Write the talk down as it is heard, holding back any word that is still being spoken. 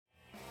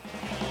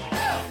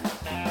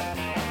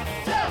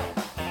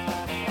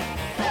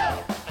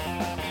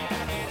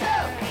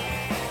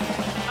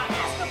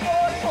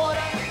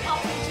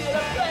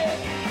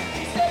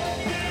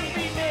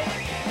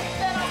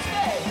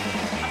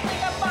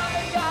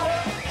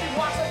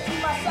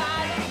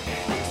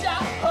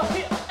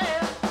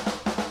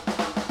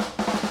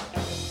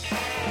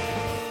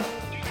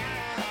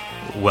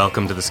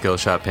Welcome to the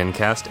Skillshot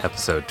Pincast,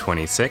 episode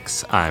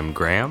 26. I'm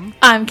Graham.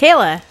 I'm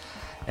Kayla.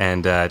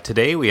 And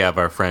today we have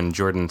our friend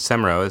Jordan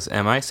Semro.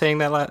 Am I saying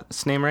that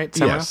last name right?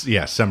 Semro?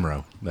 Yes,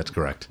 Semro. That's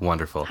correct.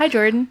 Wonderful. Hi,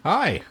 Jordan.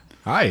 Hi,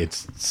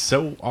 it's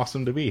so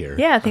awesome to be here.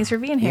 Yeah, thanks for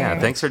being here. Yeah,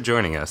 thanks for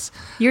joining us.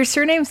 Your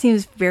surname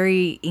seems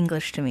very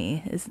English to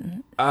me, isn't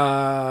it?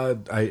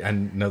 I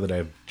know that I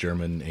have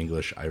German,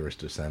 English, Irish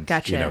descent.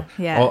 Gotcha, You know,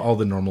 yeah. all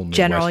the normal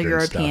Midwestern General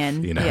European.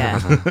 stuff, you know?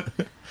 Yeah.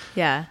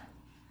 Yeah.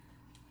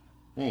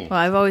 Well,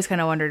 I've always kind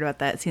of wondered about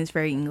that. It seems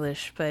very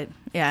English, but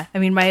yeah. I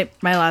mean, my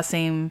last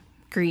name,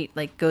 Greet,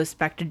 goes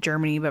back to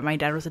Germany, but my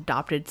dad was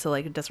adopted, so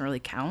it doesn't really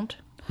count.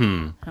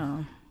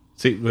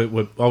 See,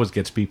 what always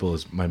gets people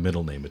is my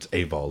middle name. It's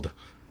Ewald.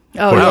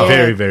 Oh, yeah.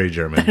 Very, very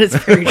German. That is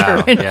very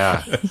Wow, German.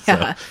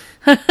 yeah.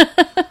 Yeah.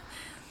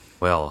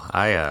 Well,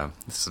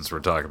 since we're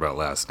talking about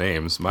last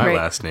names, my Right.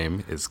 last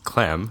name is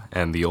Clem,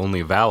 and the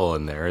only vowel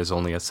in there is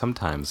only a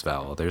sometimes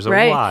vowel. There's a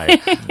Right.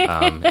 Y,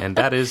 and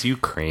that is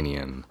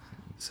Ukrainian.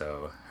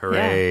 So,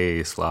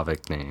 hooray,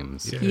 Slavic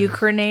names. Yeah.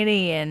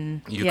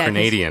 Ukrainian.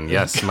 Canadian,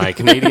 yes. My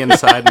Canadian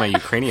side, my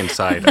Ukrainian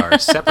side are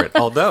separate.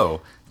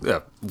 Although,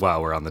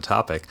 while we're on the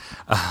topic,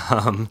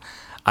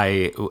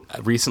 I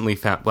recently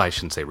found, well, I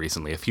shouldn't say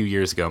recently, a few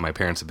years ago, my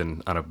parents have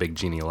been on a big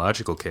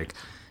genealogical kick.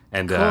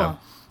 And Cool.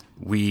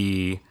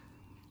 We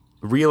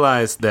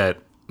realized that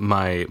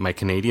my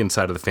Canadian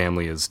side of the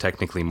family is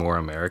technically more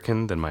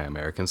American than my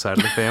American side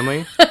of the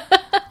family.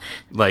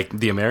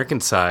 The American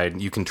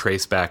side, you can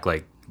trace back,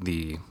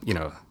 the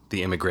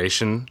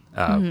immigration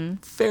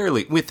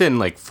fairly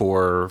within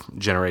 4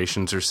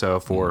 generations or so,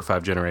 4 or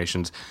 5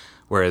 generations,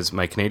 whereas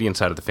my Canadian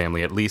side of the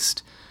family, at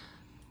least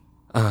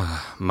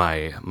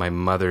my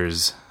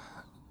mother's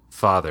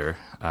father,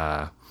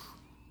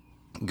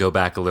 go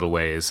back a little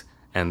ways,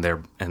 and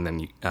then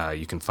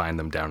you can find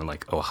them down in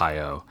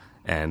Ohio,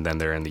 and then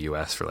they're in the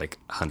U.S. for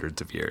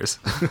hundreds of years.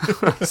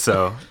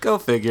 So go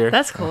figure.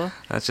 That's cool.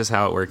 That's just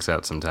how it works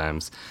out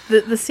sometimes.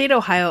 The state of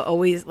Ohio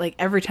always,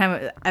 every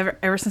time,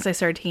 ever since I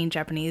started taking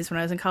Japanese when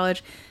I was in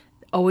college,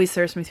 always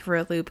throws me for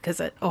a loop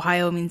because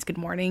Ohio means good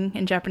morning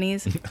in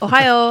Japanese.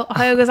 Ohio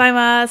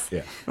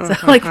gozaimasu. Yeah.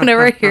 So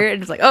whenever I hear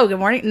it, it's like, oh, good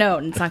morning. No,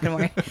 it's not good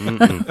morning.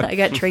 I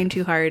got trained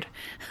too hard.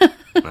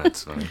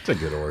 That's funny. It's a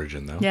good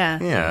origin, though. Yeah.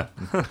 Yeah.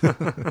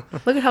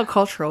 Look at how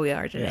cultural we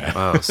are today.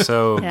 Oh,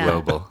 so Yeah.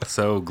 global.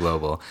 So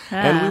global.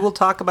 Yeah. And we will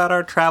talk about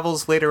our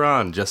travels later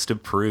on just to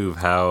prove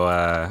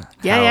how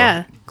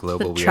Yeah.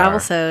 global The we travel are.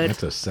 sode.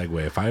 That's a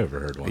segue if I ever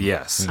heard one.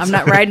 Yes. I'm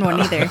not riding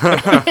one either.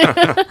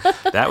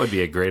 That would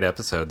be a great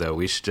episode, though.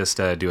 We should just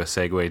do a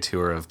Segway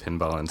tour of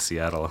pinball in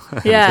Seattle.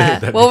 Yeah.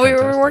 That'd be Well, we were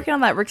fantastic. working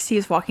on that Rick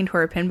Steves walking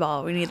tour of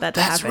pinball. We need that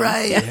to happen.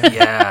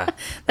 Yeah.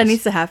 That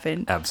needs to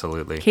happen.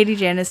 Absolutely. Katie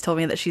Janice told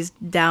me that she's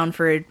down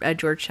for a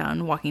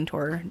Georgetown walking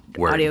tour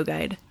Word. audio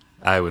guide.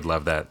 I would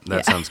love that. That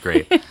Yeah. sounds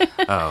great.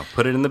 Oh,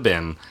 put it in the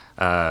bin.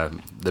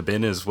 The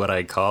bin is what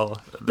I call...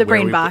 The where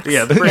brain box.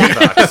 Yeah, the brain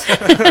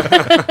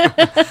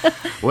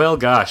box. Well,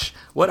 gosh,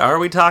 what are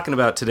we talking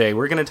about today?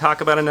 We're going to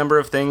talk about a number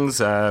of things.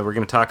 We're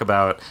going to talk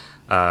about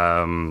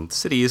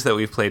cities that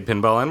we've played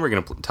pinball in. We're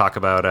going to talk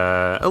about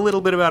a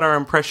little bit about our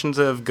impressions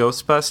of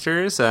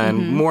Ghostbusters.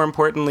 And more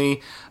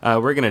importantly,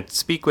 we're going to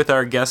speak with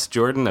our guest,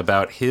 Jordan,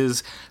 about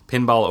his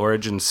pinball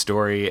origin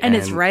story. And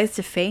its rise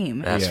to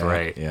fame. That's Yeah,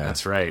 right. yeah.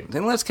 That's right.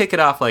 Then let's kick it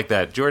off like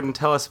that. Jordan,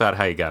 tell us about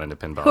how you got into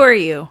pinball. Who are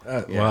you?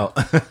 Well,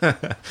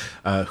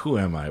 who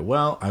am I?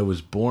 Well, I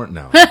was born...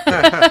 No.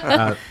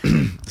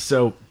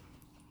 So...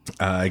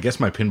 I guess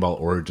my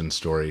pinball origin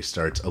story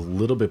starts a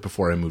little bit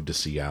before I moved to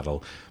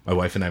Seattle. My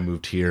wife and I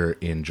moved here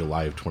in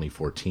July of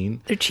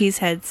 2014. They're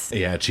cheeseheads.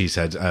 Yeah,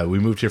 cheeseheads. We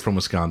moved here from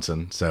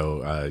Wisconsin,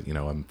 so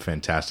I'm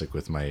fantastic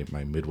with my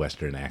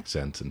Midwestern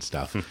accents and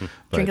stuff.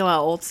 Drink a lot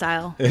of old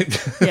style.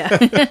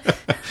 Yeah.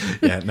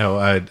 Yeah, no,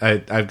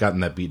 I've gotten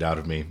that beat out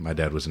of me. My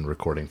dad was in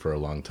recording for a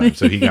long time,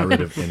 so he got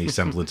rid of any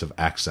semblance of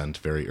accent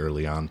very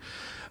early on.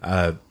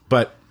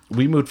 But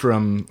we moved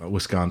from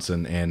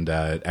Wisconsin, and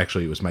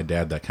actually it was my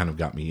dad that kind of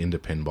got me into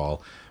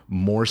pinball,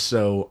 more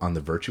so on the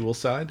virtual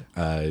side.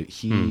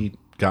 He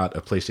got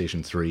a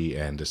PlayStation 3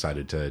 and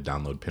decided to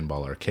download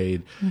Pinball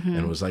Arcade,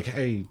 and was like,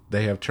 hey,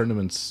 they have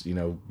tournaments,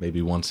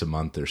 maybe once a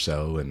month or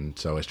so. And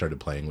so I started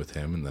playing with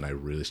him, and then I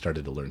really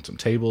started to learn some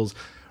tables.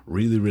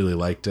 Really, really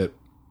liked it.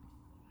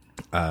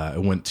 I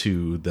went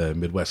to the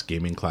Midwest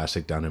Gaming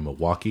Classic down in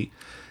Milwaukee,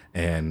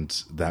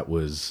 and that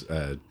was...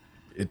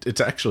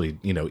 It's actually,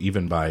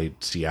 even by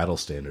Seattle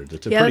standards,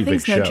 it's a pretty that big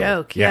thing's show. no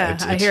joke. Yeah,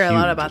 it's I hear a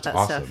lot huge. about It's that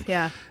awesome. stuff.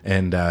 Yeah.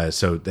 And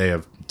so they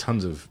have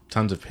tons of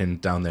pins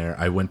down there.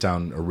 I went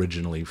down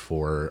originally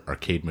for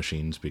arcade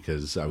machines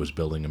because I was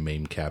building a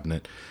MAME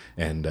cabinet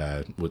and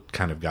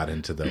kind of got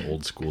into the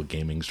old school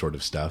gaming sort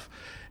of stuff.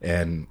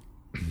 And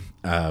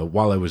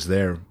while I was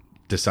there,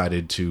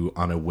 decided to,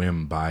 on a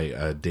whim, buy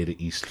a Data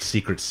East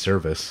Secret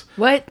Service.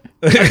 What?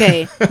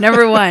 Okay,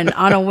 number 1,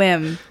 on a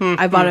whim,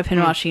 I bought a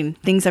pinball machine.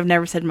 Things I've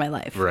never said in my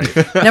life. Right.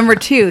 Number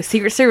 2,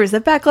 Secret Service.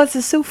 That backlist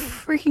is so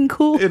freaking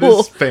cool. It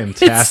is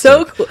fantastic. It's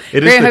so cool.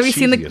 It is Graham, the have you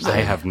seen the? cheesiest I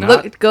thing. have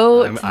not.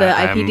 Go I'm to the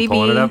IPDB.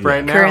 pulling it up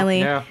right now. Currently,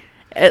 Yeah.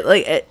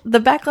 The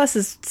back glass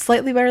is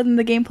slightly better than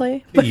the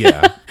gameplay. But,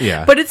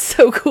 yeah. But it's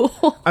so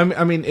cool.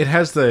 I mean, it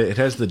has the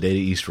Data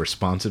East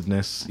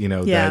responsiveness,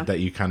 that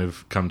you kind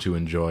of come to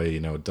enjoy.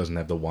 It doesn't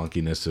have the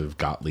wonkiness of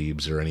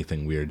Gottlieb's or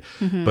anything weird.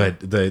 Mm-hmm. But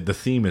the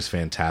theme is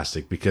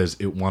fantastic because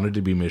it wanted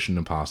to be Mission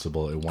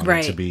Impossible. It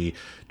wanted to be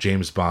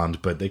James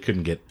Bond, but they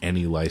couldn't get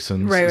any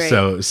license.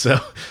 Right.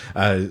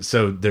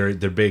 So their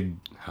big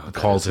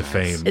call to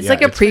fame. It's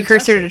like a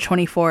precursor to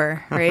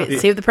 24, right?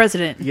 Save the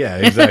president. Yeah,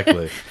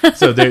 exactly.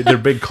 So their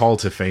big call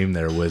to fame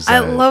there was. I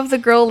love the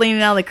girl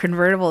leaning out of the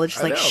convertible,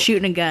 just like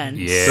shooting a gun.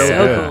 Yeah,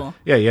 so cool.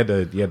 Yeah, you had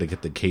to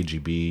get the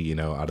KGB,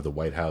 out of the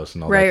White House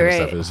and all that kind of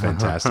stuff. It was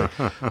fantastic.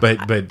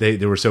 but they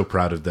were so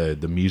proud of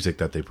the music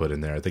that they put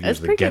in there. I think it was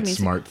the Get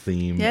Smart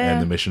theme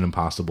and the Mission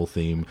Impossible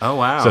theme. Oh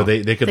wow! So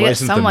they could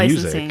license some the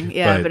licensing,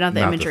 music, but not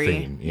the imagery.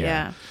 theme.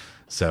 Yeah.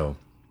 So.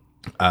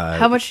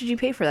 How much did you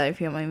pay for that,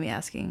 if you don't mind me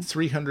asking?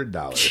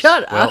 $300.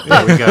 Shut Well, up.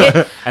 there we go.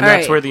 And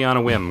that's right. where the on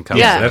a whim comes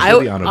Yeah, in. That's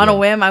really on a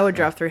whim. I would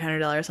drop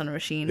 $300 on a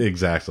machine.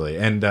 Exactly.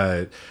 And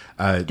did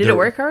it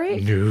work all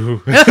right? No.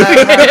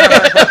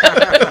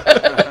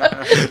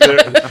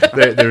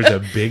 There's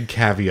a big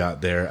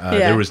caveat there.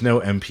 There was no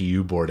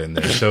MPU board in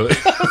there, so.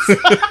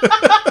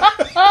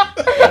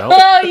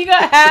 Oh, you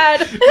got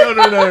had.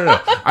 No.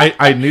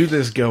 I knew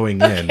this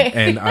going in,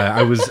 and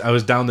I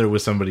was down there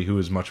with somebody who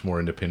was much more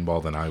into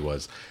pinball than I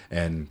was,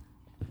 and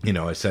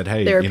I said,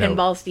 hey, they were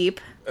pinballs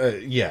deep.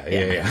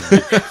 Yeah.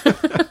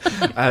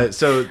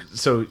 So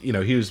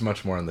he was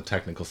much more on the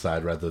technical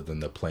side rather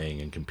than the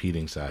playing and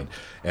competing side,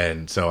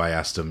 and so I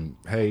asked him,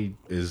 hey,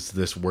 is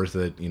this worth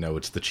it?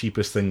 It's the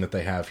cheapest thing that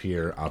they have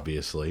here,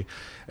 obviously,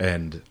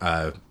 and.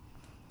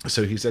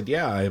 So he said,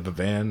 yeah, I have a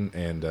van,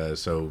 and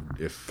so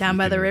if... Down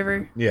by the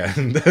river? Yeah.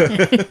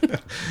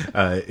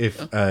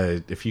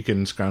 If you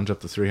can scrounge up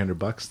the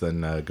 $300,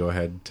 then go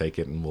ahead, take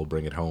it, and we'll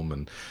bring it home.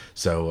 And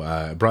so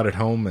I brought it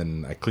home,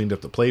 and I cleaned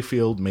up the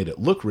playfield, made it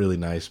look really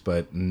nice,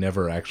 but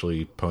never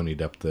actually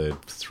ponied up the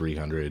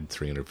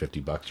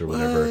 $350 or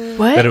whatever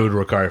that it would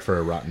require for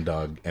a Rotten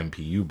Dog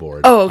MPU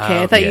board. Oh,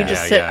 okay. I thought you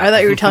just said... I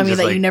thought you were telling me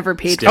that you never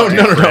paid for it. Oh,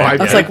 no. I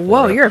was like,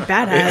 whoa, you're a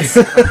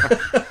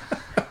badass.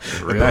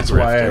 That's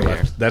why I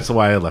left. That's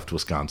why I left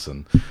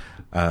Wisconsin.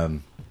 No,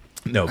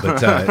 but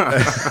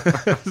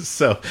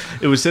so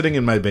it was sitting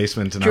in my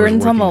basement, and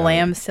Jordan's I was on the working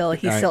lam still.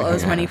 He still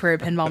owes money for a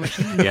pinball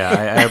machine. Yeah,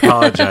 I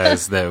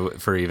apologize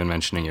for even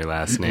mentioning your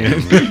last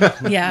name.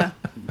 Yeah,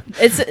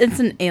 it's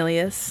an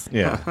alias.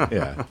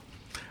 Yeah.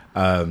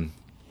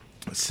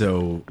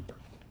 So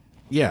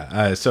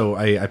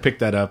I picked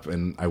that up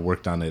and I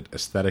worked on it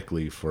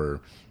aesthetically for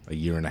a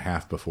year and a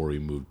half before we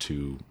moved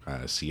to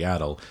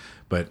Seattle,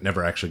 but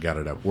never actually got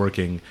it up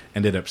working.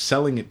 Ended up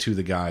selling it to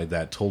the guy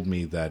that told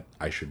me that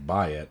I should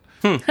buy it.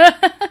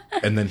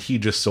 And then he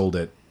just sold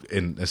it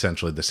in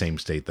essentially the same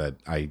state that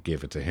I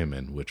gave it to him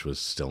in, which was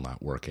still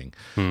not working.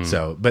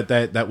 So, but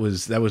that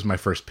was my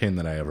first pin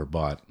that I ever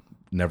bought.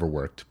 Never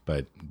worked,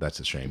 but that's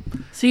a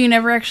shame. So you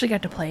never actually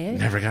got to play it?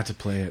 Never got to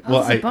play it. Oh,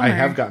 Well, that's a I bummer.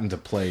 have gotten to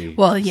play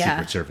yeah.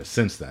 Secret Service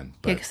since then.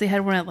 But, Yeah, because they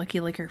had one at Lucky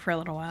Liquor for a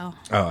little while.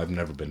 oh, I've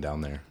never been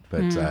down there.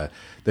 But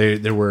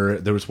there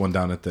was one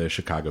down at the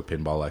Chicago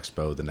Pinball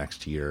Expo the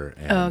next year,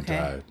 and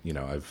okay.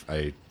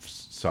 I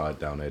saw it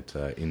down at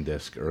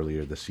Indisc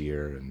earlier this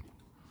year,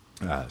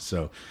 and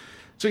so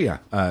yeah,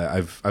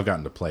 I've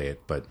gotten to play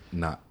it, but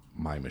not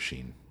my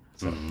machine.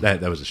 So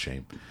that was a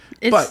shame.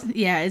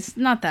 It's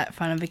not that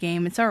fun of a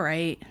game. It's all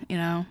right,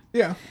 Yeah,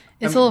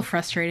 It's a little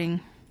frustrating.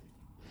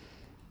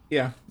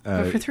 Yeah,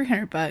 But for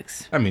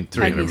 $300, I mean,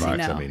 $300.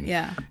 no. I mean,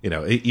 Yeah.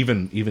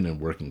 Even in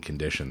working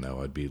condition,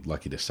 though, I'd be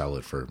lucky to sell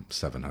it for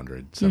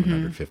 $700,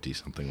 $750,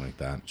 something like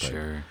that. But,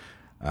 Sure.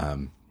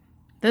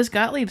 Those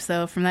Gottliebs,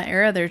 though, from that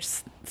era, they're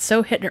just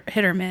so hit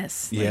or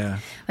miss. Yeah.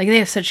 Like they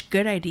have such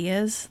good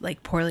ideas,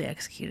 like poorly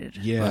executed.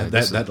 Yeah,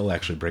 that'll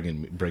actually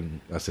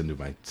bring us into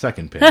my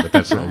second pin, but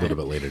that's a little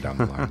bit later down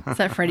the line. Is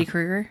that Freddy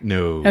Krueger?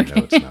 No,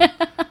 it's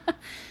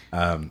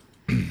not.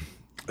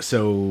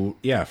 So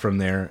yeah, from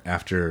there,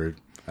 after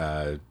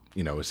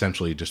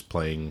essentially just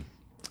playing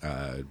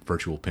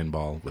virtual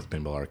pinball with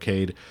Pinball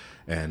Arcade,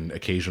 and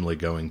occasionally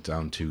going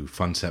down to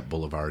Funset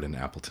Boulevard in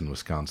Appleton,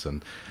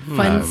 Wisconsin.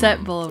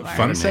 Funset Boulevard.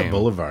 Funset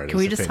Boulevard. Can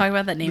we just talk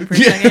about that name for a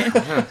second?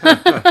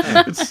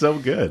 It's so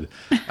good.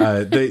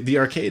 The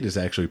arcade is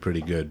actually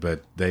pretty good,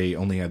 but they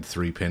only had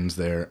 3 pins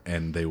there,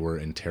 and they were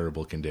in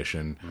terrible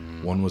condition.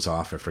 One was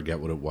off. I forget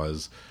what it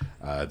was.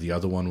 The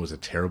other one was a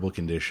terrible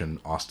condition.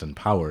 Austin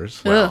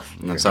Powers. Ugh.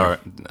 That's all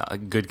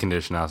right. Good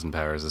condition Austin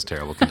Powers is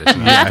terrible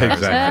condition. Yeah,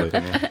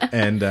 exactly.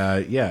 And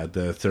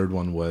the third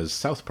one was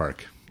South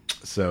Park.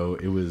 So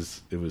it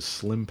was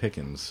slim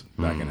pickings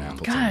back in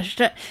Appleton. Gosh,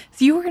 so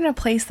you were in a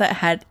place that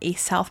had a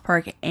South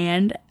Park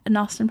and an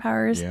Austin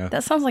Powers? Yeah.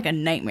 That sounds like a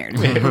nightmare to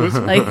me.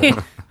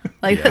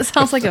 That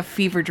sounds like a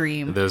fever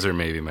dream. Those are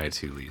maybe my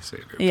 2 least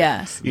favorite.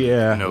 Yeah.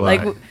 Yeah. No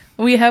Like lie.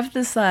 we have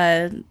this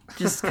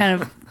just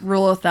kind of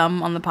rule of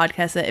thumb on the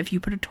podcast that if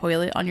you put a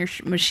toilet on your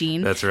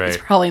machine, That's right. it's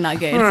probably not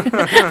good.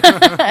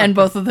 And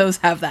both of those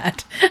have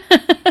that.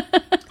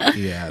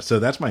 Yeah, so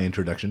that's my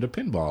introduction to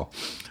pinball.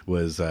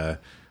 Was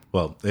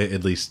well,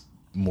 at least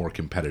more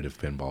competitive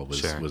pinball was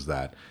Sure. was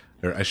that.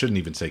 Or I shouldn't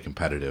even say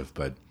competitive,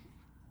 but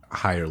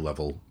higher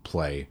level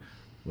play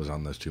was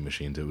on those two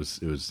machines. It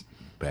was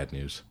bad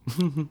news.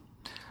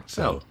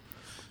 So,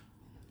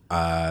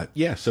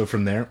 so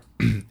from there,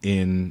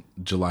 in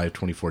July of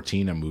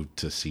 2014, I moved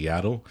to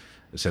Seattle,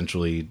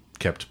 essentially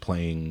kept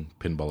playing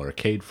Pinball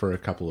Arcade for a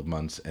couple of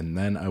months, and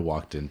then I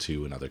walked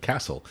into another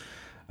castle.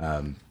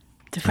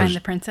 To find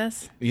the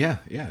princess? Yeah,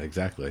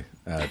 exactly.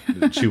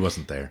 She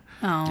wasn't there.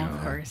 Oh,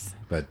 of course.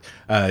 But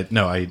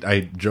no, I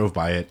drove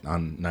by it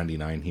on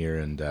 99 here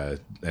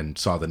and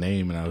saw the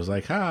name, and I was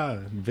like,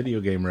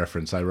 video game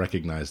reference. I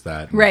recognize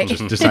that. And Right.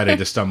 Just decided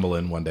to stumble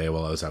in one day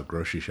while I was out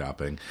grocery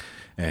shopping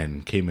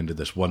and came into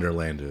this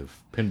wonderland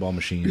of pinball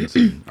machines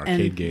and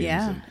arcade games.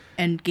 Yeah.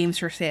 And games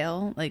for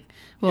sale,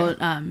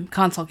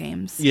 console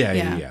games.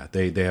 Yeah.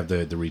 They have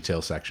the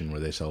retail section where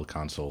they sell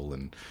console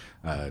and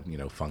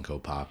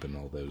Funko Pop and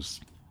all those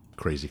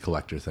crazy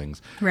collector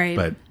things.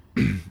 Right.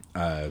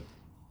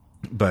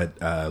 But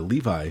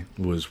Levi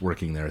was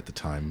working there at the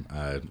time,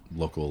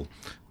 local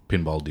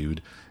pinball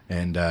dude,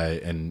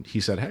 and he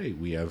said, "Hey,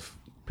 we have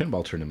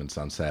pinball tournaments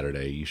on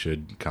Saturday. You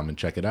should come and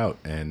check it out."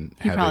 And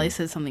He probably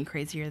said something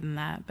crazier than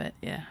that, but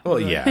yeah. well,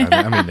 yeah,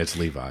 I mean it's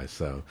Levi,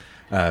 so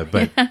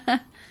but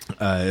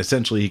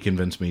essentially he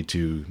convinced me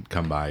to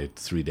come by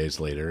 3 days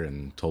later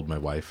and told my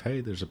wife,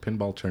 "Hey, there's a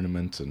pinball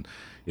tournament, and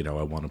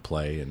I want to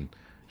play." And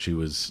she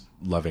was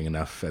loving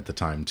enough at the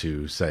time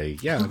to say,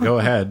 "Yeah, go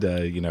ahead.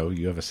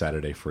 You have a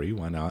Saturday free.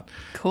 Why not?"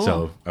 Cool.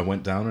 So I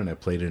went down and I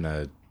played in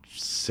a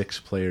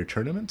 6-player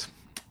tournament.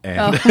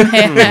 And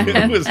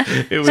it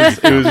was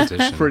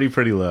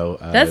pretty low.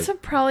 That's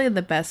probably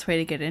the best way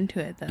to get into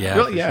it, though.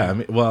 Yeah.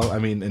 I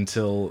mean,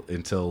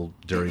 until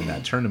during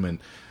that tournament,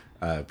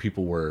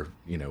 people were,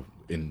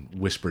 in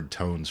whispered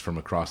tones from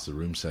across the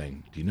room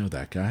saying, "Do you know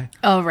that guy?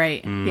 Oh,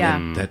 right.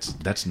 Yeah.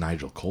 That's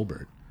Nigel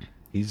Colbert.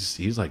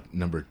 He's like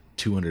number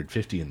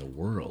 250 in the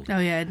world." Oh,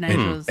 yeah.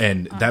 Nigel's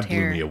and on that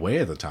tear. blew me away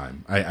at the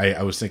time.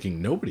 I was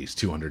thinking nobody's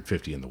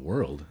 250 in the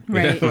world.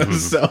 Right.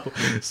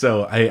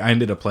 So I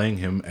ended up playing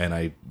him and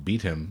I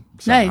beat him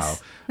somehow.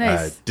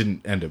 Nice.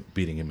 Didn't end up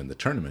beating him in the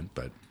tournament,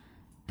 but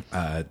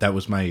that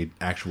was my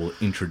actual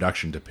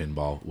introduction to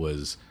pinball,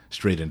 was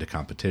straight into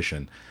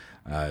competition.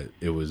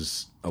 It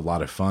was a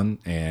lot of fun,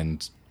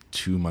 and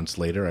 2 months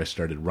later, I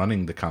started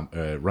running the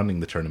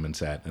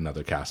tournaments at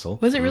another castle.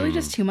 Was it really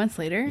just 2 months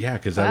later? Yeah,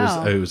 because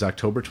Wow. it was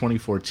October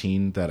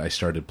 2014 that I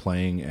started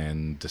playing,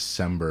 and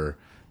December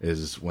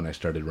is when I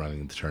started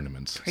running the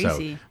tournaments.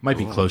 Crazy. So might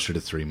be closer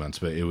to 3 months,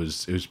 but it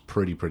was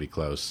pretty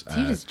close.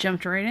 You just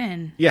jumped right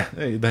in. Yeah,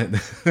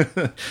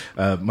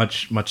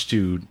 much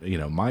to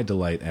my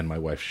delight and my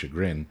wife's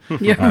chagrin.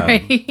 You're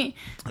right.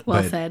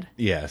 Well But, said.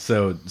 Yeah,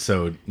 so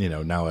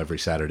now every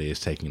Saturday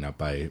is taken up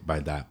by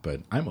that,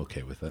 but I'm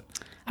okay with it.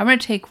 I'm going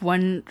to take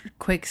one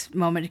quick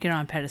moment to get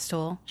on a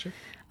pedestal. Sure.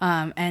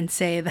 And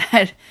say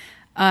that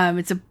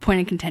it's a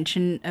point of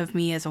contention of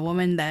me as a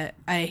woman that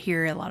I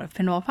hear a lot of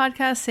pinball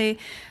podcasts say,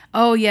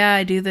 "Oh yeah,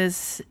 I do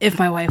this if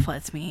my wife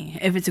lets me,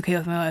 if it's okay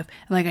with my wife."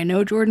 And I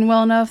know Jordan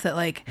well enough that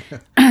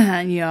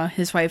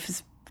his wife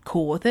is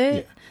cool with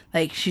it.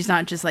 Yeah. She's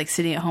not just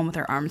sitting at home with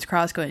her arms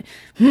crossed going,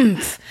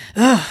 she's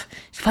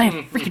playing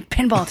a freaking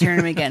pinball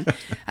tournament again.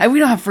 We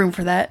don't have room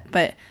for that.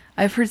 But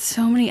I've heard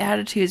so many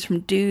attitudes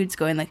from dudes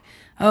going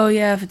 "Oh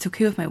yeah, if it's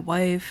okay with my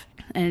wife,"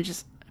 and it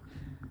just,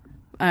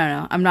 I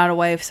don't know. I'm not a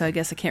wife, so I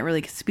guess I can't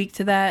really speak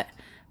to that.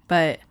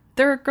 But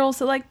there are girls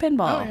that like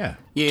pinball. Oh yeah.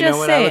 You Just know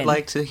what saying. I would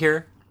like to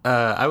hear?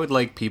 I would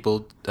like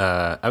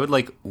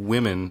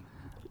women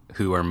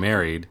who are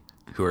married,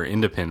 who are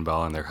into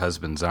pinball and their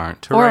husbands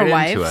aren't, to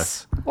write into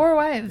us. Or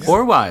wives.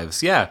 Or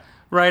wives, yeah.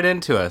 Write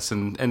into us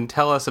and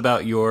tell us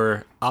about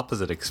your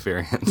opposite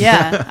experience.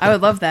 Yeah, I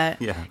would love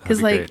that. Yeah, that'd because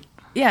be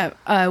great.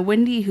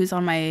 Wendy, who's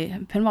on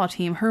my pinball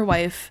team, her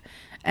wife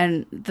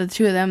and the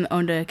two of them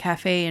owned a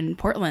cafe in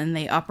Portland.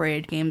 They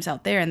operated games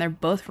out there, and they're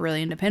both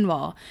really into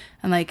pinball.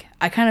 And I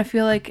kind of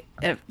feel like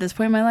at this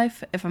point in my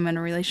life, if I'm in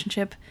a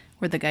relationship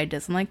where the guy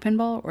doesn't like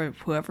pinball, or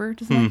whoever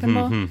doesn't like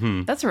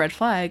pinball, that's a red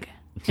flag.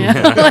 You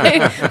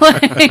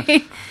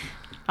know?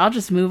 I'll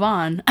just move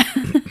on.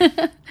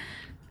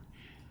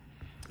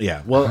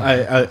 Yeah, well,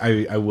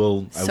 I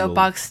will.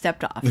 Soapbox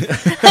stepped off.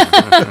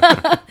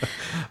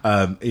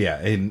 Yeah,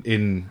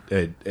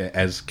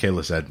 as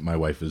Kayla said, my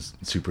wife is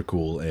super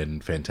cool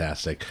and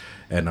fantastic,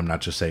 and I'm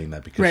not just saying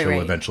that because she'll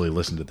eventually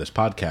listen to this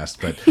podcast,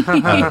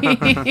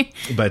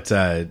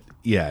 but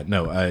yeah,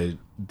 no,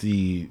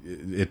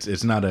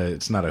 it's not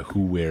a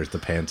who wears the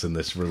pants in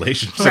this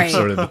relationship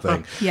sort of a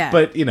thing. Yeah,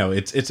 but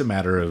it's a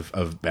matter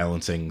of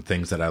balancing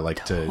things that I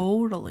like to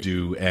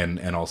do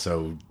and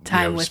also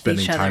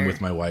spending time with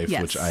my wife,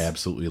 which I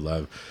absolutely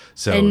love.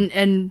 So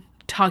and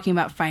talking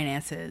about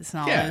finances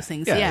and all those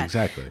things. Yeah,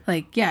 exactly.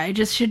 It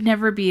just should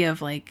never be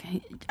of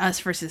us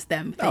versus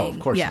them thing. Oh, of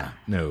course not.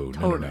 No,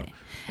 totally. No.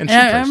 And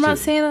I'm not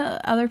saying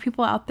that other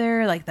people out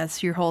there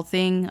that's your whole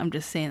thing. I'm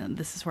just saying that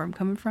this is where I'm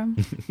coming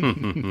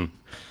from.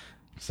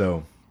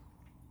 So,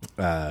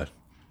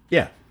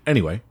 yeah.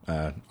 Anyway,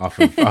 off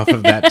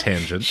of that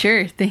tangent.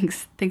 Sure.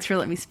 Thanks for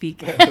letting me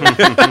speak.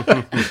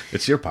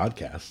 It's your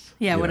podcast.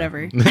 Yeah, you know.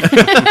 whatever.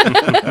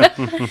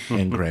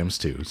 And Graham's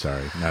too.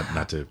 Sorry,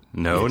 not to.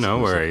 No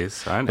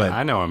worries.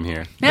 I know I'm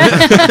here.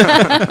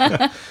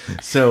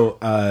 So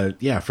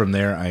from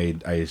there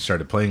I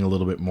started playing a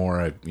little bit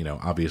more.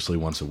 Obviously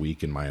once a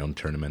week in my own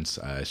tournaments.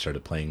 I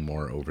started playing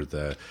more over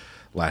the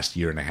last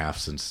year and a half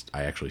since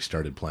I actually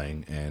started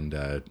playing,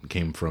 and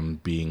came from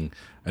being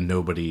a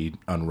nobody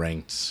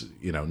unranked.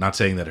 Not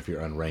saying that if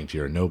you're unranked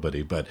you're a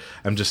nobody, but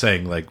I'm just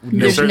saying like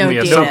You're There's certainly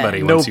no a data.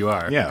 somebody once you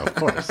are. Yeah, of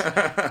course.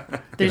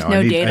 There's I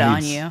no need- data I on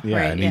need- you. Yeah,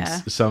 I right? need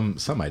Yeah.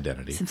 some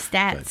identity. Some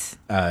stats.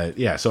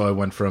 So I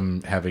went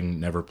from having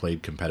never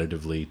played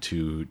competitively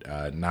to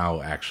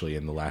now actually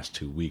in the last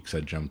 2 weeks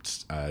I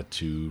jumped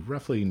to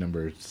roughly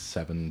number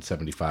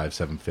 775,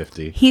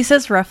 750. He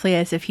says roughly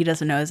as if he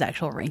doesn't know his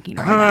actual ranking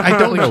right now. I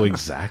don't know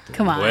exactly.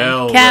 Come on.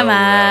 Well, Come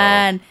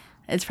well. on.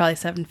 It's probably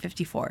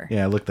 754.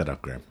 Yeah, look that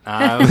up, Graham.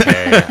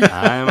 Okay,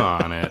 I'm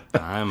on it.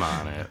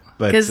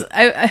 But Because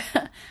I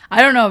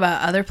don't know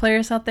about other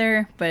players out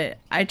there, but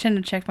I tend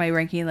to check my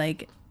ranking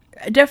like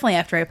definitely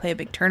after I play a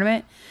big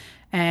tournament,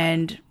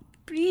 and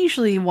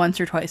usually once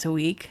or twice a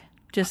week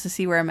just to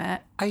see where I'm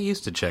at. I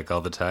used to check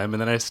all the time,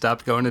 and then I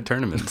stopped going to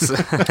tournaments.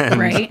 And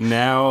Right.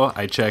 now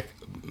I check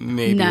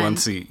maybe None.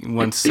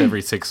 once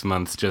every 6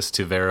 months just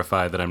to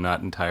verify that I'm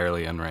not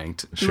entirely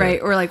unranked. Sure. Right,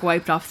 or like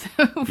wiped off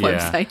the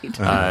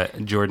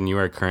website. Jordan, you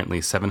are currently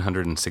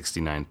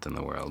 769th in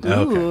the world.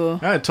 Ooh.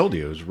 I told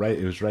you it was right.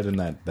 It was right in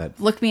that.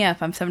 Look me up.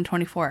 I'm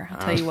 724. I'll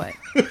tell you what.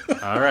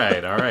 All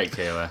right,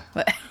 Kayla.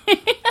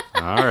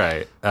 All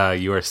right,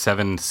 you are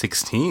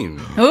 716.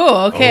 Ooh,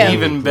 okay.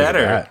 Even Look at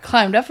better. that.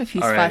 Climbed up a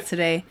few All spots right.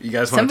 today. You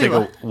guys want to take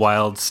Somebody a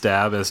wild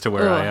stab as to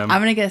where Ooh, I am?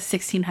 I'm gonna guess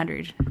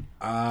 1600.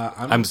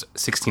 I'm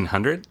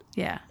 1600.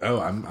 Yeah. Oh,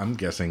 I'm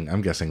guessing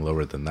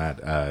lower than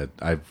that.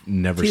 I've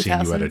never seen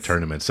you at a 2000s?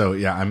 tournament, so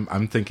yeah,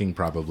 I'm thinking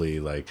probably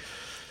like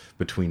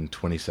between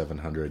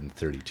 2,700 and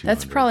 3,200.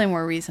 That's probably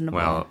more reasonable.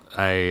 Well,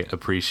 I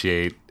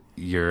appreciate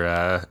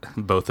your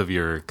both of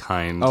your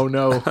kind. Oh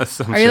no,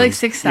 assumptions. are you like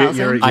 6,000?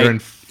 you're I- in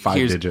 5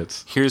 here's-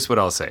 digits. Here's what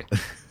I'll say.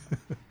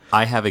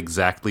 I have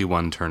exactly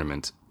one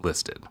tournament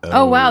listed.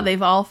 Oh wow,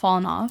 they've all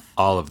fallen off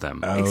All of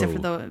them. except for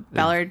the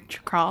Ballard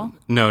crawl.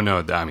 No,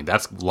 I mean,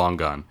 that's long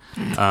gone.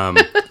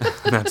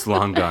 That's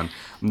long gone.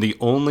 The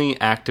only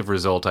active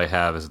result I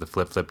have is the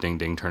Flip Ding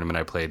Ding tournament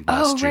I played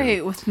last Oh June.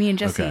 right, with me and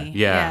Jesse. Okay.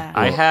 Yeah,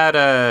 I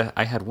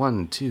had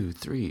 1, 2,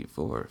 3,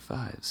 4,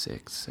 5,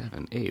 6,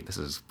 7, 8. This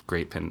is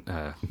great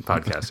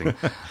podcasting.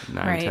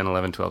 9, Right. 10,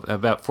 11, 12,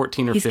 about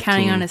 14 or He's 15.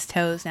 counting on his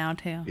toes now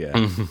too.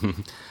 Yeah.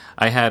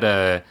 I had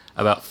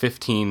about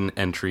 15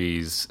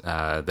 entries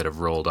that have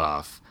rolled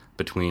off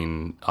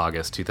between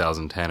August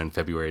 2010 and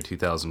February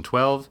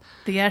 2012.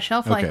 The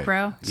shelf life, Okay.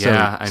 bro.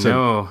 Yeah,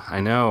 So- I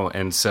know.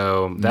 And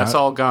so that's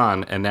all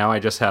gone. And now I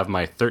just have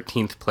my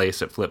 13th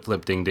place at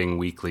Flip Ding Ding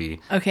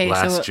Weekly Okay,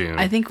 last so June.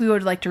 I think we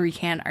would like to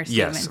recant our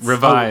yes, statements.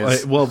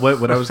 revise. Well,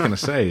 what I was going to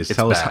say is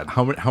tell bad.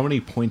 us how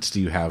many points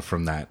do you have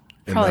from that?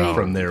 And Probably then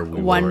from there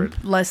we one will.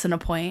 less than a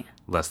point,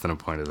 Less than a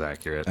point is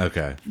accurate.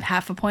 Okay,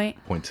 half a point.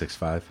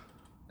 0.65.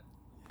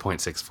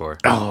 0.64.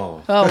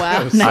 Oh, Oh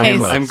wow, nice.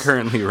 I'm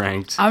currently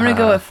ranked. I'm gonna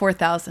go with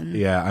 4,000.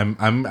 yeah.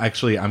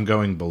 I'm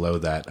going below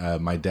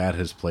that. My dad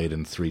has played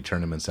in 3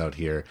 tournaments out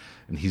here,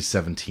 and he's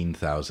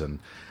 17,000.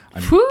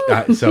 Whew.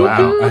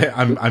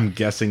 I'm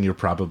guessing you're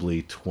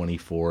probably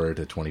 24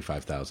 to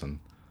 25,000.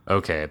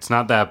 Okay, it's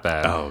not that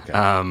bad. Oh, okay.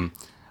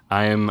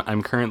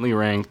 I'm currently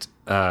ranked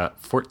Oh my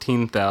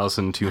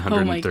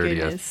 14,230th.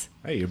 goodness.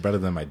 Hey, you're better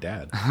than my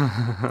dad.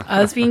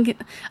 I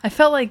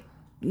felt like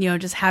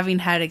just having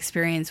had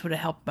experience would have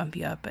helped bump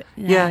you up, but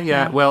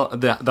Yeah. Well,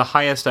 the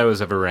highest I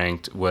was ever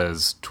ranked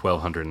was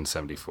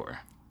 1,274.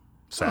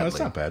 Sadly. that's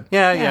not bad.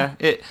 Yeah.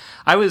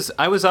 I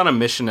was on a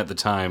mission at the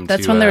time.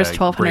 That's to, when there was break-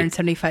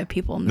 1,275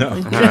 people. In the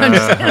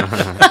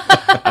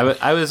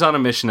I was on a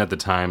mission at the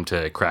time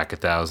to crack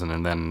 1,000,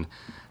 and then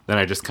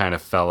I just kind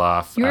of fell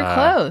off. You were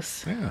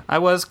close. I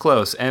was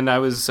close, and I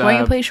was. Why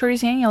don't you play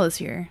Shorty's Annual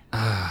this year?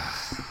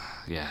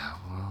 Yeah.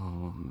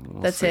 Well,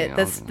 we'll That's see.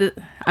 it.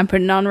 I'm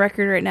putting it on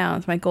record right now.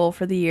 It's my goal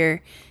for the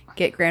year.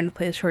 Get Graham to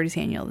play the Shorty's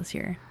Annual this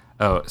year.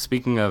 Oh,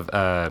 speaking of,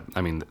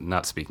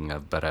 not speaking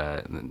of,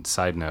 but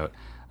side note,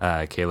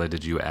 Kayla,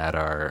 did you add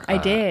our? I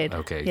did.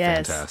 Okay,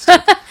 Yes.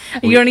 fantastic.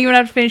 You don't even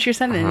have to finish your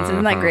sentence.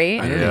 Isn't that great?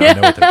 I don't even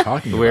know what they're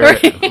talking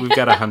about. We've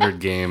got a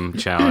 100-game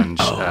challenge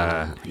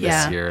this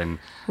Yeah. year, and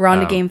We're on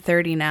to game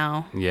 30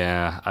 now.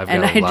 yeah, I've got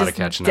And a I lot of just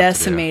catching up to do.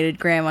 decimated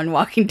Graham on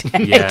Walking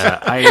Dead. Yeah,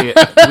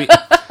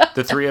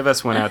 the three of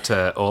us went out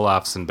to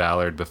Olaf's and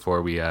Ballard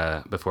before we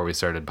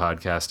started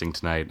podcasting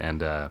tonight,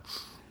 and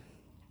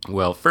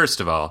well,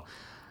 first of all,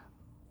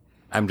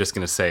 I'm just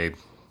gonna say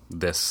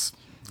this,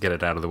 get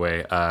it out of the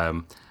way.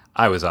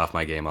 I was off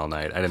my game all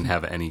night. I didn't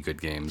have any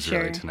good games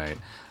really Sure. tonight.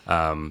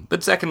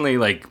 But secondly,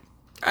 like,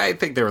 I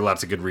think there were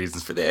lots of good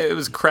reasons for that. It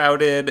was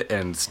crowded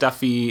and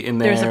stuffy in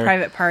there. There's a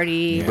private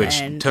party. which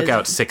and took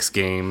out 6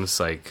 games.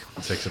 Like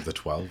 6 of the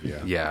 12,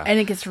 yeah. Yeah. And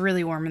it gets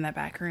really warm in that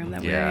back room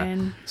that we're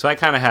in. So I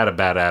kind of had a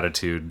bad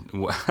attitude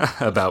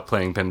about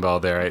playing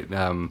pinball there.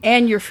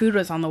 And your food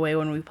was on the way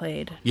when we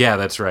played. Yeah,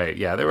 that's right.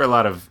 Yeah, there were a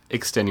lot of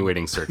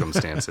extenuating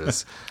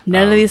circumstances.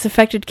 None of these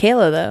affected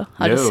Kayla, though.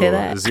 I'll just say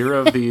that.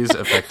 0 of these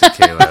affected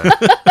Kayla.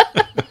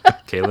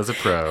 Kayla's a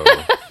pro.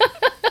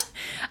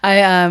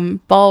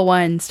 Ball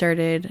 1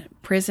 started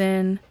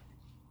Prison,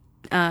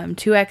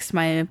 2X,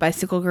 my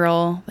Bicycle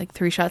Girl, like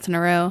 3 shots in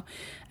a row.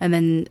 And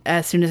then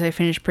as soon as I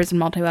finished Prison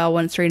Multi-Val,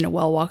 went straight into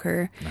Well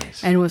Walker.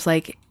 Nice. And was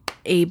like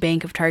a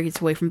bank of targets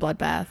away from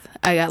Bloodbath.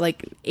 I got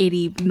like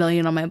 80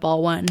 million on my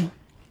Ball 1.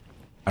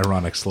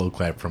 Ironic slow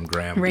clap from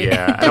Graham. Right.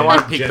 Yeah, I don't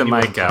want to peek the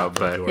Genuine mic out,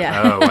 but compliment.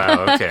 Yeah. oh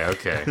wow,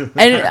 okay. And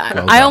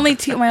Well I done. only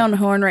toot my own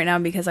horn right now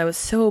because I was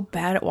so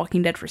bad at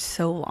Walking Dead for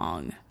so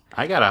long.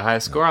 I got a high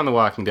score on The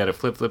Walking Dead at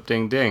Flip Flip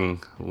Ding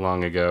Ding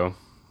long ago,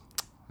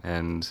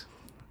 and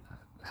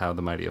How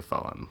the Mighty Have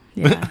Fallen.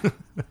 Yeah.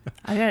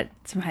 I got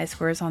some high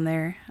scores on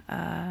there.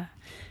 No,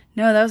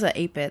 that was an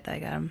 8-bit that I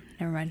got him.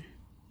 Never mind.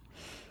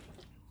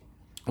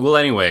 Well,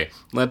 anyway,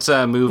 let's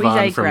move We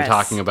on from digress.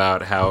 talking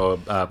about how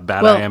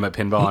bad Well- I am at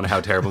pinball and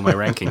how terrible my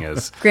ranking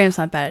is. Graham's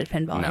not bad at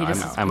pinball. No, He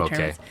just has I'm good okay.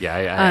 tournaments. Yeah,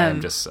 I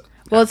am just.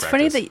 Well, at it's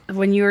funny practice. that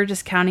when you were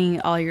just counting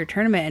all your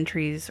tournament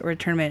entries or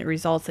tournament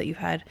results that you've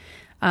had,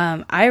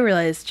 I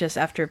realized just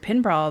after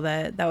pinball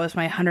that was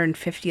my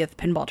 150th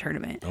pinball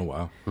tournament. Oh,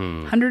 wow.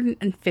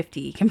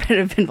 150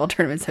 competitive pinball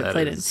tournaments I've That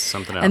played in. is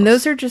something And else.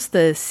 those are just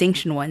the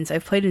sanctioned ones.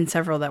 I've played in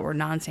several that were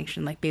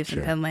non-sanctioned, like Babes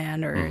in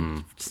Penland or Mm-hmm.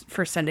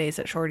 First Sundays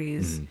at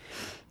Shorty's.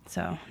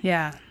 So,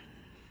 yeah,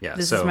 Yeah,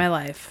 this so is my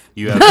life.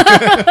 You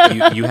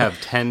have you have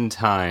 10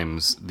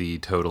 times the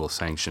total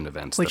sanctioned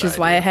events, Which that is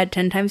why do. I had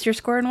 10 times your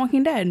score in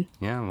Walking Dead.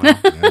 Yeah,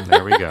 well,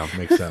 there we go.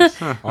 Makes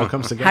sense. All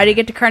comes together. How do you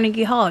get to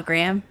Carnegie Hall,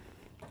 Graham?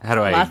 How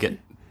do I Lots- get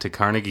to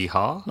Carnegie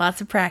Hall? Lots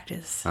of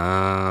practice.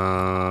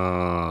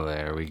 Oh,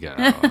 there we go.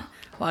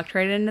 Walked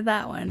right into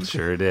that one.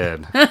 Sure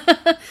did. All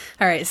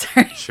right,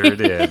 sorry. Sure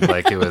did.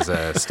 Like it was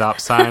a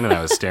stop sign and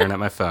I was staring at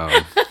my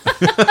phone.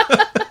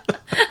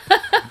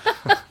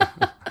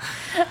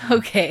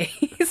 Okay,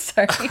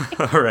 sorry.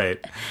 All right.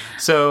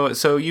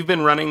 So you've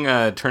been running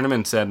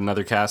tournaments at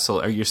Another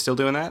Castle. Are you still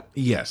doing that?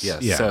 Yes.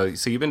 Yes. Yeah.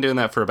 So you've been doing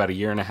that for about a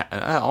year and a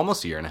half,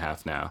 almost a year and a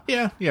half now.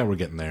 yeah, we're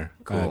getting there.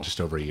 Cool. Just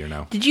over a year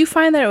now. Did you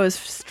find that it was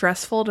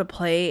stressful to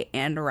play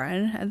and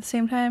run at the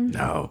same time?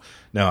 No,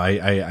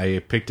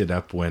 I picked it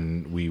up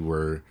when we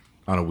were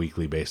on a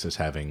weekly basis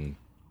having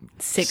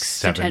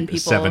 6 to 10 people.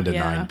 7 to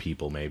yeah. 9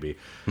 people, maybe.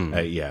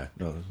 Yeah,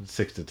 no,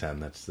 6 to 10.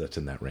 That's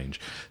in that range.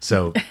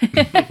 So,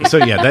 so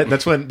yeah,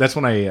 that's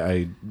when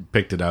I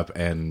picked it up,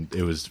 and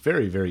it was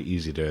very, very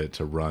easy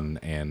to run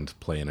and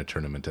play in a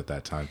tournament at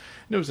that time.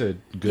 And it was a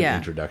good Yeah.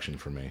 introduction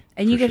for me.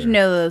 And you for get sure. to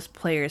know those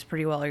players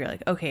pretty well. You're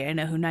like, okay, I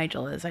know who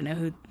Nigel is. I know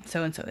who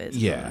so and so is.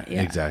 Yeah,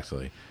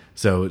 exactly.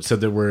 So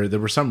there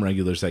were some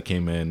regulars that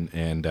came in,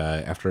 and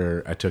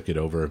after I took it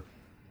over,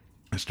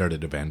 I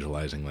started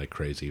evangelizing like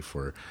crazy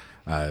for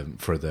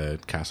the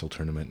castle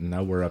tournament, and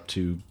now we're up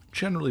to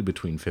generally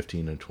between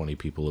 15 and 20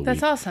 people a week.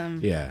 That's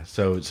awesome. Yeah,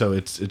 so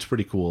it's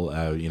pretty cool.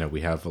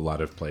 We have a lot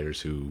of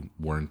players who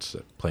weren't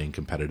playing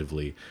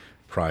competitively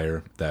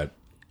prior that.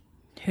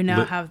 Who now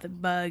But- have the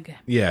bug.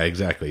 Yeah,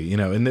 exactly.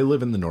 And they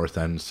live in the North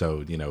End,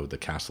 so the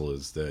castle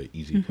is the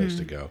easy place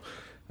to go.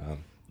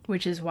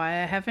 Which is why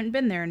I haven't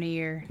been there in a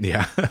year.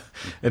 Yeah,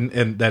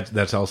 and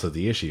that's also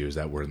the issue, is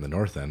that we're in the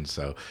North End,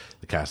 so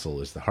the castle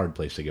is the hard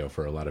place to go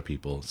for a lot of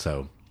people.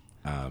 So,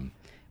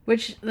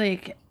 Which,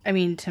 like, I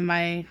mean,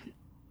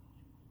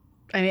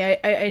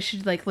 I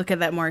should, like, look at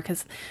that more,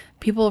 because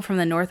people from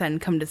the North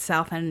End come to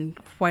South End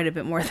quite a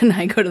bit more than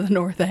I go to the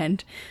North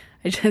End.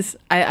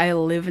 I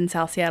live in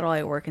South Seattle,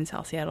 I work in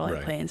South Seattle, I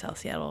Right. play in South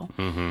Seattle.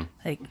 Mm-hmm.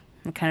 Like,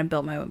 I kind of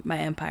built my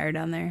empire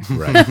down there.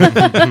 right,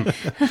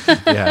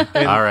 yeah,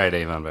 and- All right,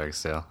 Avon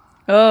Barksdale.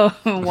 Oh,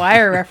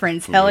 Wire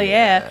reference. Hell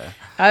yeah.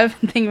 I've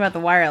been thinking about the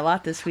Wire a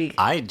lot this week.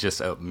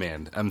 Oh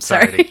man, I'm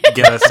sorry to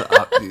get us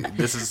up.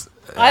 This is.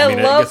 I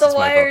mean, love guess the it's my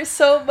Wire fault.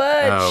 so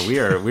much. Oh, we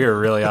are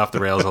really off the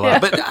rails a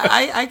lot. But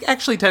I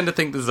actually tend to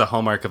think this is a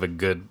hallmark of a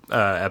good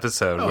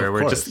episode where of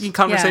we're course. just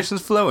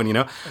conversations flowing.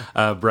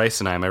 Bryce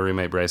and I, my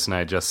roommate Bryce and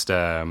I, just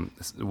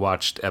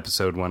watched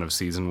episode 1 of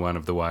season 1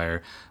 of The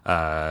Wire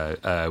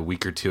a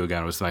week or two ago.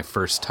 And it was my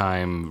first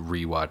time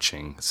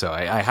rewatching, so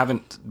I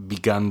haven't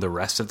begun the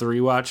rest of the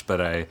rewatch, but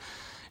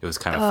it was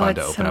kind of fun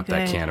to it's open so up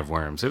that good. can of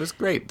worms. It was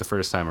great the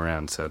first time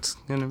around, so it's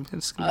gonna be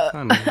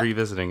fun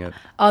revisiting it.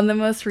 On the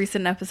most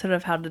recent episode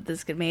of How Did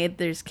This Get Made,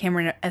 there's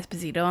Cameron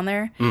Esposito on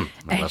there. I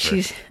And love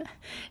her.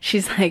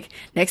 she's like,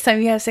 next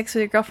time you have sex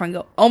with your girlfriend,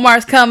 go,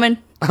 Omar's coming.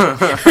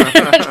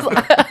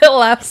 I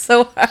laugh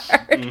so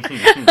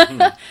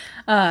hard.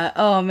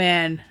 Oh,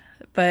 man.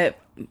 But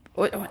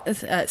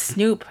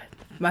Snoop,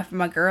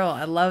 my girl,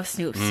 I love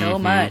Snoop so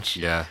much.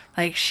 Yeah.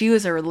 Like, she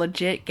was a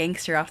legit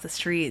gangster off the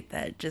street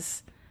that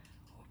just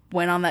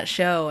went on that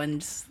show,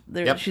 and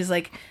Yep. she's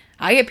like,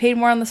 I get paid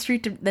more on the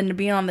street than to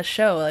be on the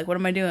show. Like, what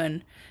am I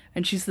doing?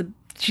 And she's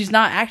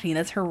not acting.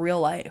 That's her real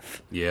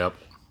life. Yep.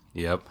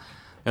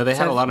 No, they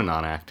had a lot of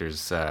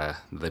non-actors that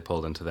they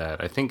pulled into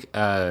that. I think...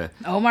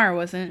 Omar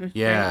wasn't.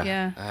 Yeah. Right?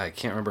 Yeah. I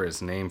can't remember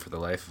his name for the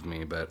life of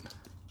me, but...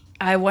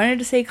 I wanted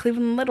to say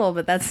Cleveland Little,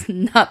 but that's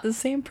not the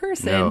same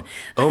person. No,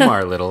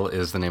 Omar Little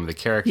is the name of the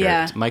character.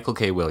 Yeah. It's Michael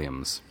K.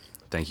 Williams.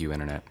 Thank you,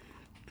 Internet.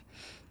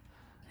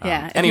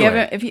 Yeah.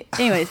 Anyway. If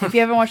you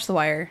haven't watched The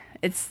Wire,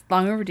 it's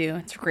long overdue.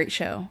 It's a great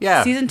show.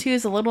 Yeah. Season 2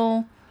 is a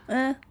little...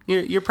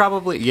 You're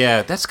probably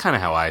that's kind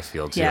of how I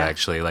feel too. Yeah.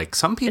 Actually, like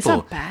some people,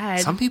 not bad.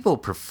 Some people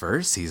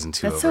prefer season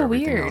 2 That's over so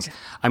everything weird. else.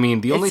 I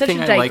mean, the only such thing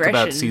a I like about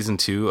digression. season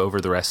 2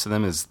 over the rest of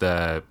them is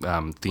the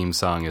theme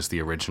song is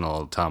the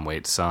original Tom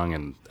Waits song,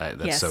 and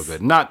that's Yes. so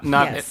good. Not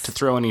Yes. to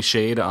throw any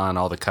shade on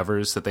all the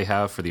covers that they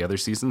have for the other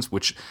seasons,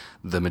 which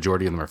the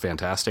majority of them are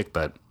fantastic,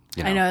 but.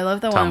 You know, I know. I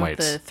love the Tom one with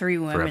Waits, the 3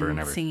 forever and women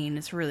ever. singing.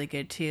 It's really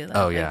good too. Like,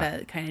 Oh, like yeah.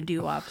 that kind of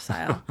doo-wop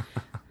style.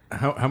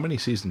 How many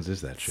seasons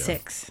is that show?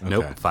 6. Okay.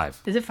 Nope,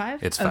 5. Is it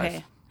 5? It's 5.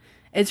 Okay.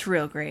 It's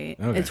real great.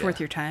 Okay. It's worth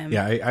your time.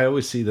 Yeah, I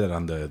always see that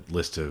on the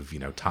list of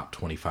top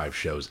 25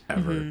 shows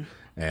ever,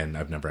 and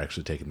I've never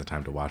actually taken the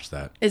time to watch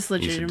that. It's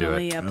should do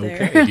legitimately it. up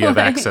Okay. there. Do you have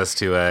access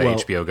to Well,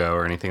 HBO Go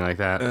or anything like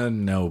that?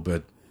 No,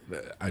 but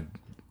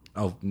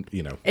I'll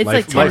It's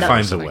life, like life $10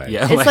 finds a way.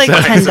 Yeah. It's like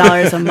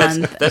 $10 a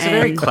month. That's a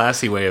very and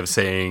classy way of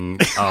saying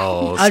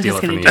I'll I'm steal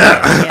just it from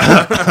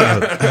gonna you.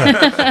 do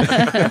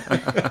it.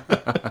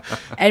 Yeah.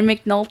 Ed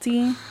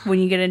McNulty, when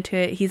you get into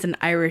it, he's an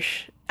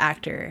Irish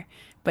actor.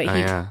 But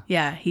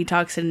he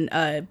talks in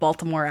a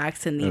Baltimore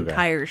accent the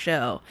entire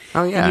show.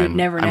 Oh yeah, and you'd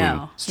never know. I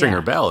mean, Stringer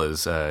Yeah. Bell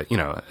is Oh,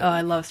 I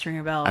love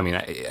Stringer Bell. I mean,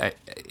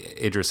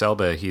 Idris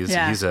Elba. He's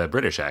a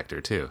British actor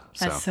too.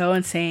 That's so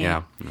insane.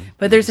 Yeah.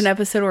 But there's an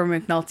episode where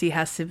McNulty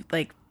has to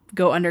like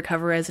go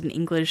undercover as an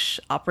English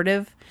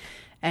operative,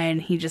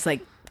 and he just like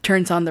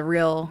turns on the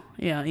real,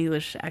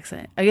 English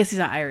accent. I guess he's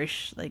not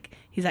Irish. Like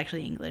he's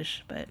actually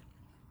English, but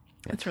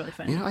it's really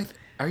funny.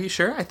 Are you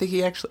sure? I think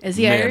he actually Is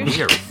he Irish?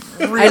 We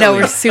are I know,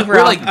 we're super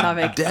off like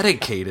topic.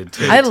 dedicated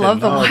to. I love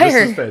The Oh, this Wire.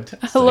 is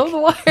fantastic. I love The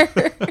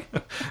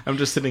Wire. I'm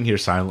just sitting here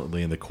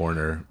silently in the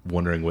corner,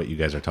 wondering what you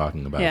guys are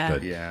talking about. Yeah.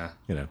 But Yeah.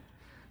 you know,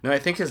 No, I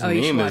think his Oh,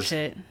 you should name watch is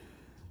it.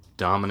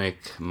 Dominic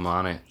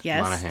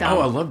Yes, Monaghan. oh,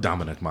 I love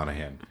Dominic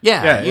Monaghan.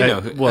 Yeah, you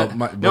know. Well,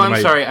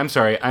 I'm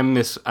sorry. I'm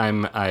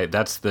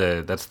that's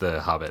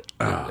the Hobbit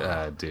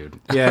dude.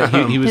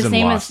 Yeah, he was His in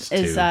name Lost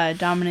is too.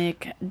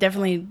 Dominic.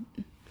 Definitely.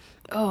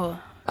 Oh,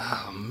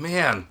 Oh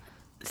man,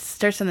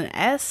 starts with an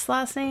S.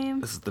 Last name.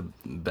 this is the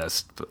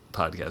best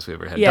podcast we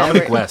ever had. Yeah,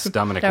 Dominic we're- West.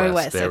 Dominic Dominic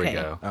West. West, There we okay.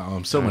 go. Oh,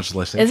 I'm so much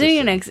less. Isn't he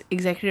an interested.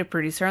 executive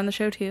producer on the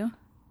show too?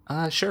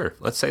 Sure.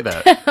 Let's say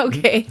that.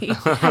 Okay,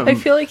 I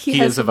feel like he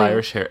has is of something-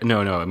 Irish hair. No,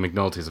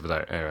 McNulty's of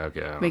Irish.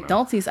 Okay, I don't know.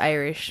 McNulty's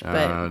Irish,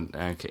 but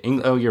Okay.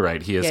 Oh, you're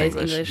right. He is Yeah, he's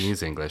English. English.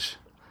 He's English.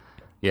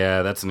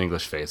 Yeah, that's an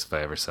English face if I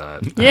ever saw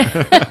it.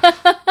 yeah.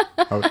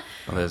 Well,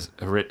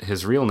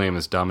 his real name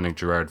is Dominic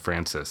Gerard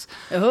Francis.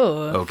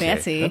 Oh, Okay.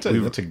 fancy.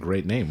 That's a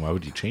great name. Why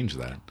would you change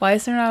that? Why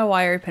is there not a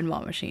wire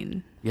pinball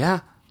machine? Yeah,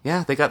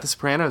 they got The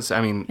Sopranos.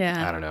 I mean,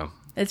 Yeah. I don't know.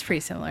 It's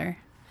pretty similar.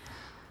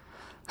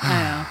 I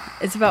don't know.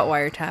 It's about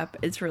wiretap.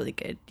 It's really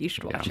good. You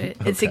should watch it.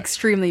 It's Okay.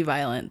 extremely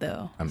violent,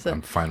 though. I'm So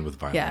fine with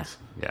violence.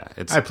 Yeah,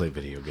 it's. I play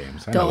video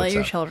games. I know don't let what's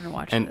your up. children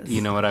watch And this.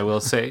 you know what I will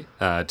say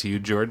to you,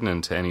 Jordan,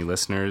 and to any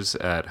listeners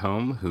at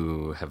home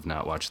who have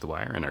not watched The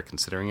Wire and are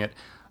considering it,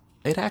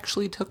 it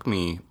actually took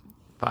me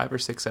 5 or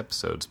 6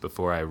 episodes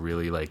before I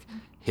really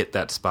hit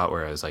that spot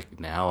where I was like,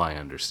 now I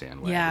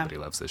understand why Yeah.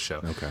 everybody loves this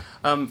show. Okay.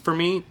 For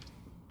me,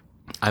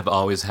 I've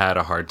always had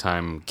a hard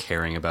time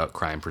caring about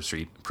crime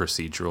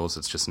procedurals.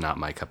 It's just not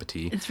my cup of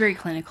tea. It's very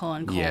clinical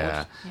and cold.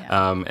 Yeah.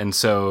 And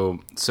so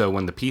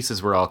when the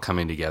pieces were all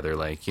coming together,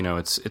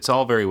 it's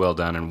all very well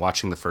done. And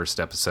watching the first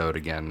episode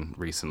again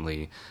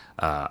recently,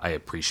 I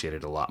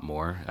appreciated a lot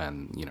more.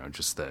 And,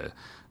 just the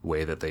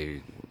way that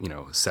they,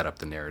 set up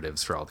the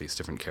narratives for all these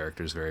different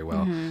characters very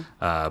well.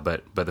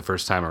 But the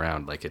first time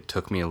around, it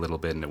took me a little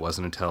bit, and it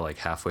wasn't until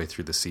halfway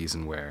through the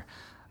season where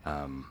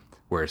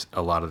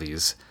a lot of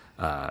these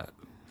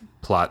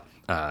plot,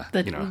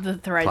 The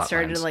threads plot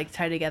started lines. to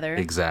tie together.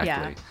 Exactly.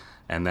 Yeah.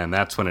 And then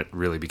that's when it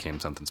really became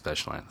something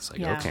special. And it's like,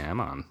 Yeah. okay, I'm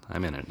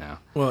in it now.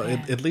 Well,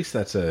 Yeah. at least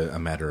that's a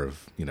matter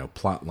of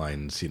plot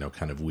lines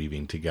kind of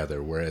weaving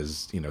together.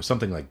 Whereas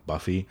something like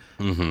Buffy,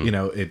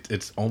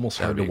 it's almost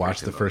hard be to a watch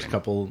great the first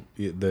development.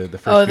 couple the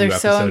first Oh, few they're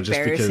so episodes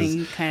just because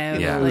embarrassing. Kind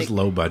of. Yeah. it was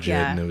low budget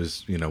yeah. and it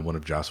was one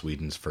of Joss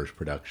Whedon's first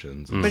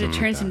productions. and But stuff it like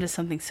turns that. into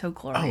something so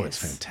glorious. Oh, it's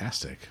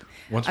fantastic.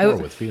 Once I more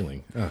w- with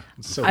feeling.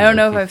 It's so I don't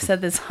know good. if I've said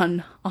this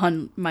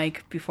on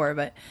mic before,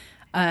 but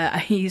I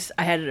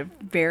had a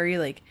very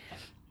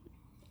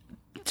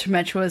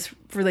tumultuous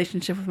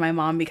relationship with my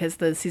mom because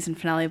the season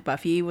finale of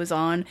Buffy was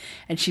on,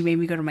 and she made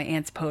me go to my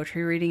aunt's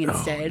poetry reading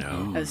instead.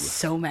 no. I was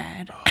so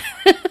mad.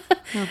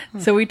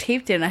 So we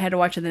taped it, and I had to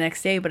watch it the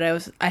next day. But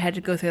I had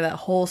to go through that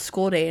whole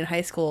school day in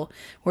high school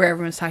where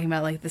everyone was talking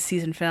about the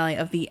season finale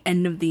of the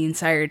end of the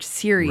entire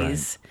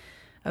series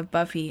of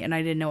Buffy, and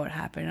I didn't know what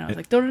happened. I was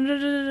like,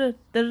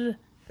 "Da-da-da-da-da-da-da."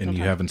 And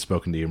you haven't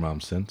spoken to your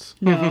mom since?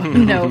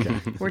 No,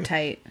 we're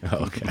tight.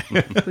 Oh,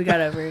 okay. We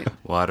got over it.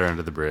 Water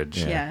under the bridge.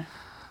 Yeah.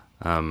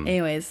 Anyway.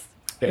 Anyways,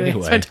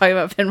 we're talking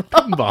about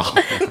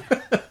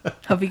pinball.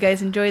 Hope you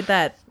guys enjoyed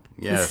that.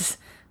 Yes.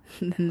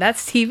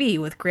 That's TV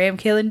with Graham,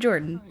 Kayla, and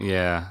Jordan.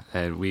 Yeah,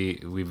 and we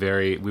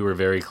were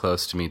very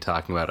close to me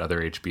talking about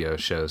other HBO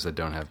shows that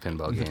don't have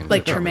pinball games.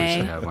 Like That probably Treme.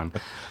 should have one.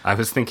 I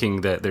was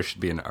thinking that there should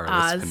be an Arliss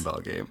Oz.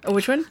 pinball game. Oh,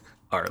 which one?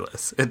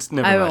 Arliss. It's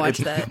never I haven't mind. watched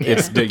It's-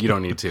 that, It's you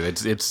don't need to.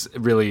 It's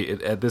really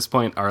at this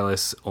point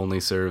Arliss only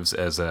serves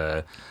as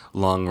a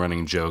long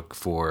running joke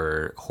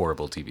for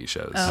horrible TV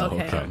shows. Oh,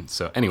 okay.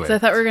 So anyway, So I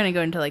thought we were going to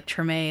go into like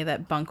Treme,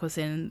 that Bunk was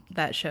in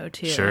that show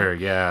too. sure,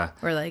 yeah.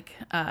 Where like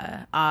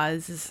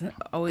Oz is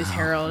always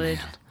heralded.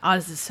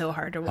 Oz is so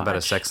hard to watch. How about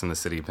a Sex in the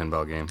City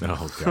pinball game?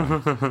 Oh,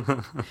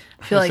 God.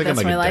 I feel like that's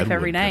Thinking my a life Deadwood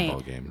every night.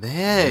 pinball game.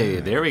 Hey,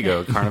 there we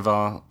go.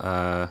 Carnival.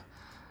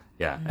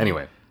 Yeah.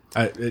 Anyway,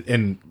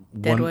 And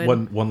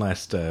Deadwood. one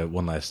last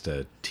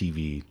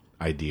TV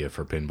idea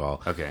for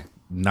pinball. okay.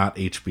 Not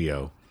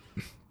HBO,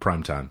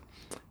 primetime.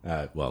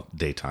 Well,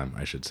 daytime,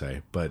 I should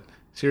say. But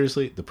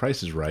seriously, The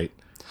Price is Right.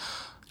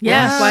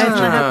 Yeah, why hasn't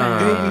that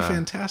happened? It would be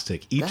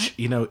fantastic.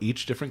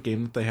 Each different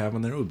game that they have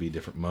on there would be a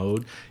different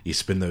mode. You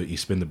spin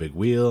the big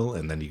wheel,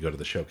 and then you go to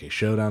the Showcase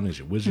Showdown as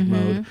your wizard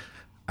mode.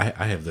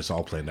 I have this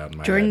all planned out in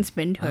my Jordan's head.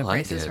 been to a like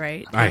Price is it.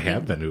 Right. I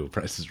have been to a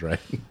Price is Right.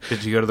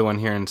 Did you go to the one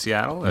here in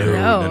Seattle? Or-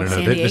 No,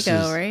 San This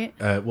Diego, is- right?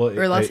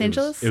 Or Los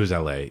Angeles? It was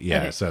LA.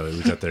 Yeah, Okay. so it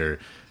was at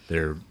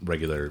their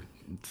regular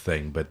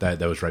thing, but that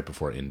was right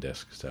before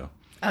InDisc. So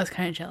I was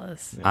kind of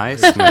jealous. I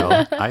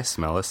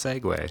smell a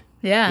segue.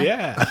 Yeah.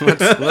 yeah,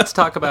 Let's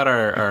talk about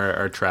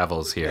our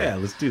travels here. yeah,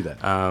 let's do that.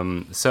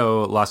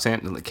 So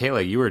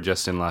Kayla, you were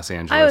just in Los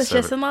Angeles. I was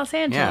just in Los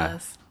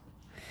Angeles.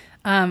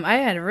 Yeah. I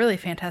had a really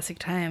fantastic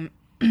time.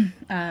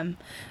 I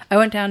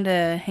went down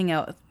to hang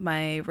out with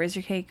my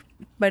Razor Cake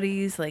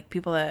buddies, like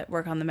people that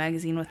work on the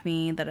magazine with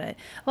me. A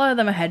lot of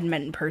them I hadn't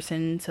met in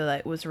person, so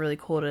that was really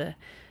cool to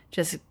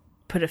just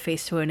put a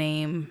face to a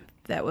name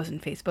that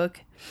wasn't Facebook,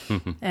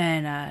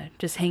 and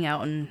just hang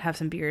out and have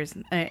some beers.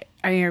 I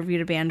interviewed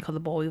a band called the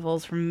Boll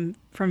Weevils from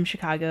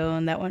Chicago,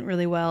 and that went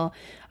really well.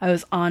 I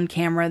was on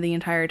camera the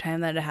entire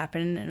time that it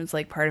happened, and it was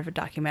like part of a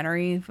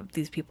documentary of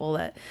these people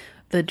that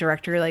the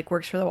director like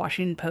works for the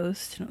Washington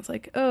Post, and I was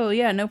like, oh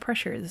yeah, no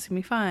pressure, this is gonna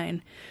be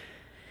fine.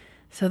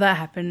 So that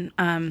happened.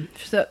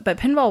 But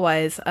pinball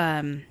wise,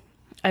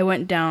 I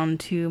went down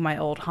to my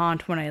old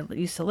haunt when I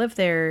used to live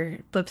there,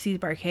 Blipsy's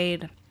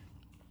Barcade,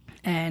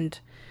 and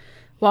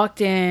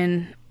walked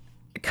in,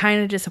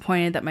 kind of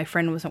disappointed that my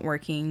friend wasn't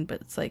working, but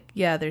it's like,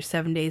 yeah, there's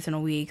 7 days in a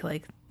week.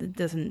 Like, it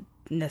doesn't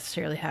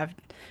necessarily have,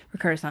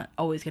 Ricardo's not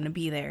always going to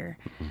be there.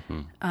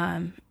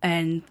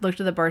 And looked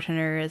at the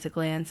bartender as a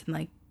glance and,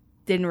 like,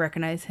 didn't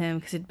recognize him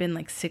because it'd been,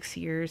 like, 6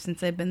 years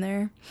since I'd been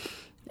there.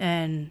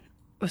 And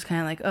was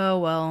kind of like, oh,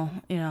 well,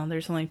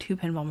 there's only 2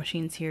 pinball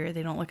machines here.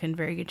 They don't look in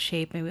very good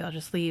shape. Maybe I'll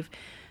just leave.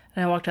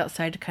 And I walked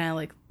outside to kind of,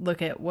 like,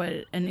 look at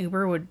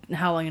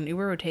how long an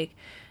Uber would take.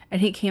 And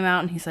he came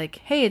out and he's like,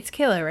 hey, it's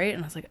Kayla, right?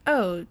 And I was like,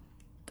 oh,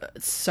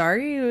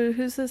 sorry,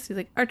 who's this? He's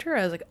like, Arturo.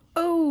 I was like,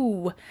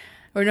 oh.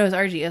 Or no, it's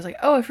RG. I was like,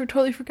 oh, I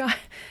totally forgot.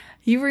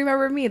 You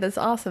remember me. That's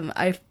awesome.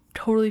 I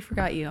totally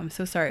forgot you. I'm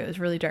so sorry. It was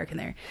really dark in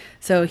there.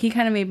 So he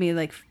kind of made me,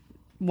 like,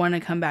 want to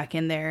come back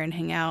in there and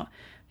hang out.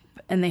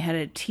 And they had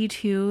a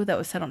T2 that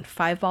was set on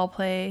 5-ball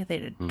play. They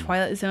had a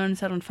Twilight Zone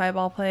set on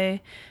 5-ball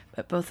play.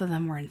 But both of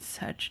them were in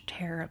such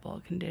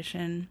terrible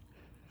condition.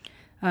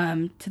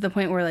 To the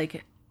point where,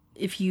 like,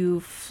 if you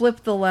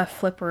flip the left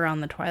flipper on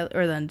the Twilight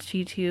or the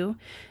T2,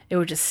 it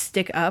would just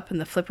stick up and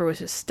the flipper was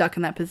just stuck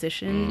in that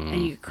position,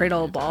 and you could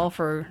cradle a ball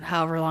for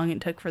however long it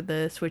took for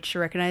the Switch to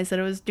recognize that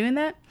it was doing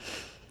that.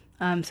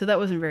 So that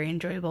wasn't very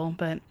enjoyable,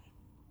 but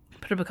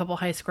put up a couple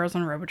high scores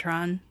on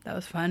Robotron. That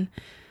was fun.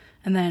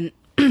 And then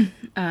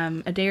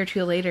a day or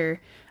two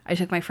later, I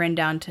took my friend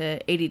down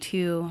to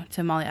 82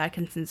 to Molly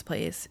Atkinson's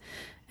place,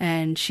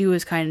 and she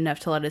was kind enough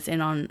to let us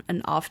in on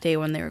an off day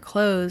when they were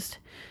closed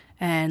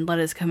and let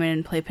us come in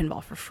and play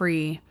pinball for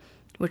free,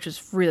 which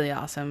was really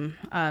awesome.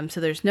 So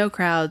there's no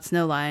crowds,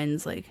 no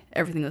lines, like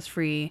everything was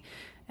free,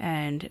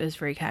 and it was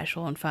very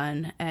casual and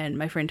fun. And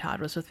my friend Todd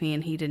was with me,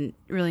 and he didn't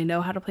really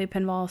know how to play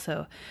pinball,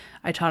 so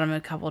I taught him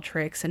a couple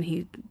tricks, and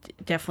he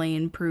definitely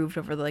improved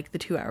over the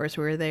 2 hours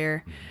we were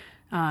there.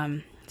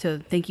 So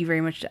thank you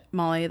very much,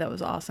 Molly. That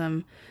was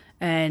awesome.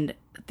 And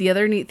the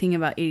other neat thing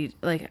about 80,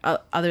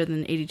 other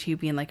than 82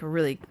 being like a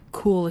really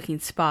cool looking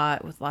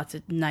spot with lots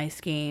of nice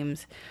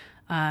games,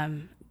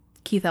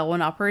 Keith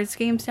Elwin operates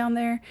games down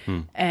there.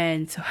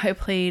 And so I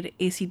played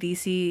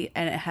AC/DC,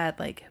 and it had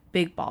like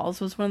Big Balls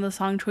was one of the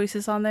song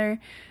choices on there.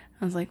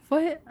 I was like,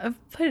 what?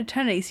 I've played a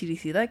ton of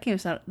AC/DC.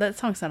 That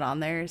song's not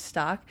on there, it's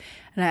stock.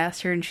 And I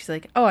asked her, and she's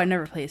like, oh, I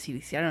never play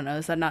AC/DC. I don't know.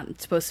 Is that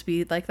not supposed to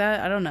be like that?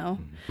 I don't know.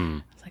 I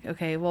was Like,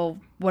 okay, well,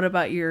 what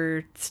about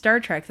your Star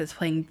Trek that's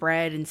playing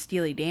Bread and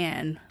Steely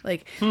Dan?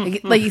 Like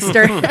you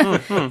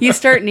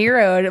start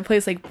Nero and it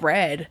plays like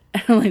Bread.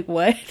 And I'm like,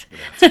 what?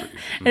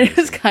 And it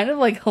was kind of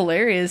like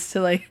hilarious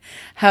to like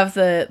have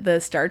the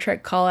Star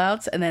Trek call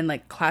outs and then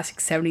like classic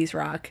 70s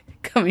rock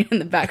coming in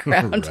the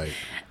background. Right.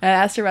 And I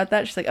asked her about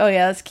that. She's like, oh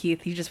yeah, that's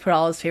Keith. He just put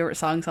all his favorite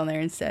songs on there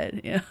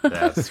instead. You know?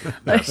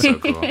 That's so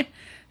cool.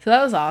 So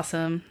that was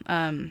awesome.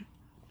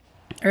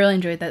 I really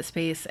enjoyed that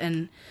space,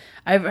 and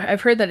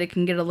I've heard that it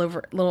can get a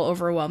little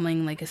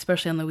overwhelming, like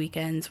especially on the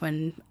weekends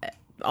when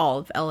all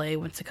of LA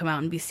wants to come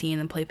out and be seen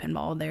and play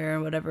pinball there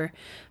or whatever.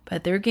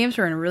 But their games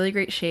were in really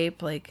great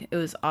shape. Like it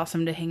was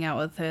awesome to hang out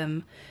with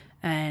them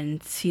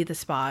and see the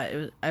spot.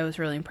 I was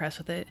really impressed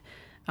with it.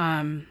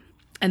 And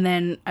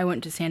then I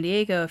went to San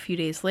Diego a few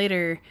days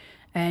later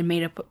and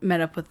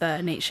met up with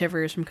Nate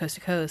Shivers from Coast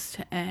to Coast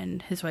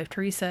and his wife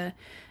Teresa,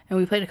 and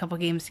we played a couple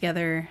games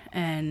together,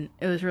 and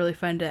it was really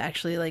fun to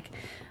actually like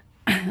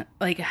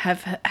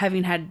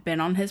having had been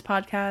on his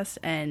podcast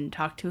and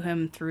talked to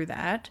him through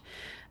that,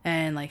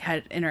 and like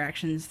had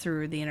interactions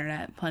through the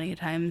internet plenty of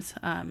times.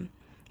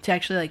 To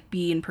actually like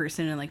be in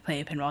person and like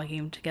play a pinball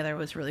game together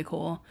was really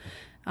cool.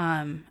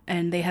 And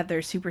they had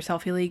their Super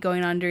Selfie League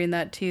going on during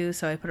that too,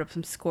 so I put up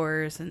some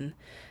scores and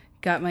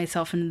got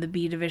myself into the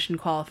B division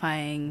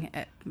qualifying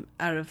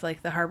out of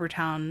like the Harbor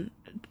Town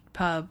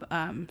pub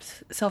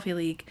Selfie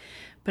League,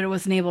 but I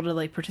wasn't able to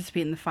like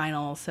participate in the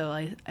final, so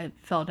I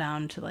fell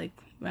down to like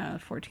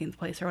 14th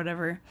place or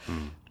whatever.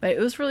 But it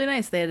was really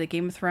nice. They had a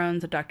Game of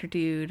Thrones, a Dr.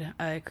 Dude,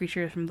 a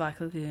Creature from Black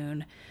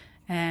Lagoon,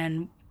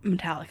 and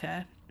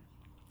Metallica.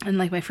 And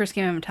like my first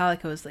game of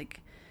Metallica was like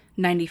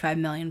 95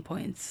 million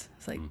points.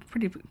 It's like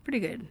pretty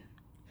good.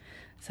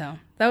 So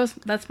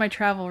that's my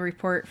travel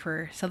report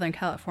for Southern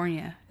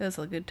California. It was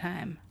a good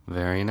time.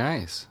 Very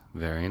nice.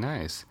 Very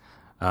nice.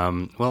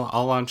 Well,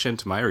 I'll launch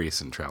into my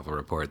recent travel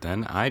report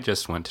then. I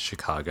just went to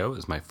Chicago. It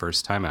was my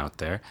first time out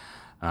there.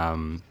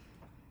 And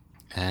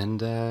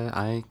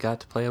I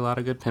got to play a lot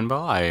of good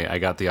pinball. I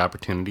got the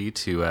opportunity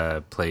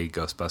to play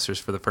Ghostbusters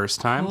for the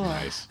first time. Cool.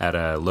 Nice. At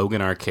a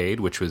Logan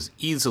Arcade, which was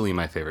easily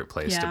my favorite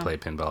place to play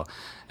pinball.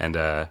 And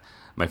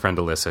my friend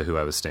Alyssa, who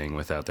I was staying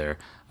with out there,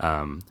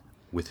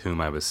 with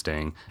whom I was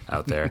staying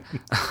out there,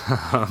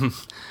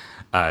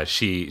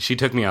 she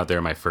took me out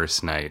there my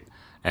first night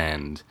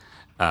and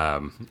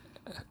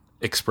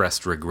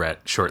expressed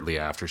regret shortly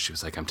after. She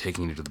was like, I'm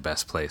taking you to the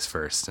best place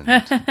first,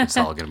 and it's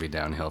all going to be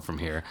downhill from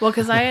here. Well,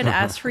 because I had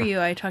asked for you,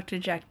 I talked to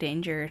Jack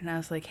Danger, and I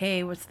was like,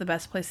 hey, what's the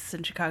best places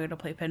in Chicago to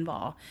play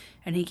pinball?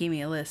 And he gave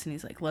me a list, and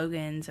he's like,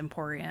 Logan's,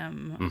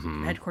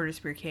 Emporium, Headquarters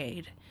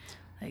Brigade.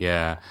 Like,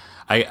 yeah.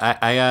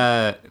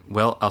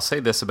 Well, I'll say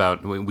this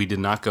about, we did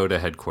not go to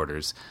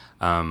Headquarters.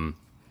 I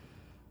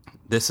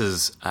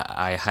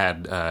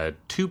had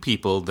two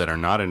people that are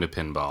not into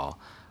pinball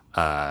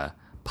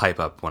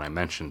pipe up when I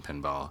mentioned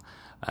pinball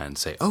and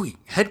say, oh,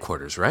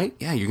 Headquarters, right?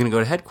 Yeah, you're going to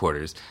go to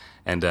Headquarters.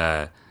 And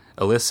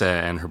Alyssa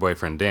and her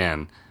boyfriend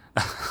Dan,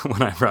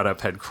 when I brought up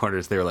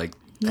Headquarters, they were like,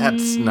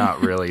 that's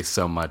not really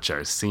so much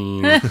our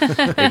scene.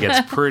 It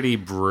gets pretty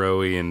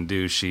bro-y and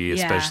douchey,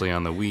 especially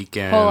on the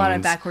weekends. Whole lot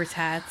of backwards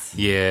hats.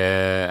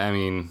 Yeah, I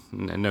mean,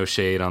 no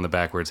shade on the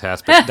backwards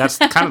hats, but that's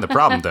kind of the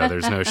problem, though.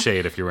 There's no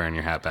shade if you're wearing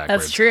your hat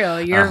backwards. That's true.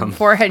 Your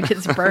forehead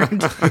gets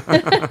burned.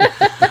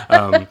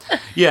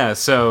 Yeah,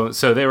 so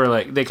they were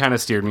like, they kind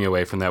of steered me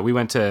away from that. We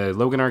went to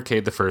Logan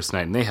Arcade the first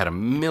night, and they had a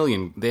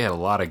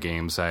lot of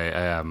games.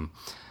 I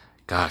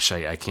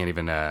can't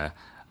even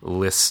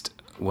list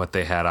what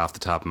they had off the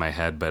top of my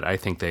head, but I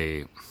think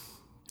they...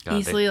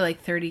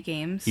 like 30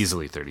 games?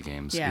 Easily 30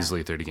 games. Yeah.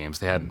 Easily 30 games.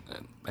 They had,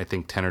 I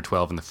think, 10 or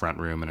 12 in the front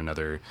room and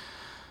another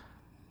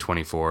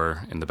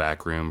 24 in the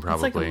back room,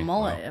 probably. It's like a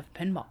mullet of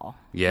pinball.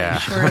 Yeah.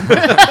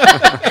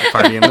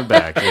 Party in the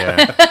back,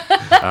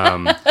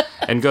 yeah.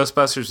 And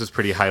Ghostbusters was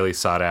pretty highly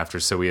sought after,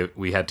 so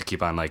we had to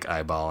keep on like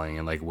eyeballing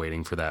and like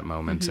waiting for that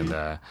moment.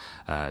 And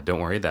don't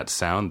worry, that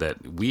sound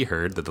that we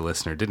heard that the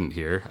listener didn't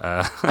hear.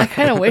 I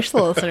kind of wish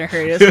the listener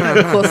heard it. It was kind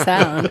of a cool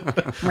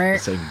sound.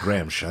 Saying,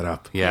 Graham, shut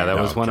up. Yeah, that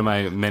was one of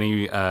my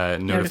many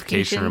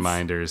notification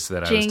reminders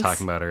that Jinx. I was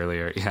talking about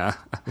earlier. Yeah.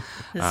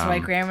 This is why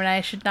Graham and I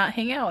should not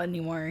hang out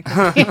anymore.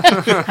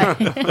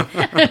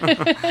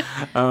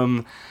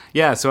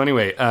 Yeah, so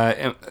anyway,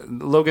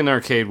 Logan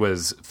Arcade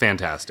was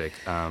fantastic.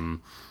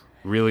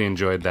 Really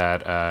enjoyed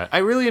that. I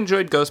really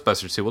enjoyed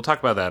Ghostbusters too. We'll talk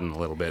about that in a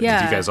little bit.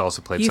 Yeah. You guys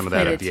also played some of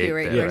that at the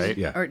 8-bit, right?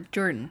 Yeah. Or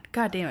Jordan.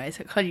 God damn it,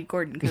 I called you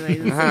Gordon because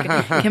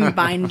I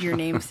combined your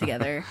names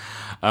together.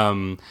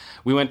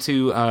 We went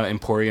to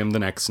Emporium the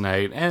next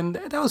night, and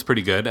that was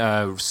pretty good.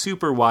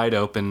 Super wide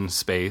open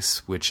space,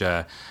 which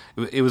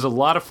it was a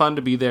lot of fun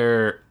to be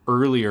there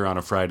earlier on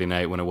a Friday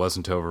night when it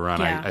wasn't overrun.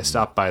 Yeah. I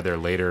stopped by there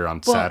later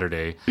on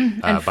Saturday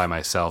by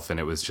myself, and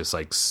it was just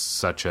like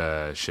such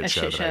a shit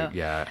show.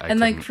 And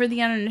like for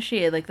the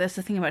uninitiated, like that's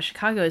the thing about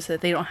Chicago is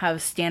that they don't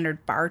have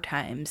standard bar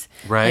times.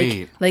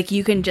 Right. Like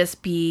you can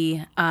just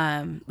be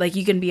like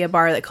you can be a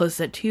bar that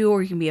closes at 2,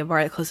 or you can be a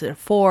bar that closes at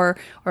 4,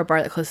 or a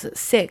bar that closes at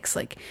 6.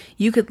 Like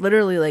you could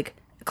literally like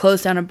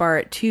close down a bar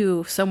at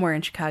 2 somewhere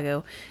in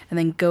Chicago, and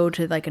then go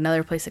to like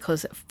another place that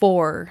closed at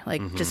 4.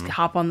 Like just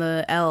hop on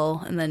the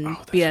L and then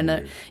be in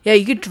a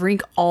you could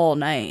drink all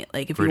night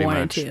like if Pretty you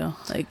wanted much. to.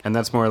 Like And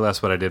that's more or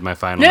less what I did my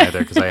final night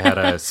there because I had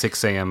a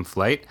 6 a.m.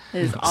 flight.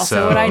 It is also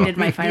So- what I did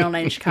my final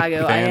night in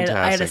Chicago. I had a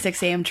Fantastic.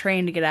 6 a.m.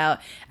 train to get out.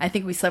 I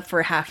think we slept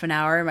for half an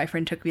hour. My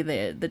friend took me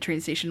to the train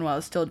station while I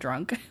was still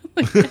drunk.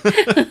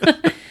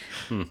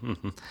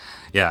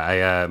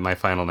 Yeah, my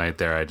final night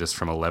there, I just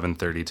from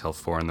 11:30 till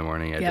 4 in the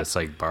morning, I Yep. just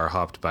like bar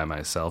hopped by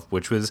myself,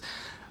 which was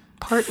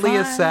partly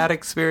a sad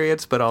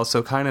experience, but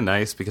also kind of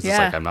nice because it's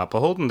Yeah. like I'm not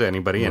beholden to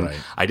anybody. And Right.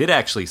 I did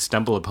actually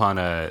stumble upon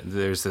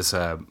there's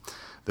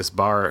this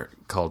bar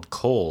called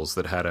Cole's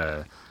that had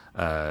a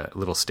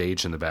little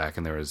stage in the back,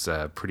 and there was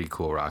a pretty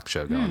cool rock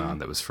show going on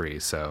that was free.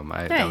 So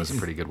that was a Nice.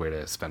 pretty good way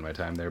to spend my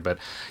time there. But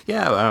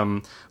yeah,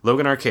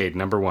 Logan Arcade,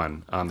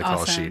 #1 on the call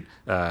Awesome. sheet.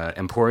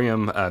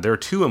 Emporium, there are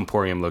 2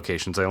 Emporium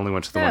locations. I only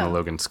went to the one in Oh.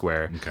 Logan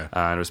Square, Okay.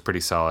 and it was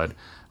pretty solid.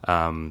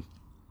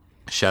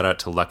 Shout out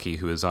to Lucky,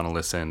 who is on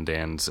Alyssa and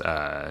Dan's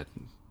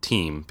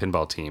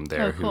pinball team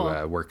there, Oh, cool.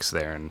 who works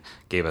there and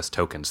gave us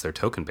tokens. They're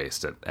token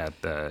based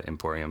at the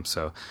Emporium.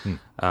 So,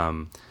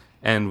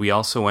 and we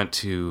also went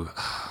to.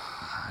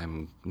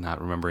 I'm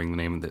not remembering the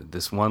name of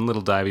this one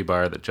little divey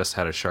bar that just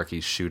had a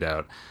Sharky's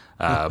shootout,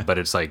 but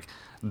it's like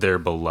their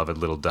beloved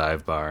little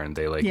dive bar, and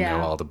they Yeah.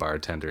 know all the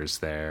bartenders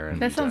there. And,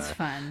 That sounds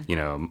fun. You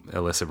know,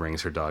 Alyssa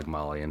brings her dog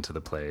Molly into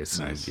the place.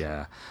 Nice.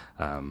 And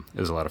it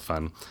was a lot of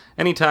fun.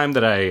 Anytime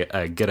that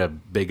I get a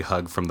big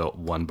hug from the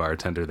one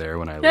bartender there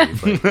when I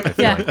leave, like, I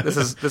feel Yeah. like this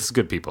is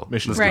good people.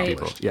 Mission This is Right. good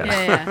people.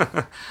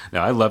 Yeah.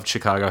 No, I loved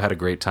Chicago. Had a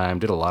great time.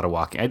 Did a lot of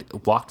walking. I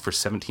walked for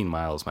 17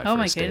 miles my Oh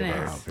my first day there.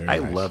 goodness. Wow, very I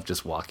nice. love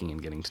just walking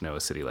and getting to know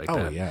a city like Oh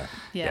that. yeah.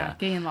 Yeah.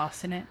 Getting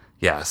lost in it.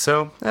 Yeah,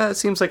 so it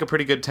seems like a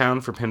pretty good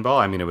town for pinball.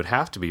 I mean, it would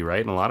have to be,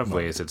 right? In a lot of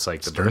ways, it's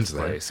like the Stern's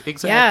there. birthplace.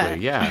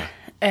 Exactly, yeah.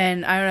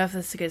 And I don't know if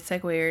this is a good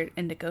segue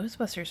into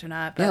Ghostbusters or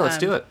not. But, Yeah, let's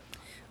do it.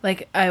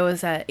 Like, I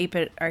was at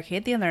 8-Bit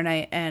Arcade the other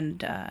night,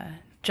 and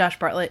Josh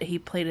Bartlett, he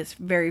played his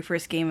very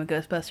first game of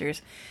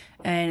Ghostbusters.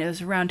 And it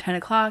was around 10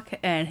 o'clock,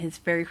 and his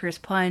very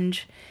first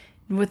plunge,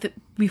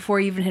 before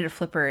he even hit a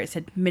flipper, it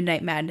said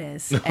Midnight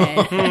Madness.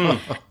 And,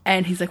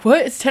 and he's like,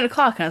 what? It's 10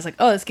 o'clock. And I was like,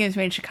 oh, this game's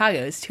made in Chicago.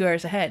 It's 2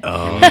 hours ahead.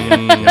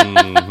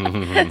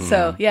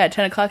 So, yeah,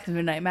 10 o'clock is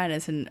Midnight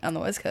Madness on the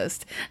West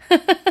Coast.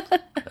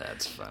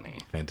 That's funny.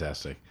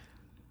 Fantastic.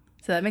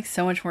 So that makes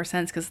so much more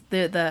sense because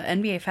the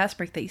NBA Fast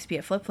Break that used to be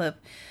at Flip Flip,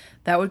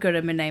 that would go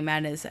to Midnight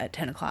Madness at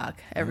 10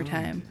 o'clock every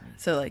time.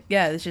 So, like,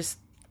 yeah, it's just,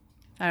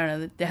 I don't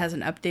know, it has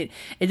an update.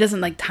 It doesn't,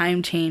 like,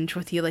 time change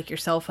with you like your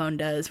cell phone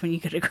does when you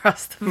get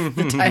across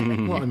the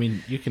timing. Well, I Well,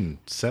 mean, you can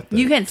set the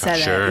you can set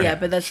Sure, it, yeah,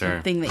 but that's sure.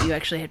 the thing that you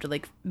actually have to,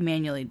 like,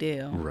 manually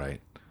do.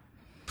 right.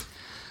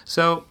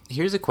 So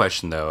here's a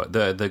question, though.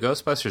 The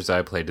Ghostbusters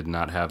I played did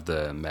not have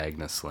the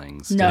Magna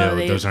slings. No, No,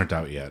 they, those aren't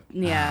out yet.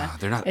 yeah.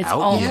 they're not it's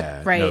out all, yet?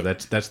 Yeah, Right. No,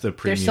 that's the They're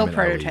premium. still and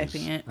prototyping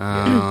LEs. it.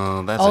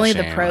 Oh, that's Only a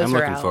the shame. pros I'm are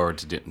looking out. forward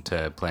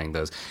to playing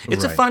those.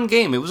 It's a Right. fun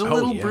game. It was a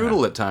little yeah.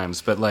 brutal at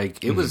times, but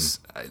like it was.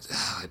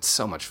 It's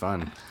so much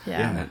fun.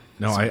 Yeah.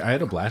 No, I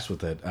had a blast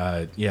with it.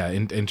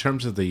 In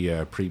terms of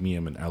the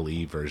premium and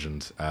LE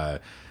versions,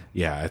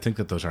 I think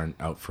that those aren't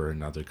out for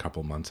another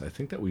couple months. I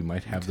think that we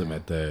might have them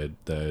at the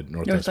Northwest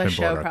Northwest Pinball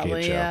show, Arcade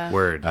probably, show. yeah.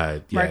 Word.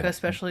 Marco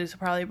Specialties will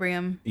probably bring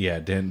them. Yeah,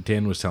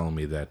 Dan was telling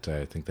me that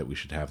I think that we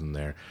should have them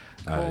there.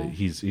 Cool.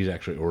 He's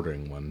actually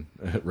ordering one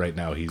right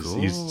now. He's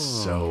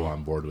so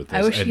on board with this.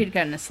 I wish And- he had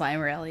gotten a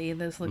Slime Rally.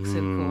 Those look so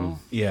cool.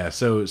 Yeah,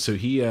 so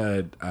he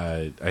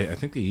I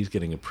think that he's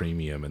getting a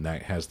premium, and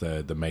that has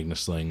the Magna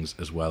slings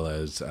as well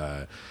as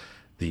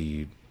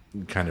the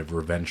kind of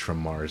Revenge from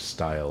Mars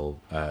style,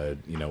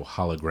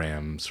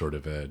 hologram sort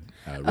of a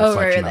reflection Oh,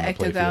 right, on the the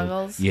ecto playfield.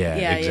 goggles. Yeah,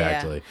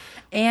 exactly.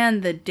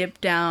 And the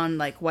dip down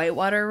like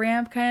whitewater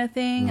ramp kind of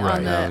thing Right.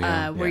 on the Oh,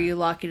 yeah. where Yeah. you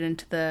lock it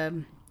into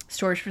the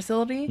storage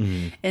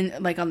facility, and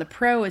like on the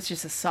Pro, it's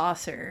just a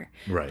saucer.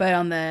 Right. But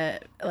on the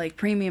like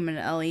Premium and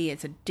LE,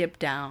 it's a dip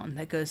down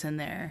that goes in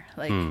there,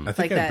 like I think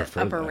like I'd that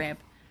prefer upper that. ramp.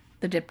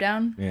 The dip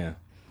down. Yeah.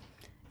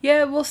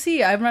 Yeah, we'll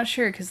see. I'm not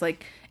sure because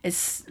like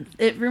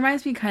it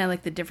reminds me kind of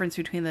like the difference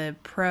between the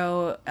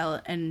Pro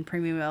and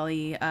Premium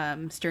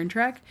LE Stern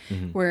Track,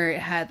 where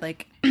it had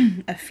like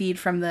a feed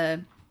from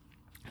the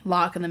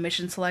lock and the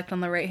mission select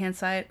on the right hand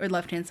side or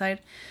left hand side.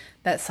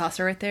 That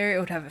saucer right there, it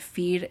would have a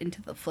feed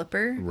into the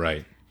flipper.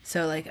 Right.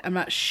 So like I'm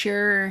not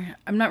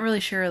really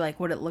sure like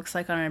what it looks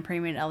like on a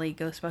Premium LE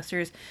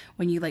Ghostbusters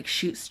when you like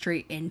shoot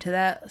straight into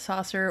that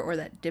saucer or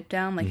that dip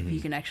down, like if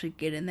you can actually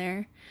get in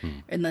there.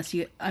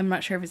 I'm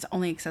not sure if it's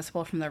only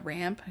accessible from the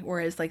ramp,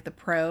 whereas like the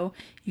Pro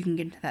you can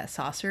get into that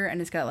saucer and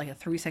it's got like a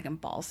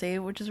 3-second ball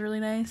save, which is really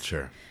nice.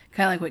 Sure.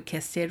 Kind of like what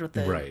Kiss did with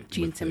the Right,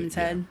 Gene with the- Simmons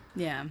head.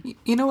 Yeah.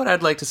 You know what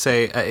I'd like to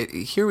say?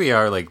 Here we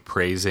are, like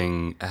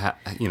praising, the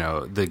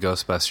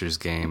Ghostbusters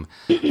game,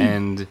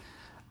 and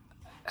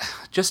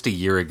just a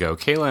year ago,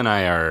 Kayla and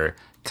I are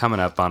coming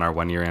up on our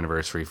 1-year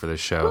anniversary for this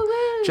show.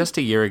 Woo-hoo! Just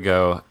a year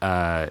ago,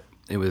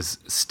 it was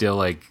still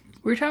like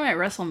We were talking about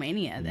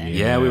WrestleMania then.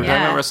 Yeah, we were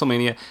talking Yeah. about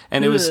WrestleMania,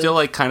 and it was Ugh. still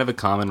like kind of a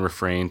common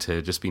refrain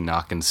to just be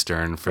knocking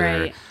Stern for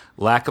Right.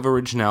 lack of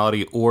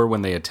originality, or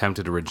when they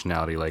attempted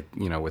originality, like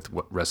with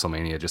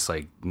WrestleMania, just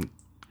like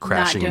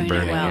crashing Not and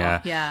doing burning. it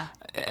well. Yeah.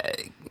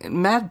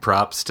 Mad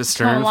props to Come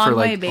Stern a long for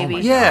like, way, baby.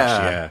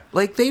 yeah,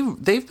 like they've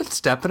been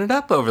stepping it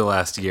up over the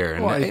last year,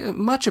 and Well,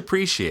 much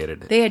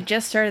appreciated. They had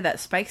just started that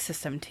spike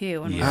system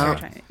too. When we Yeah. were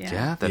trying,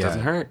 Yeah, that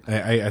doesn't hurt.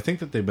 I think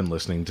that they've been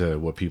listening to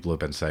what people have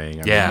been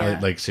saying. I Yeah.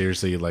 mean, like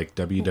seriously, like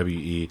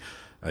WWE.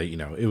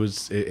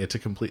 It's a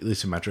completely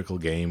symmetrical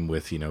game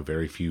with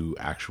very few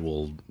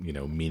actual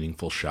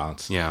meaningful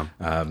shots. Yeah.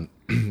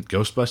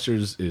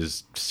 Ghostbusters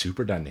is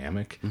super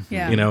dynamic.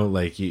 Yeah.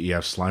 Like you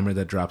have Slimer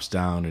that drops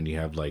down, and you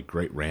have like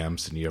great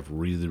ramps, and you have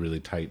really really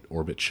tight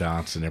orbit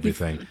shots and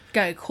everything.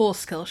 got a cool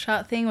skill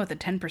shot thing with a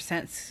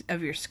 10%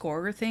 of your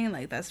score thing.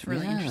 Like that's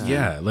really interesting.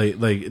 Yeah,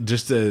 like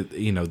just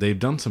they've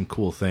done some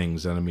cool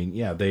things, and I mean,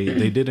 yeah,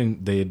 they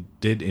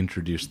did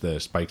introduce the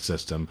spike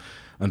system.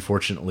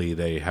 Unfortunately,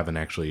 they haven't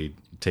actually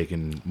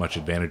taken much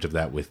advantage of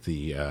that with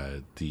the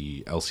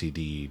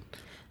LCD.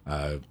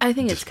 I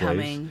think it's displays.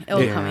 coming.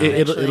 It'll come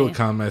It'll eventually.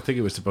 come. I think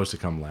it was supposed to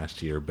come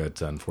last year,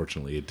 but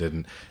unfortunately, it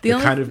didn't. The They're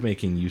only- kind of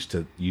making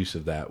use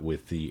of that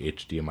with the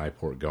HDMI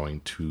port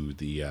going to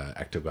the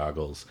Ecto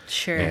goggles,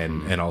 Sure.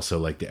 and also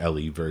like the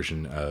LE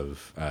version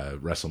of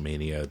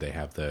WrestleMania. They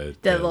have the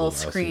little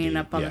LCD. screen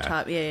up on the Yeah.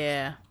 top.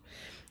 Yeah.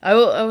 I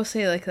will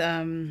say like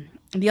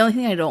the only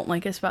thing I don't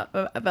like is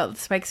about the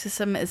spike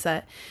system is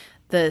that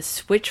the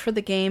switch for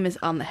the game is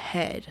on the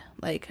head,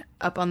 like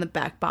up on the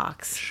back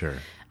box. Sure.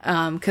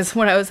 Because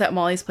when I was at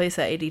Molly's place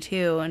at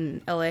 82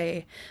 in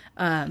LA,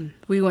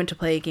 we went to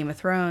play Game of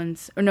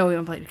Thrones. Or no, we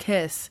went to play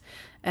Kiss.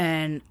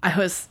 And I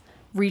was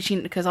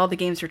reaching, because all the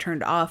games were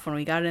turned off when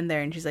we got in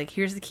there. And she's like,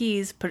 here's the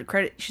keys, put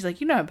credit. She's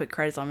like, you know how to put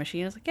credits on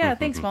machine. I was like, yeah,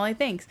 thanks, Molly,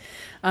 thanks.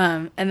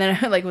 And then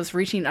I like was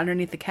reaching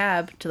underneath the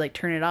cab to like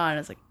turn it on. I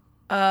was like,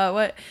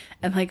 what?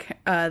 And like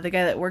the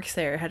guy that works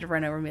there had to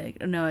run over me like,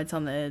 oh, no, it's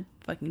on the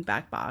fucking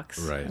back box.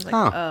 Right. I was like,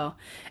 Huh. oh.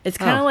 It's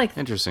kind of like,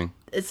 Interesting.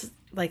 it's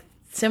like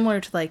similar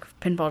to like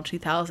Pinball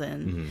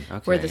 2000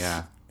 Okay, where this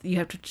yeah. you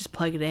have to just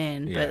plug it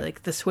in, Yeah. but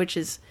like the switch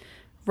is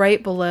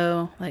right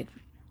below, like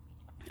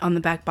on the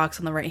back box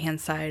on the right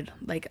hand side,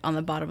 like on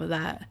the bottom of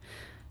that.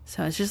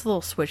 So it's just a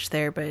little switch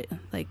there, but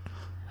like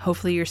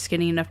hopefully you're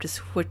skinny enough to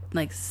switch,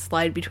 like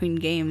slide between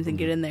games and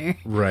get in there.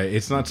 Right.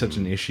 It's not such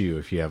an issue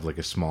if you have like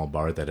a small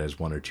bar that has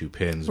one or two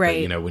pins.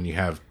 Right. But, when you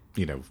have,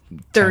 30 10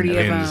 of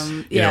pins,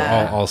 them,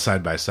 yeah. all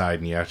side by side,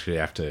 and you actually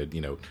have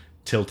to,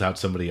 tilt out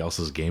somebody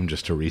else's game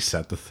just to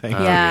reset the thing.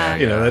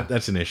 Yeah.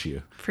 That's an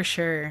issue. For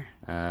sure.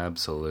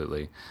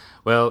 Absolutely.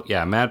 Well,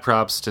 yeah, mad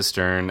props to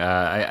Stern.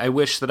 I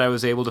wish that I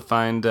was able to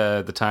find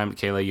the time,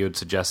 Kayla, you had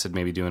suggested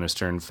maybe doing a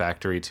Stern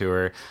factory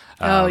tour.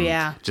 Oh,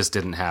 yeah. Just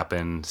didn't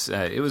happen.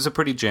 It was a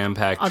pretty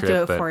jam-packed I'll trip.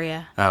 do it but, for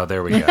you. Oh,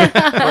 there we go.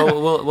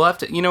 Well, we'll have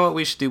to, you know what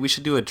we should do? We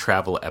should do a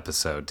travel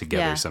episode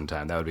together Yeah.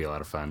 sometime. That would be a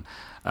lot of fun.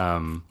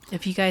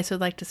 If you guys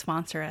would like to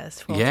sponsor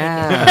us, we'll take it.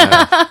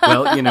 Yeah.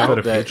 Well, Go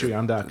to that-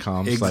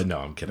 patreon.com. No,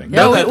 I'm kidding.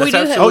 No, that- we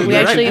that's do. absolutely We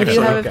right. actually do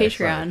Excellent. have a Okay,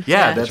 Patreon.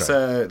 Yeah, That's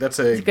that's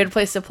a It's a good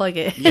place to plug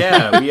it.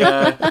 yeah, we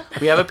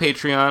have a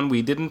Patreon.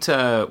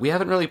 We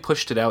haven't really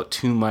pushed it out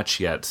too much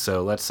yet,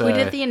 so let's. We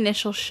did the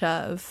initial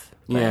shove.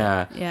 but,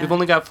 Yeah. We've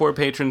only got 4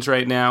 patrons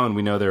right now, and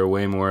we know there are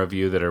way more of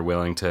you that are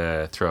willing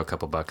to throw a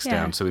couple bucks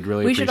down. So we'd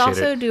really We appreciate should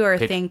also it. do our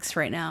thanks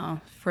right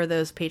now for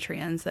those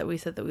Patreons that we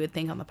said that we would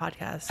thank on the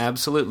podcast.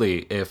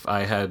 Absolutely. If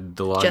I had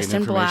the login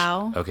Justin information.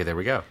 Blau. Okay, there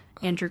we go.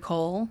 Andrew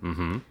Cole.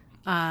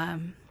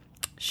 Mm-hmm.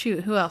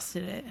 Shoot, who else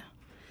did it?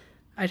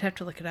 I'd have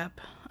to look it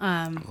up.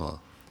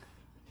 Well,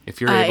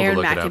 if you're able Aaron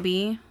to look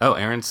Maccabee. it up. Oh,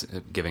 Aaron's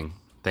giving.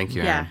 Thank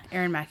you, Aaron. Yeah,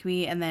 Aaron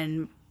Maccabee, and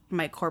then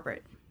Mike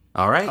Corbett.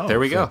 All right, Oh, there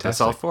we go. fantastic.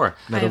 That's all 4.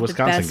 I have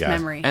Wisconsin the best guy.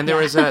 memory. And there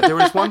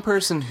was one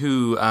person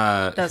who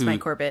That's who, Mike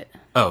Corbett.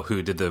 Oh,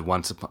 who did the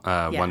one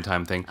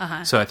time thing?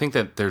 So I think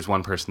that there's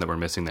one person that we're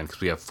missing then because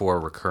we have 4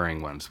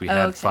 recurring ones. We had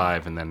okay.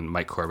 5, and then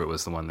Mike Corbett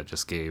was the one that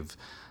just gave.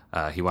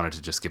 He wanted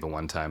to just give a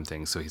one time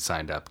thing, so he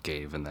signed up,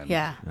 gave, and then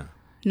Yeah.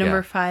 Number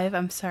Yeah. 5.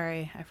 I'm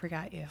sorry, I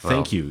forgot you.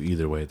 Thank you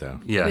either way, though.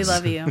 Yes, We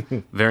love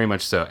you. very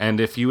much so. And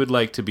if you would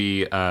like to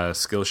be a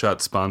Skillshot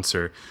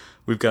sponsor,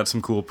 we've got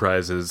some cool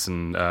prizes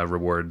and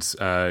rewards.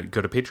 Go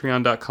to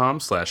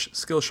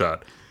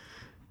patreon.com/Skillshot.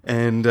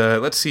 And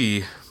let's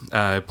see,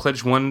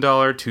 pledge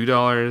 $1,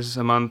 $2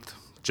 a month.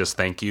 Just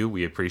thank you.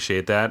 We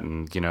appreciate that.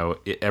 And,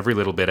 every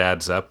little bit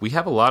adds up. We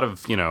have a lot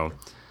of,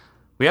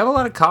 we have a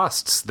lot of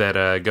costs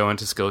that go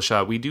into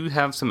Skillshot. We do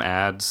have some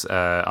ads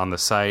on the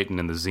site and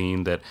in the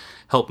zine that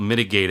help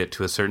mitigate it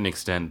to a certain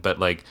extent. But,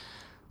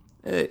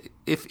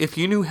 if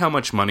you knew how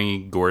much money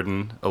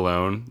Gordon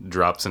alone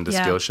drops into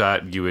Yeah.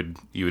 Skillshot, you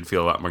would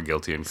feel a lot more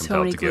guilty and So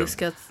compelled many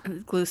to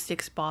give. glue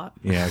sticks bought.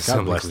 Yeah, God So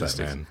many bless glue that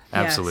sticks. man.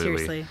 Absolutely. Yeah,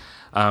 seriously.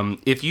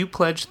 If you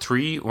pledge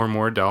 $3 or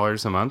more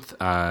a month,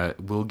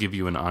 we'll give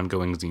you an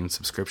ongoing zine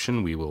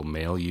subscription. We will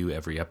mail you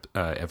every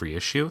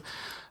issue.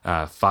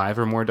 $5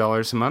 or more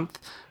a month.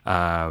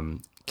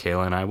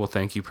 Kayla and I will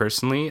thank you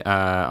personally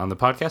on the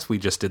podcast. We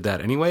just did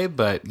that anyway,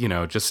 but,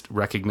 just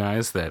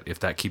recognize that if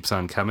that keeps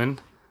on coming...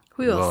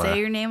 We will say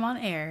your name on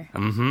air.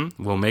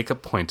 We'll make a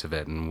point of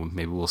it, and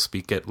maybe we'll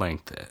speak at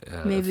length.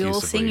 Maybe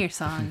we'll sing your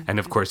song. And,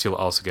 of course, you'll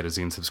also get a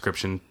zine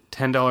subscription,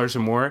 $10 or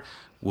more.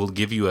 We'll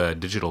give you a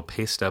digital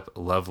paste-up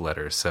love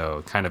letter,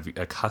 so kind of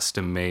a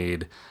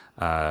custom-made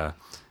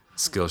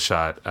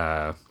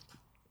Skillshot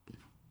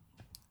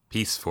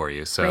piece for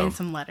you. So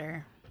ransom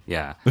letter.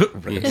 Yeah.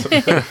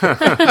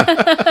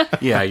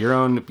 Yeah, your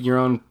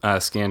own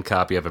scanned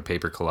copy of a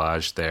paper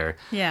collage there.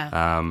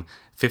 Yeah.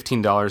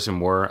 $15 or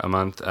more a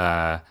month.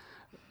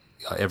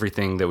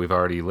 Everything that we've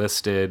already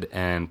listed,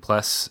 and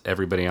plus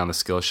everybody on the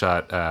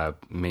Skillshot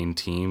main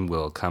team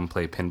will come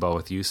play pinball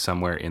with you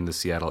somewhere in the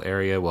Seattle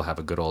area. We'll have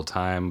a good old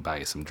time, buy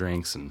you some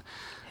drinks, and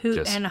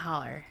hoot and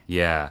holler.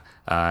 Yeah,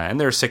 and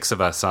there are 6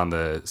 of us on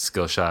the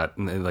Skillshot,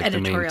 like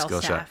editorial the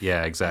main Skillshot. Staff,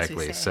 Yeah,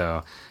 exactly.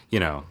 So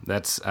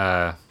that's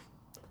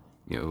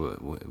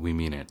we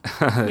mean it.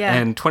 Yeah.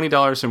 And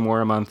 $20 or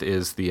more a month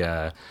is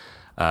the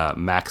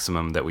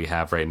maximum that we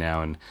have right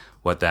now, and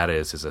what that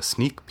is a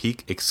sneak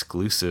peek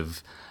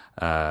exclusive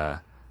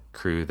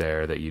crew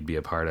there that you'd be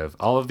a part of.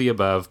 All of the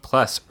above,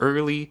 plus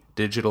early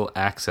digital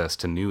access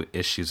to new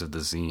issues of the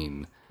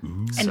zine.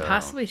 And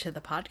possibly to the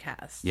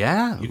podcast.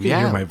 Yeah. You can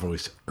hear my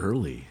voice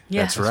early.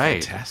 Yeah. That's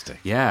right. Fantastic.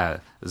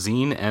 Yeah.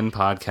 Zine and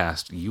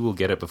podcast. You will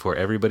get it before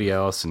everybody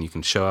else, and you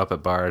can show up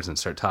at bars and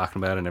start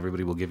talking about it, and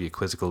everybody will give you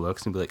quizzical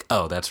looks and be like,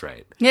 oh, that's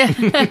right.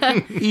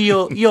 Yeah.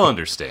 You'll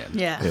understand.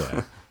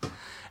 Yeah.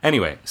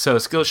 Anyway, so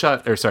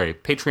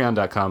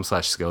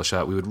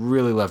patreon.com/Skillshot. We would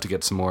really love to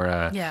get some more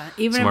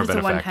Even some more if it's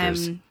a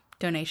benefactors. one-time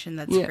donation,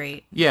 that's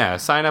great. Yeah,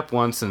 sign up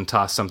once and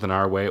toss something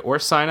our way, or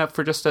sign up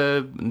for just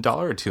 $1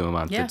 or $2 a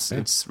month. Yeah.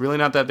 It's really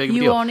not that big of a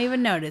You deal. won't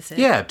even notice it.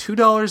 Yeah,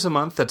 $2 a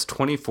month, that's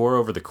 24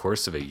 over the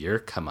course of a year.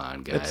 Come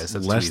on, guys. It's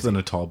That's less too than easy.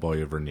 a tall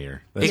boy of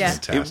Vernier. That's Yeah.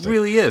 fantastic. It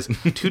really is.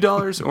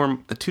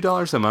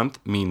 $2 a month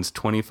means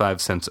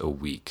 25 cents a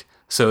week.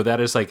 So that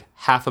is like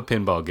half a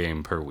pinball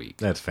game per week.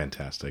 That's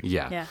fantastic.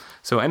 Yeah.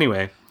 So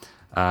anyway,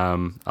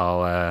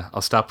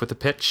 I'll stop with the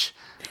pitch.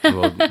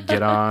 We'll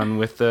get on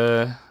with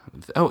the.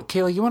 Oh,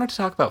 Kayla, you wanted to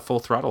talk about Full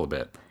Throttle a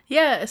bit.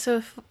 Yeah,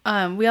 so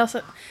we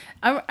also,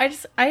 I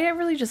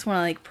really just want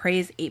to like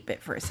praise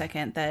 8-Bit for a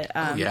second that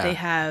yeah. they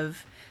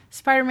have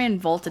Spider-Man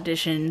Vault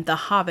Edition, The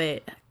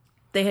Hobbit.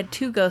 They had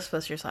 2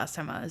 Ghostbusters last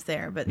time I was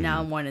there, but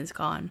now one is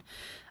gone.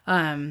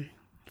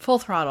 Full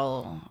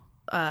Throttle,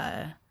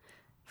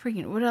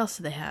 what else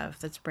do they have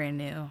that's brand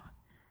new?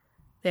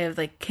 They have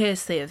like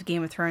Kiss, they have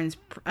Game of Thrones,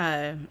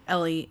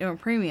 Ellie, or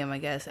Premium, I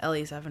guess.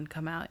 Ellie's haven't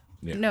come out.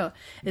 Yeah. No,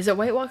 is it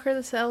White Walker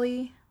that's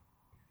Ellie?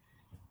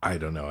 I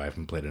don't know. I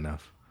haven't played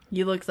enough.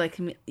 You looked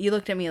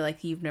at me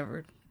like you've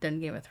never done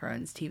Game of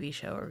Thrones TV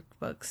show or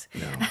books.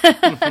 No.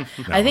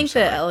 I think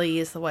that Ellie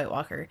is the White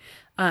Walker.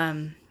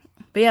 But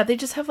yeah, they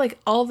just have like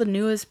all the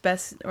newest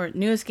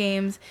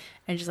games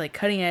and just like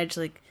cutting edge,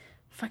 like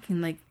fucking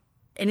like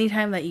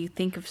anytime that you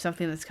think of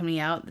something that's coming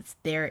out, that's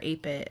their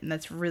 8-Bit, and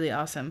that's really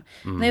awesome.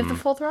 And they have the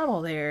Full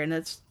Throttle there, and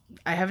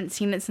I haven't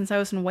seen it since I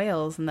was in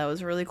Wales, and that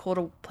was really cool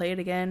to play it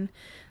again.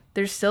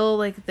 There's still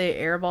like the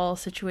airball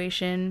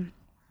situation,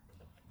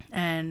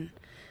 and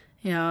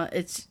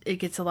it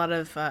gets a lot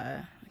of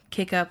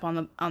kick up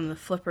on the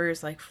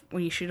flippers, like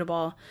when you shoot a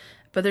ball.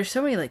 But there's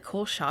so many like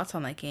cool shots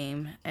on that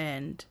game,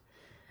 and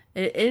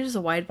it is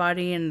a wide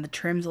body, and the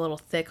trim's a little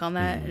thick on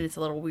that, and it's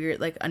a little weird,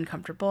 like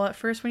uncomfortable at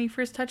first when you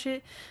first touch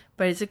it.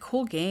 But it's a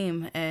cool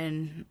game,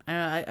 and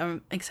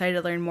I'm excited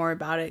to learn more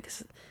about it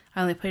because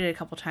I only played it a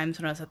couple times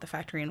when I was at the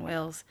factory in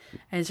Wales,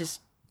 and it's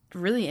just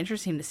really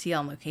interesting to see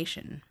on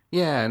location.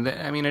 Yeah, and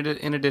I mean,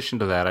 in addition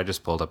to that, I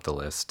just pulled up the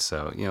list.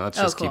 So, let's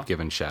just keep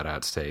giving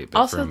shout-outs to 8-Bit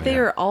Also, for a minute. they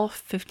are all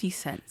 50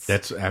 cents.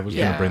 I was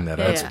going to bring that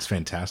up. Yeah. It's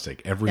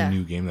fantastic. Every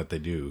new game that they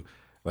do,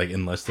 like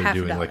unless they're Half a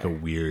doing like a dollar.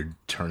 weird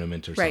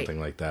tournament or Right.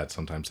 something like that,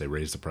 sometimes they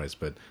raise the price.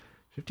 But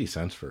 50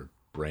 cents for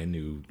brand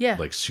new, Yeah.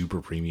 like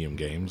super premium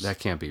games. That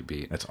can't be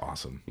beat. That's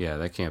awesome. Yeah,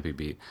 that can't be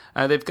beat.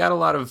 They've got a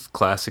lot of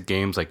classic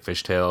games like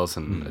Fishtails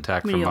and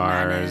Attack from Medieval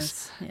Mars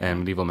Madness, yeah. and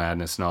Medieval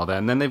Madness and all that.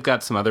 And then they've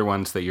got some other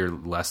ones that you're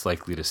less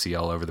likely to see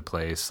all over the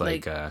place,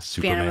 like Phantom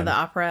Superman. of the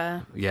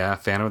Opera. yeah,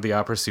 Phantom of the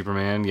Opera,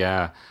 Superman,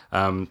 yeah.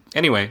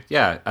 Anyway,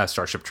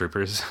 Starship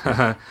Troopers.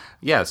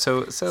 Yeah,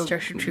 so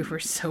Starship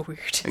Troopers, so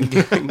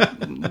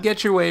weird.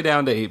 get your way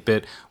down to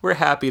 8-Bit. We're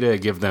happy to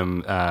give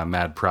them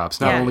mad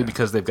props, not Yeah. only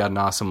because they've got an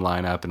awesome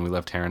lineup and we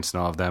love Terrence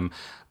and all of them,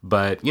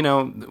 but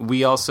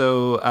we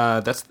also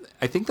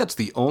I think that's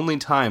the only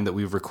time that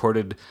we've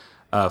recorded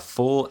a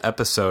full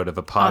episode of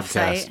a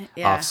podcast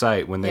Offsite,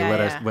 yeah. when they Yeah, let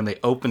yeah. us when they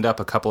opened up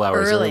a couple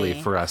hours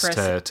early for us, for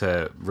us.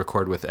 to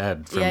record with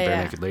Ed from Yeah, Bare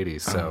yeah. Naked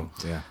Ladies. So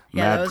Yeah. Yeah,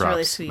 mad that was props,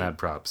 really sweet. mad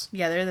props.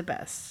 Yeah, they're the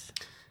best.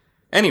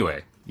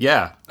 Anyway,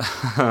 yeah,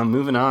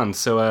 moving on.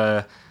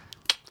 So,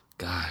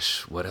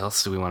 gosh, what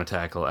else do we want to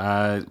tackle?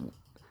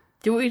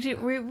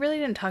 We really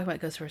didn't talk about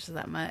Ghostbusters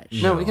that much.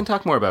 No, we can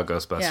talk more about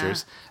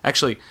Ghostbusters.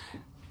 Actually,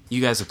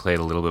 you guys have played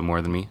a little bit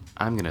more than me.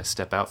 I'm going to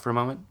step out for a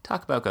moment,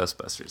 talk about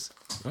Ghostbusters.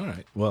 All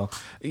right. Well,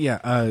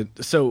 yeah.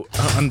 So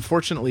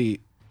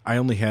unfortunately, I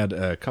only had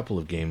a couple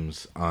of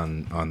games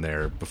on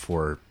there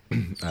before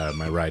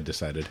my ride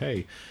decided,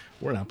 hey,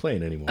 we're not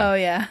playing anymore. Oh,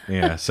 yeah.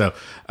 Yeah. So,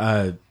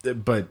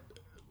 but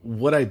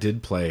what I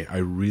did play, I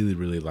really,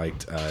 really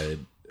liked.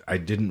 I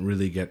didn't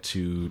really get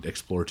to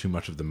explore too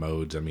much of the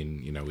modes. I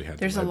mean, we had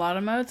there's a lot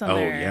of modes on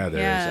there. Oh yeah,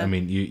 there is. I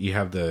mean, you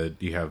have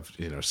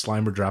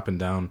Slimer dropping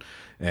down,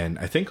 and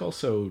I think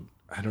also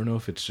I don't know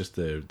if it's just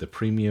the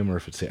premium or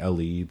if it's the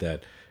LE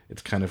that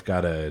it's kind of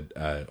got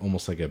a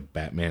almost like a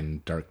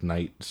Batman Dark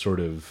Knight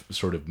sort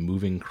of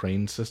moving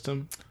crane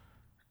system.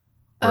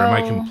 Or am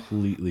I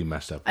completely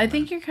messed up? I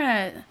think you're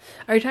kind of...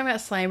 Are you talking about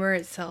Slimer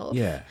itself?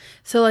 Yeah.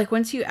 So,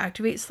 once you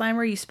activate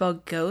Slimer, you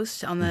spell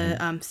Ghost on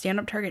the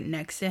stand-up target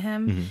next to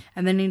him,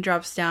 and then he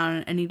drops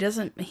down, and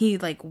he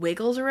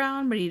wiggles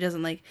around, but he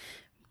doesn't,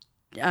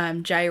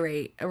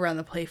 gyrate around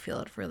the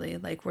playfield, really,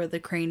 like where the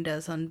crane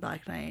does on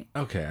Black Knight.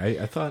 Okay,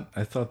 I thought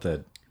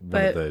that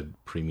one of the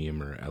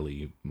premium or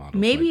LE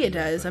models... Maybe it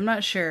does. I'm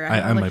not sure.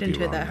 I haven't looked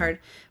into it that hard.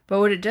 But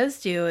what it does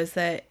do is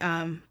that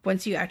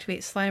once you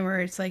activate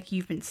Slimer, it's like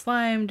you've been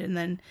slimed, and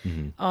then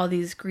all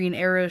these green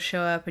arrows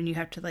show up, and you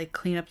have to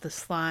clean up the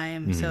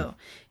slime. So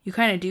you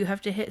kind of do have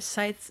to hit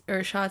sites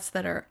or shots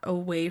that are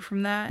away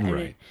from that, and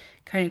it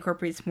kind of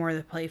incorporates more of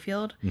the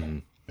playfield.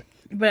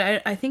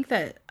 But I think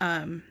that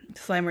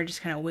Slimer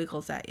just kind of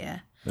wiggles at you.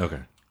 Okay.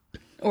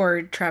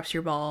 Or traps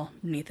your ball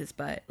beneath his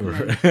butt.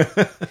 Then,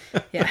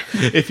 yeah.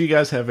 If you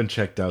guys haven't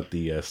checked out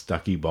the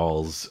Stucky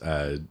Balls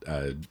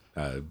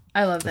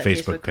I love that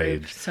Facebook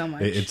page so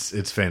much.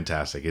 It's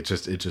fantastic. It's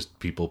just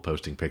people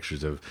posting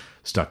pictures of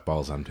stuck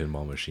balls on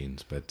pinball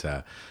machines. But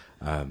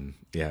I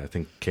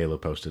think Kayla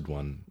posted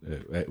one.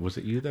 Was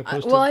it you that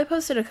posted? Well, I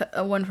posted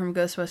a one from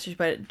Ghostbusters,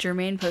 but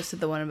Jermaine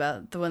posted the one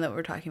that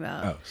we're talking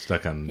about. Oh,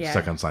 stuck on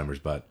Slimer's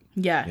butt.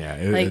 Yeah. Yeah,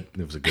 it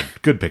was a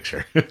good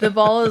picture. The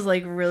ball is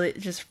really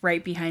just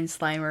right behind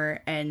Slimer,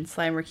 and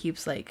Slimer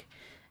keeps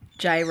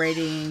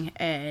gyrating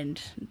and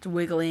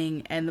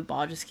wiggling, and the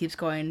ball just keeps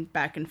going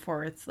back and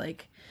forth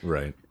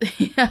right.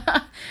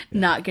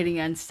 Not getting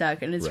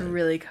unstuck, and it's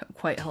really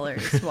quite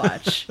hilarious to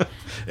watch.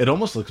 It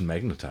almost looks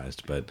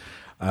magnetized, but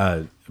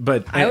I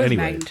was anyway.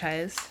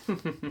 magnetized.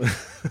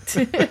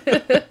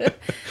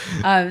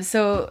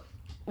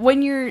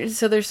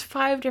 So there's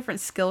 5 different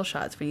skill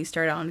shots when you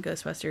start out on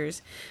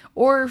Ghostbusters,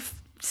 or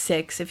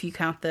 6 if you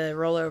count the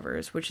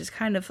rollovers, which is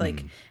kind of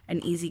an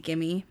easy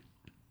gimme.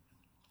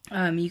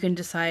 You can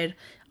decide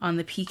on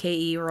the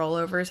PKE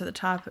rollovers at the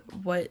top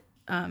what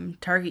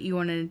target you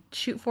want to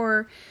shoot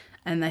for,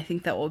 and I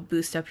think that will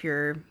boost up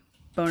your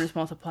bonus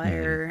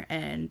multiplier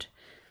and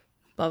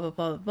blah blah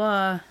blah blah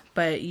blah.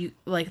 But you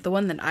the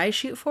one that I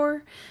shoot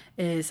for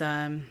is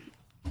the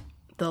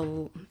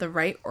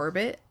right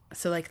orbit.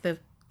 So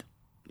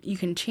you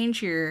can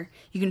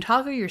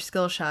toggle your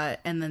skill shot,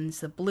 and then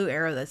it's the blue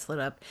arrow that's lit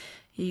up,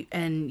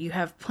 and you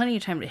have plenty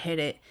of time to hit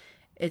it.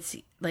 It's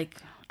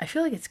I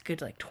feel like it's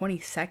good 20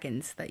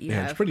 seconds that you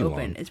have it's pretty open.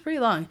 Long. It's pretty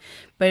long.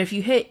 But if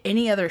you hit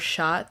any other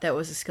shot that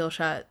was a skill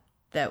shot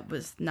that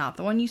was not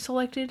the one you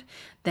selected,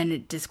 then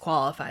it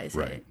disqualifies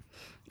it.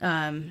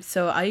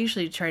 So I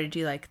usually try to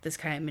do this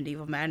kind of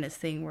Medieval Madness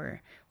thing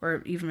or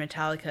even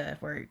Metallica,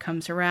 where it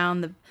comes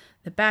around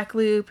the back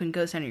loop and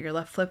goes down to your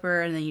left flipper,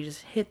 and then you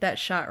just hit that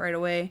shot right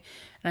away.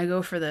 And I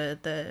go for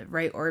the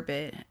right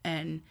orbit,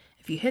 and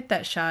if you hit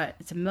that shot,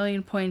 it's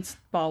 1,000,000 points,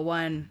 ball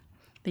 1.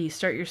 Then you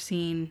start your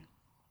scene,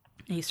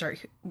 and you start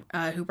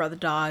Who Brought the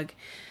Dog.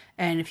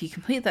 And if you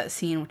complete that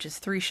scene, which is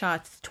 3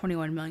 shots, it's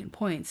 21 million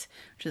points,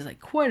 which is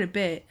quite a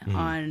bit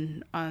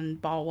on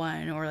ball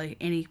 1 or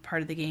any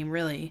part of the game,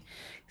 really.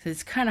 So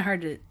it's kind of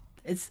hard to...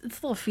 It's a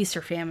little feast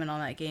or famine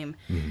on that game.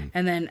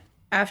 And then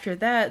after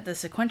that, the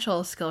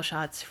sequential skill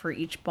shots for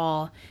each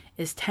ball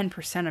is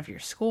 10% of your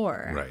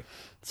score. Right.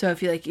 So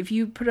if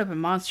you put up a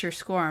monster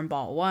score on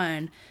ball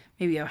 1,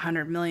 maybe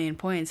 100 million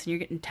points, and you're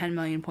getting 10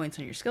 million points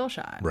on your skill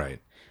shot. Right.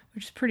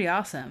 Which is pretty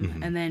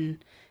awesome. And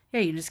then... Yeah,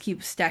 you just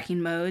keep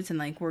stacking modes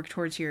and work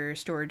towards your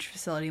storage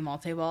facility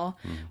multi-ball,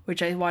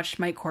 which I watched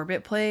Mike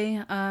Corbett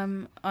play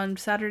on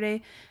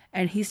Saturday,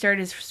 and he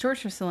started his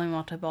storage facility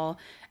multi-ball,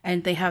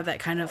 and they have that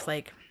kind of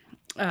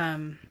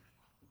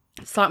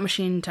slot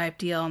machine type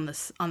deal on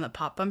the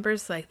pop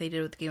bumpers like they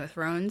did with Game of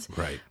Thrones,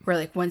 right?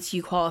 Where once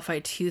you qualify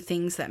 2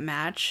 things that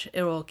match,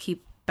 it will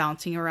keep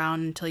bouncing around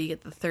until you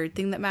get the 3rd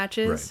thing that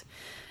matches. Right.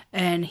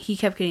 And he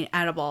kept getting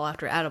add-a-ball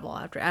after add-a-ball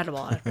after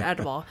add-a-ball after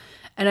add-a-ball.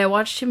 And I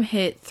watched him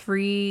hit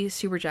 3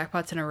 super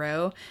jackpots in a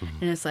row.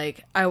 And it's I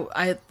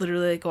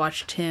literally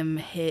watched him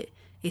hit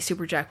a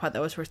super jackpot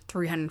that was worth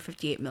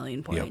 358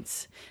 million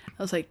points. Yep.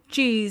 I was like,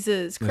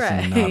 Jesus Christ.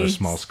 That's not a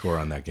small score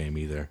on that game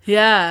either.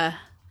 Yeah.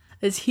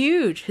 It's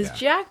huge. His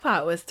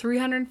jackpot was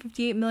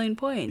 358 million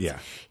points. Yeah.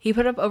 He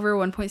put up over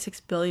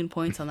 1.6 billion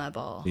points on that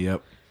ball.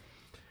 Yep.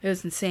 It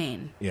was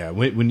insane. Yeah,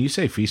 when you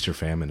say feast or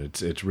famine,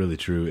 it's really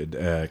true.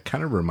 It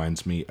kind of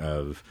reminds me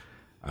of,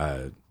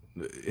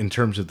 in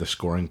terms of the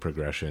scoring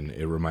progression,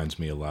 it reminds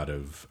me a lot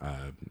of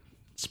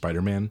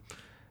Spider-Man.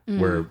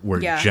 where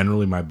Yeah.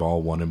 generally my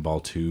ball 1 and ball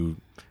 2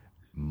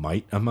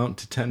 might amount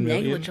to 10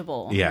 million.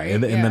 Negligible, Yeah, right?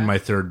 and Yeah. then my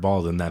third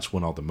ball, then that's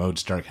when all the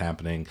modes start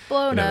happening.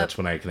 Blow it up. That's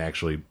when I can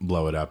actually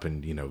blow it up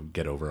and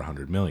get over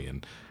 100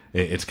 million.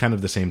 It's kind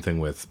of the same thing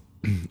with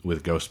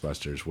with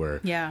Ghostbusters,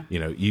 where Yeah.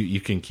 you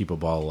can keep a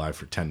ball alive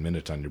for 10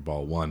 minutes on your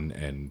ball 1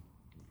 and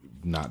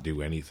not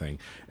do anything.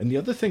 And the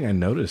other thing I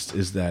noticed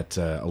is that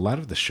a lot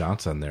of the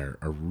shots on there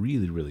are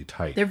really, really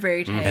tight. They're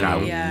very tight. and I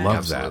yeah. love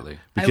Absolutely.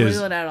 that I because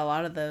whittled out a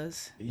lot of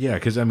those. yeah,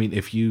 because I mean,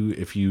 if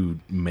you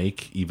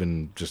make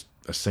even just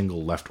a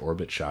single left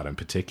orbit shot in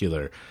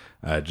particular,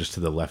 just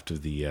to the left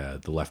of the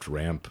left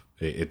ramp,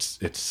 it's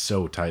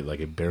so tight, like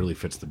it barely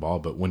fits the ball.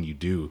 But when you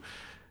do,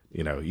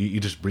 you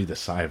just breathe a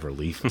sigh of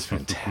relief. It's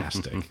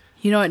fantastic.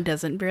 You know what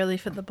doesn't barely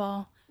fit the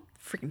ball?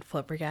 Freaking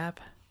flipper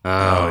gap.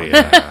 Oh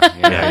yeah,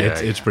 yeah,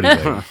 it's pretty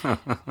big.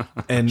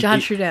 And John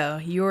Trudeau,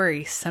 you're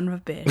a son of a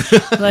bitch.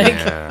 Like,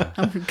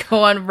 I'm going to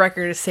go on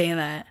record as saying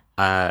that.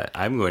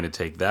 I'm going to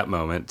take that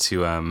moment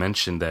to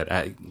mention that,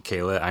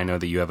 Kayla, I know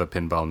that you have a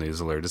pinball news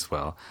alert as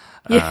well.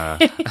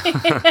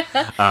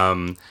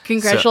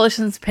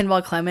 Congratulations,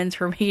 Pinball Clemens,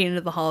 for making it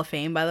into the Hall of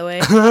Fame, by the way.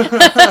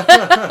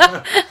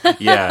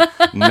 Yeah,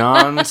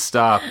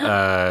 non-stop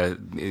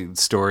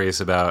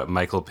stories about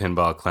Michael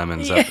Pinball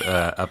Clemens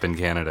up in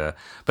Canada.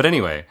 But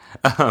anyway,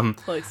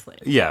 We'll explain.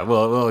 yeah,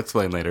 we'll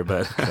explain later.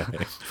 But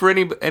for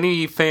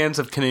any fans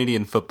of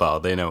Canadian football,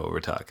 they know what we're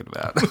talking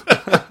about.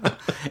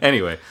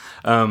 Anyway,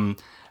 I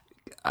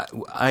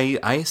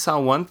saw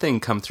one thing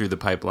come through the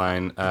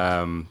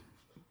pipeline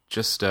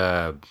just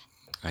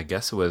I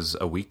guess it was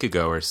a week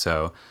ago or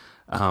so.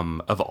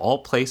 Of all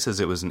places,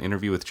 it was an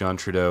interview with John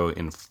Trudeau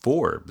in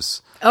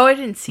Forbes. Oh, I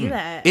didn't see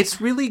that. It's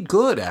really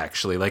good,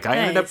 actually. Like, I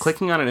ended up Nice.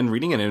 clicking on it and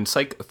reading it, and it's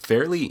like a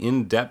fairly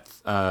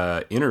in-depth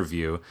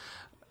interview.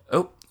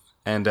 Oh,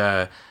 and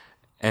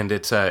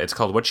it's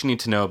called "What You Need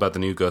to Know About the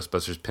New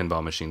Ghostbusters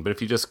Pinball Machine." But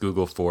if you just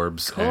Google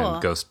Forbes Cool.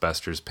 and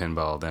Ghostbusters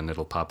Pinball, then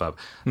it'll pop up.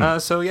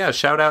 So yeah,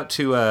 shout out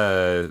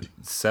to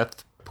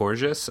Seth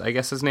Porges, I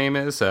guess his name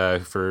is,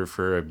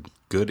 for a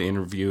good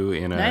interview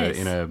in a Nice.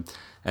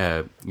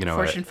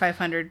 Fortune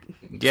 500.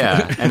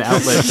 yeah, an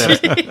outlet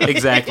that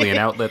exactly an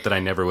outlet that I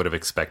never would have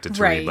expected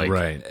to read Right. like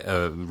Right.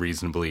 a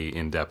reasonably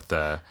in-depth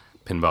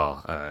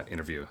pinball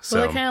interview. So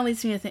Well, that kind of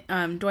leads me to think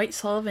Dwight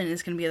Sullivan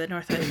is going to be at the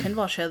Northwest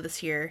Pinball Show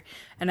this year,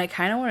 and I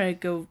kind of want to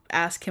go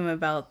ask him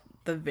about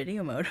the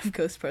video mode of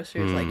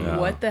Ghostbusters. Like,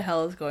 what the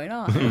hell is going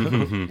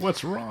on?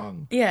 what's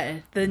wrong? Yeah,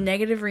 the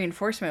negative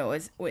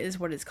reinforcement is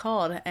what it's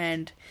called,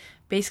 and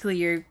basically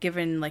you're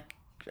given like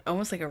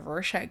almost like a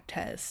Rorschach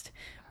test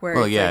where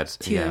Well, it's yeah, like it's-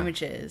 two yeah.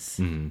 images.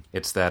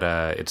 it's that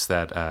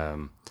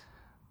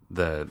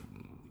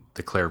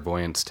the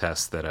clairvoyance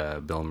test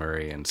that Bill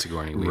Murray and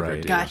Sigourney Weaver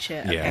Right. do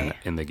Gotcha. Yeah. Okay.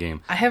 in the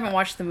game. I haven't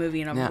watched the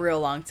movie in a Yeah. real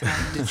long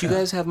time. Did you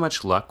guys have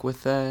much luck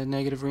with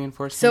negative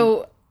reinforcement?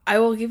 So I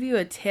will give you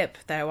a tip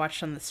that I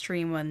watched on the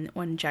stream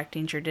when Jack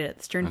Danger did it at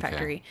the Stern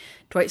Factory.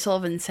 Dwight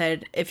Sullivan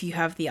said if you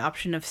have the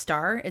option of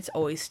star, it's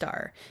always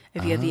star.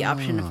 If you have the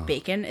option of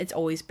bacon, it's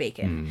always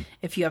bacon.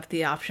 If you have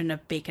the option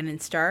of bacon and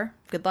star,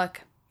 good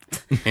luck.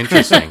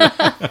 Interesting.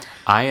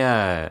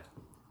 I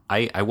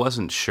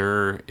wasn't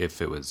sure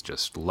if it was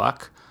just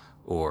luck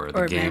or the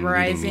Or game leading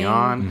memorizing, me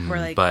on, or,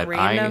 like, but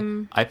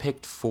random. I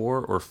picked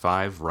 4 or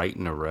 5 right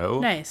in a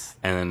row. Nice.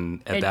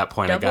 And at It that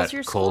point, I doubles got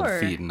your cold score.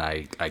 feet and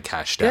I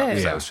cashed out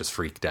because Good. I was just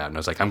freaked out and I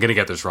was like, I'm gonna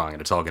get this wrong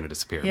and it's all gonna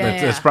disappear.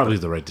 Yeah. That's probably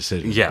the right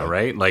decision. Yeah, but-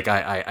 right? Like,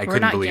 I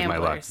couldn't not believe my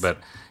luck. gamblers. But,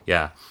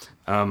 yeah.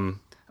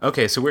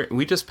 Okay, so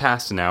we just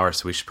passed an hour,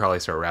 so we should probably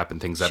start wrapping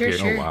things up Sure, here.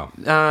 sure. Oh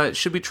wow.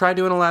 Should we try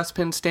doing a last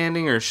pin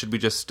standing, or should we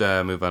just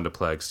move on to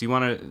plugs? Do you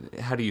want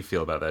to? How do you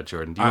feel about that,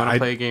 Jordan? Do you want to I-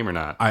 play a game or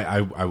not?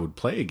 I would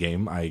play a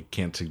game. I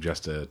can't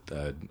suggest a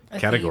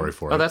category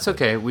for it. Oh, that's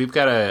okay. We've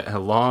got a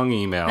long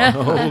email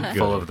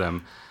full of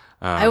them.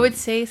 I would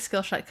say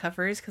skill shot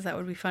covers because that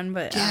would be fun,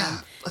 but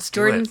let's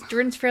do it.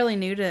 Jordan's fairly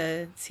new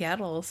to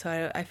Seattle,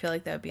 so I feel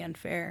like that would be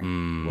unfair.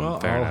 Well,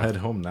 fair I'll enough. head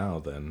home now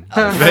then.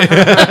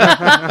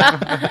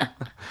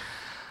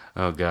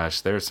 Oh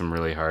gosh, there's some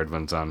really hard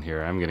ones on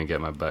here. I'm gonna get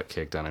my butt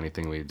kicked on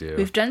anything we do.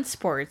 We've done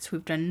sports,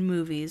 we've done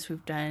movies,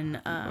 we've done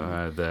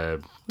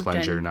The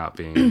plunger done- not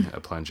being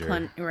a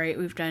plunger. right,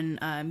 we've done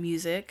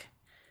music.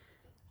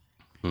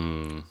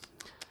 Hmm.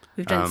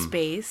 We've done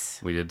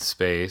space. We did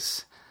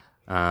space.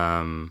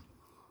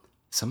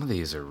 Some of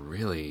these are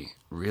really,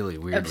 really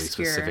weirdly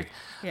Obscure. specific.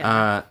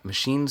 Yeah.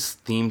 Machines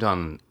themed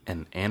on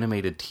an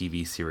animated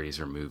TV series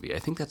or movie. I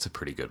think that's a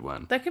pretty good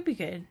one. That could be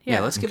good. Yeah, Yeah,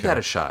 let's give that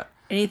a shot.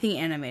 anything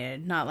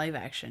animated, not live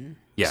action.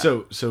 Yeah.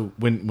 So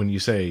when you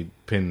say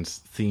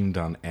pins themed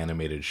on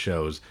animated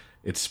shows,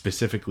 it's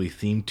specifically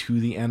themed to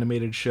the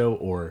animated show,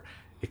 or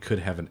it could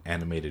have an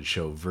animated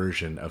show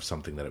version of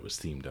something that it was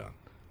themed on.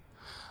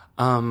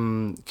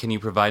 Can you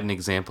provide an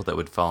example that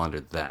would fall under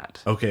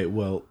that? Okay,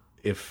 well,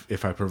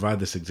 if I provide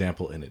this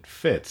example and it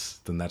fits,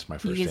 then that's my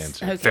first You can-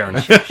 answer. okay, Fair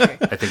enough. Sure, sure.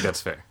 I think that's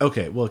fair.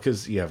 Okay, well,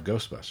 because you have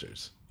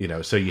Ghostbusters,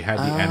 so you had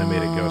the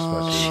animated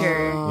Ghostbusters,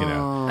 Sure. you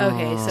know.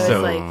 Okay, so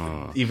So it's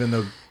like even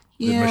though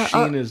The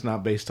machine is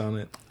not based on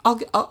it.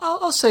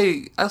 I'll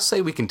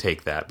say we can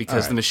take that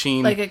because the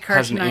machine Like a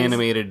has an cartoonized-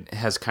 animated,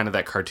 has kind of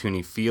that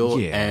cartoony feel,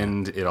 Yeah.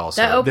 and it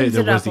also That opens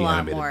there it was up the a lot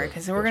animated more book,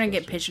 because we're gonna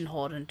get Ghostbusters.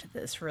 pigeonholed into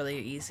this really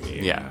easy.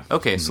 yeah.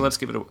 Okay, so let's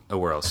give it a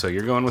whirl. So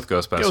you're going with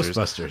Ghostbusters.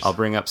 Ghostbusters. I'll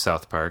bring up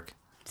South Park.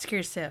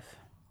 Scared stiff.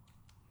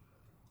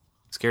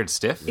 Scared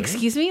Stiff.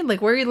 Excuse me?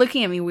 Like, why are you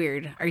looking at me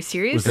weird? Are you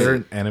serious? Was there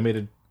an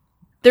animated?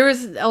 There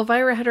was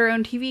Elvira had her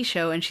own TV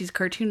show and she's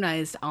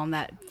cartoonized on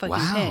that fucking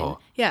Wow.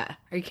 pin. Yeah.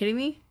 Are you kidding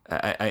me?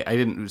 I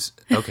didn't.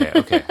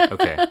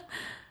 Okay.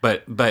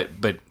 But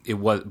it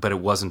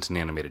wasn't an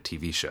animated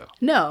TV show.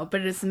 No,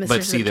 but it's the But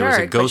Mistress see, of there was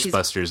a Dark. but she's-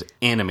 Ghostbusters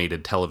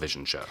animated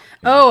television show.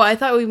 Oh, I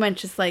thought we meant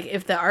just like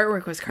if the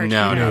artwork was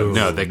cartoonized.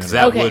 No, because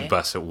that Okay. would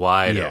bust it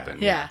wide Yeah. open.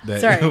 Yeah,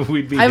 That- sorry.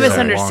 we'd be I so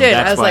misunderstood.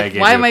 wrong. I was That's why I like,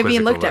 gave why you am a I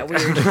being looked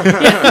quizzical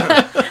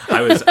at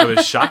weird? I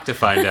was shocked to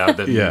find out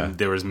that Yeah.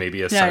 there was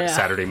maybe a Yeah.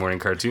 Saturday morning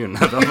cartoon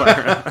of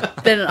Elvira.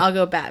 Then I'll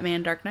go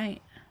Batman Dark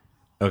Knight.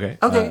 Okay.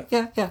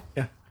 Yeah.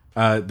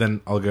 Yeah.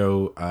 Then I'll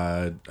go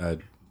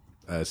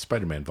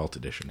Spider-Man Vault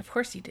Edition. Of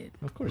course you did.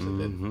 Of course I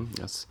did.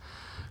 Yes.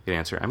 Good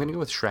answer. I'm going to go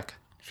with Shrek.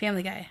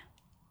 Family Guy.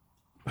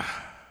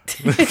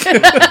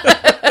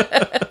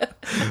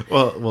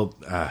 Well,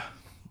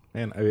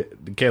 man,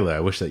 Kayla, I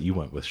wish that you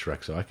went with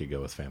Shrek so I could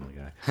go with Family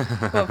Guy.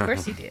 Well, of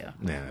course you do.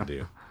 Yeah, I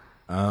do.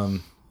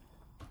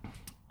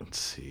 Let's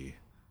see.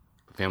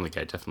 Family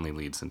Guy definitely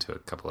leads into a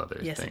couple other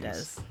Yes, things. it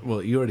does.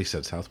 Well, you already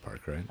said South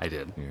Park, right? I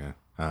did. Yeah.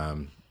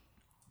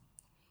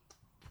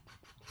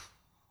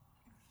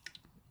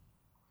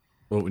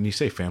 Well, when you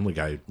say Family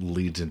Guy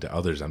leads into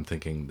others, I'm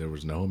thinking there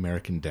was no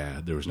American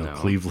Dad, there was no No.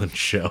 Cleveland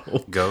Show.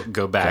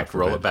 Go back, God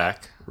roll forbid. it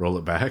back. Roll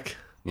it back.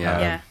 Yeah.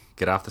 Yeah.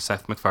 Get off the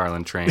Seth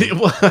MacFarlane train.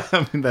 Well,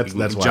 I mean that's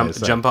why I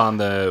said. jump on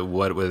the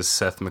what was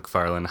Seth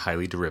MacFarlane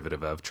highly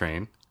derivative of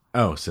train.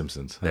 Oh,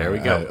 Simpsons. There we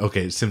go.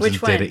 Okay, Simpsons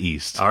Which one? Data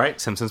East. All right,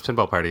 Simpsons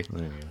Pinball Party.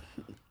 There you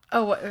go.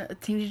 Oh, what,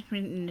 Teenage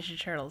Mutant Ninja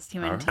Turtles.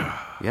 Team and Team.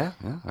 Yeah,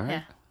 all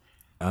right.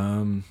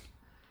 Yeah.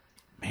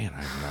 Man,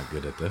 I'm not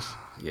good at this.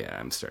 Yeah,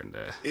 I'm starting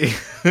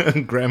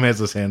to. Graham has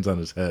his hands on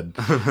his head.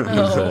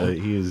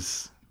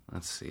 He's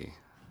Let's see.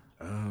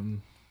 Oh,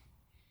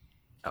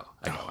 I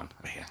got one.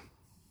 man.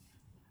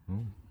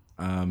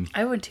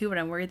 I would too, but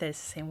I'm worried that it's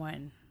the same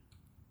one.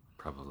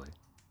 Probably.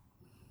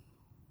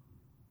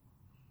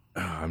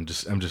 I'm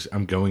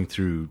going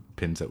through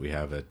pins that we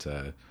have at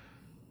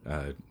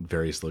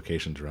various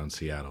locations around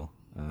Seattle.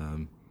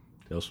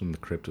 Tales from the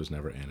Crypt was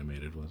never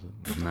animated, was it?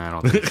 No, I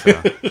don't think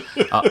so.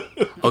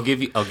 I'll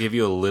give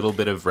you a little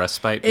bit of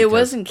respite. It because-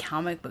 was in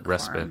comic book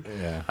respite.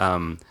 form. Yeah.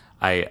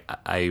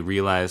 I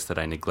realized that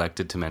I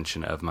neglected to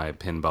mention of my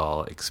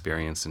pinball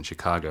experience in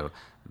Chicago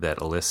that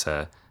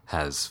Alyssa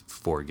has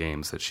 4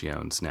 games that she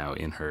owns now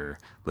in her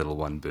little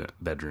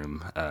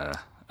bedroom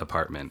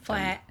apartment.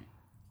 Flat.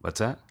 What's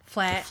that?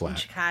 Flat in Flat.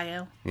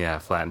 Chicago. Yeah,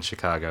 flat in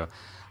Chicago.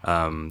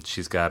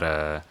 She's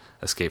got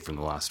Escape from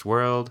the Lost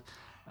World,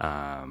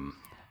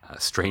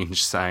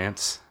 Strange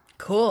Science,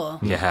 Cool.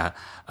 yeah,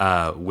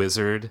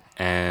 Wizard,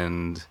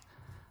 and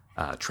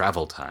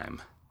Travel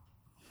Time.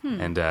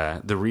 And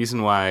the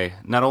reason why,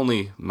 not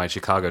only my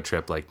Chicago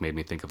trip made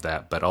me think of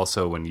that, but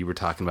also when you were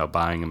talking about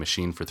buying a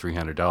machine for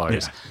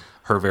 $300,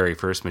 her very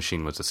first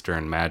machine was a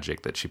Stern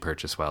Magic that she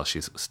purchased while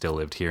she still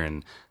lived here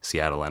in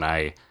Seattle, and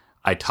I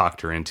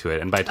talked her into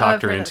it. And by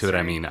talked her heard that into it, I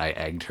story. mean I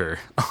egged her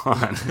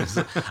on.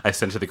 I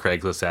sent her the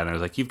Craigslist ad, and I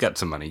was like, "You've got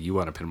some money. You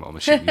want a pinball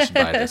machine? You should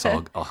buy this.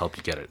 I'll help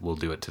you get it. We'll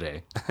do it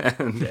today."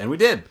 and we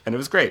did, and it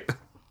was great.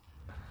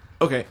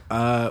 Okay.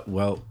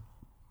 Well.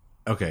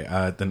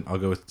 Okay. Then I'll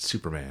go with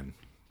Superman.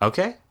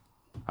 Okay,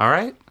 all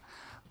right.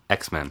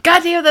 X-Men.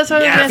 God damn, that's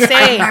what I was going to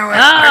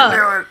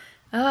say.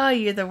 Oh,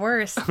 you're the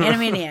worst.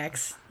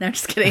 Animaniacs. No, I'm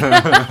just kidding.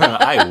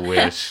 I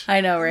wish. I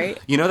know, right?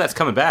 You know that's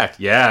coming back.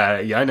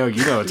 Yeah, I know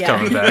you know it's Yeah.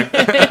 coming back.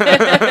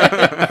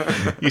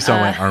 You saw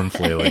my arm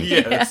flailing.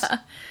 Yes.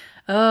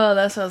 Oh,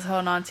 that's what I was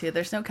holding on to.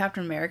 There's no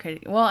Captain America.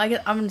 Well, I'm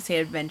going to say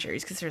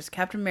Adventures because there's a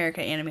Captain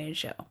America animated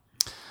show.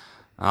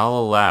 I'll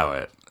allow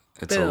it.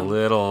 It's Boom. a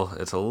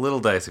little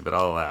dicey, but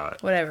I'll allow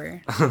it.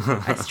 Whatever.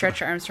 I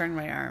stretch Armstrong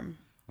my arm.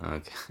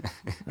 Okay.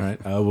 All right.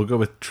 We'll go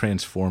with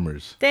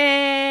Transformers.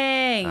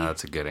 Dang.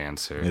 That's a good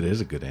answer. It is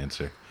a good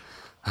answer.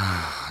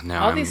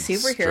 Now All I'm these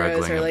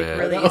superheroes struggling are a like bit.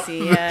 really easy.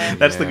 Yeah.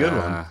 That's the good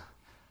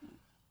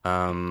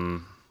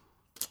one.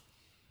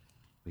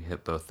 We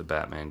hit both the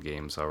Batman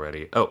games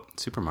already. Oh,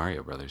 Super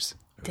Mario Brothers.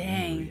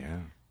 Dang. Yeah.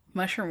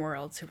 Mushroom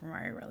World, Super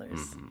Mario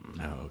Brothers.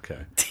 Oh,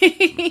 okay.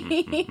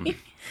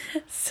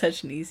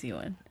 Such an easy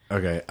one.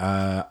 Okay.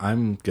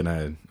 I'm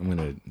gonna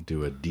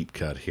do a deep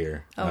cut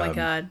here. Oh my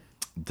god.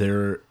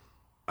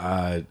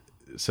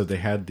 So they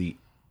had the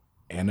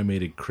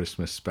animated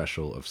Christmas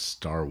special of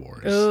Star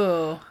Wars.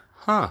 Ooh.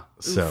 Huh.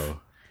 So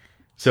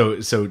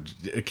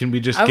can we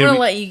just? I'm can gonna we-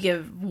 let you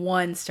give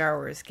one Star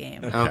Wars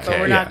game. Okay. But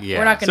we're not yeah.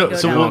 we're not gonna go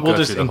So down. we'll go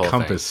just through the whole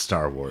encompass thing.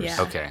 Star Wars. Yeah.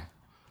 Okay.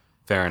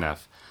 Fair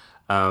enough.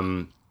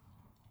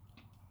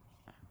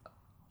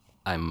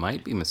 I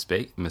might be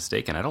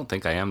mistaken. I don't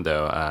think I am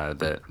though.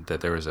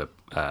 That there was a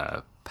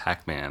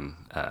Pac-Man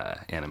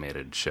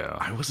animated show.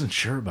 I wasn't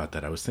sure about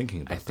that. I was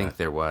thinking about I think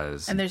there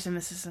was. And there's a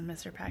Mrs. and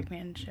Mr.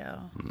 Pac-Man show.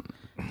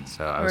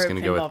 So I Or was a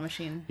going to go pinball with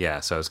machine. Yeah,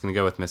 so I was going to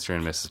go with Mr.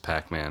 and Mrs.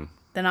 Pac-Man.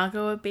 Then I'll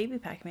go with Baby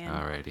Pac-Man.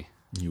 Alrighty.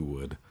 you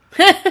would.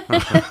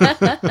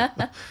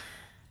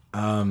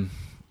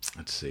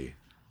 Let's see.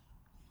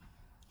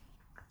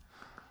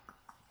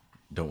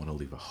 Don't want to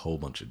leave a whole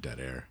bunch of dead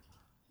air.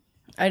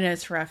 I know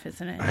it's rough,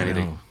 isn't it? I need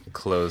know. to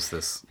close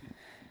this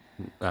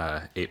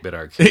 8-bit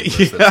arcade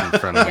list that's in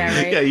front of me. Yeah,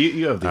 right? Yeah,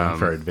 you have the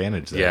unfair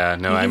advantage there. Yeah,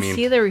 no, You I can mean,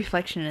 see the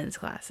reflection in his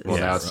glasses. well,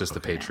 Yeah, now it's just the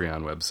okay.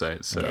 Patreon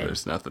website, so Okay.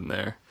 there's nothing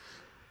there.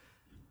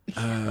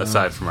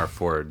 Aside from our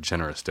 4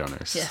 generous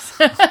donors. Yes.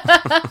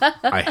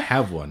 I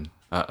have one.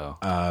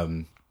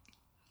 Uh-oh.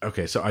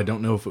 Okay, so I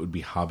don't know if it would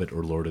be Hobbit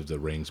or Lord of the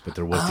Rings, but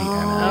there was the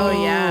anime. Oh,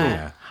 yeah.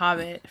 Yeah.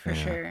 Hobbit, for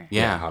sure.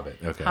 Yeah. Hobbit.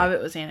 Okay.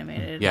 Hobbit was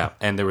animated. Yeah,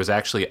 and there was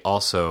actually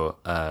also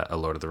a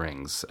Lord of the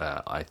Rings.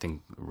 I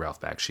think Ralph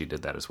Bakshi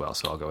did that as well,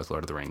 so I'll go with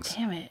Lord of the Rings.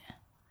 Damn it.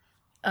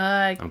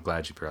 I'm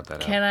glad you brought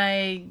that Can up.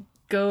 I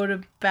go to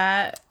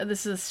bat?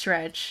 This is a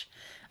stretch.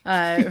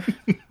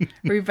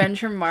 Revenge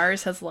from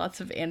Mars has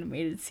lots of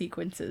animated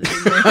sequences.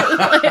 In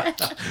there.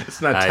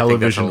 It's not I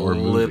think that's television a or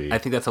movie. I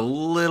think that's a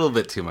little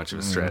bit too much of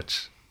a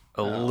stretch.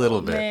 A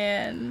little bit.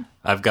 Man.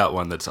 I've got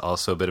one that's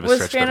also a bit of a Was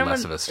stretch, Phantom, but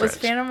less of a stretch. was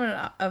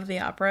Phantom of the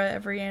Opera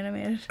ever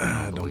animated?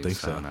 I don't think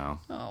so. No.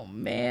 Oh,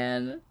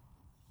 man.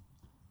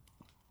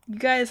 You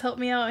guys help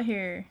me out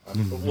here.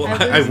 Well,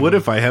 I would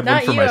if I had one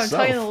Not for you, myself. I'm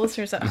talking to the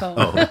listeners at home.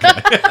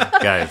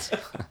 Guys,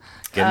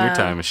 get in your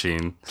time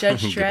machine.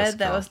 Judge Give us a Dredd,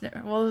 that call. was,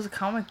 well, it was a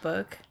comic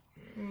book.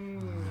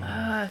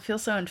 I feel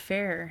so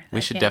unfair.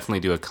 We should definitely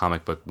do a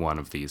comic book one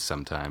of these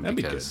sometime That'd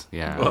be because, good.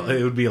 yeah. Well,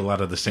 it would be a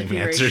lot of the same It'd be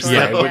very answers. short.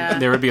 yeah, it would- yeah.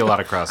 there would be a lot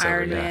of crossover.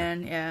 Iron yeah.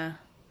 Man,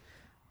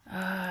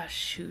 yeah.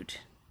 Shoot.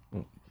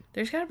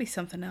 There's got to be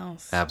something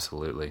else.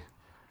 Absolutely.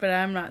 But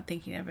I'm not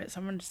thinking of it,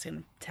 so I'm just going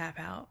to tap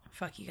out.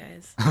 Fuck you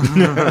guys.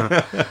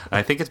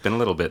 I think it's been a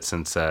little bit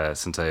since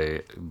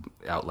I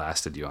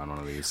outlasted you on one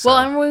of these. Well, so-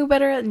 I'm way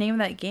better at name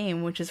that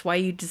game, which is why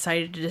you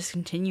decided to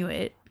discontinue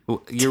it.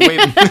 Well, you're way.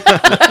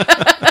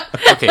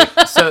 Okay,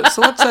 so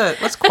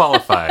let's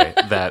qualify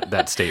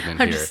that statement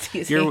I'm here. just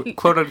teasing. You're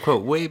quote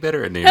unquote way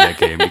better at naming that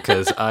game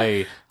because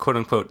I quote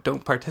unquote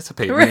don't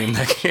participate in naming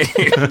that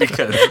game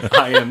because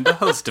I am the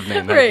host of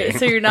Name That Right, Game.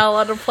 so you're not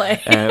allowed to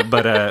play.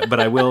 But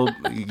I will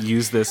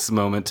use this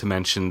moment to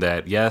mention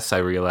that yes, I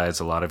realize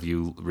a lot of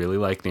you really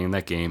like Name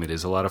That Game. It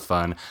is a lot of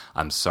fun.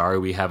 I'm sorry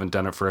we haven't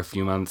done it for a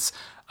few months.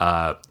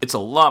 It's a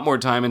lot more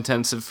time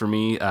intensive for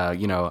me.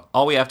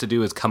 All we have to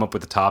do is come up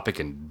with a topic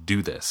and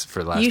do this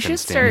for the last. You should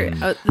start.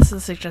 This is a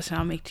suggestion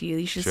I'll make to you.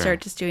 You should Sure.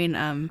 start just doing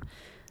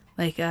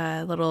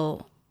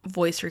little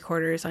voice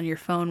recorders on your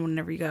phone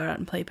whenever you go out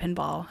and play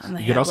pinball. And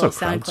they You could have also little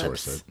sound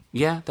crowdsource clips. it.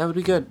 Yeah, that would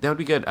be good. That would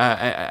be good.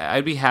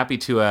 I'd be happy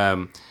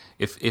to.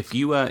 If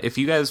you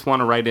guys want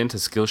to write into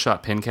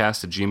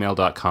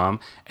skillshotpincast@gmail.com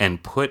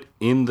and put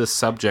in the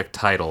subject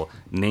title,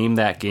 name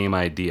that game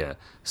idea.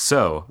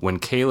 So when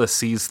Kayla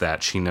sees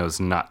that, she knows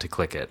not to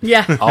click it.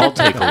 Yeah. I'll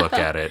take a look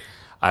at it.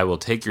 I will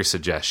take your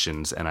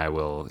suggestions and I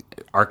will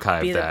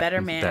archive Be the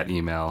better man. that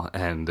email.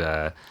 And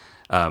but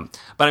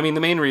I mean,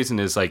 the main reason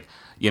is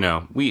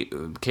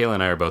Kayla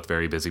and I are both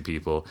very busy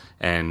people,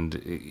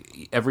 and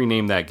every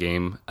name that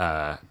game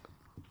that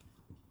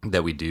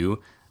we do,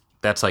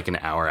 that's like an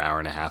hour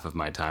and a half of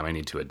my time. I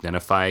need to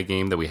identify a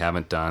game that we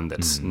haven't done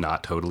that's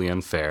not totally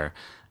unfair.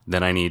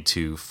 Then I need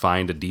to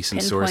find a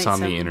decent source Pinpoint on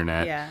the some-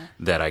 internet yeah.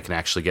 that I can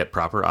actually get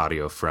proper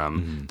audio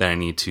from. Then I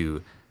need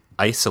to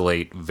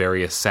isolate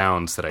various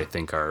sounds that I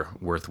think are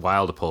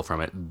worthwhile to pull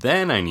from it.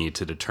 Then I need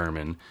to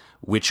determine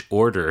which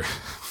order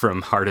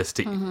from hardest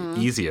to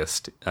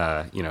easiest,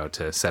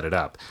 to set it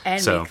up.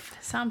 And so, make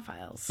sound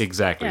files.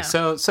 exactly. Yeah.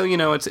 So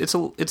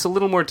it's a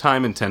little more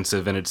time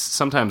intensive, and it's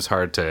sometimes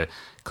hard to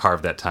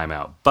carve that time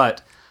out.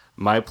 But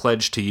my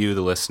pledge to you,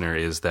 the listener,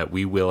 is that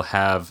we will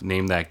have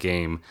Name That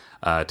Game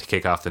to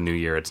kick off the new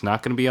year. It's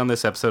not going to be on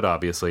this episode,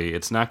 obviously.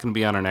 It's not going to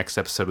be on our next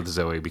episode with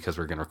Zoe because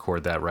we're going to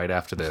record that right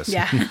after this.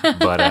 Yeah.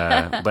 but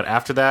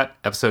after that,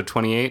 episode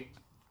 28,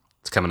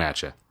 it's coming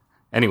at you.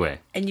 Anyway,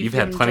 And you've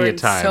had given plenty of Jordan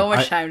time. So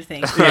much time to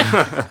think.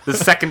 The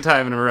second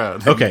time in a row.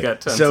 that Okay, you've got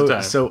tons of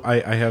time. so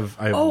I have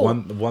Oh.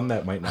 one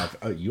that might not.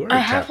 You already I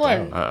have tapped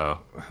one.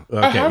 out. Uh-oh.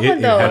 Okay, have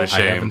one, though. What a I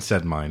shame. haven't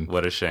said mine.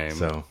 What a shame.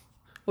 So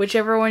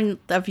Whichever one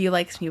of you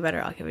likes me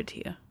better, I'll give it to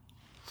you.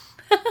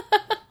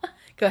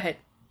 Go ahead.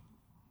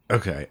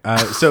 okay,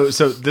 so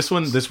this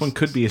one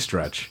could be a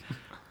stretch,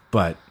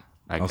 but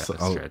I got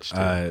a stretch,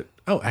 too.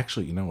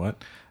 Actually, you know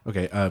what?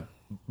 Okay,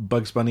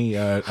 Bugs Bunny.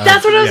 That's what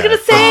I was yeah, gonna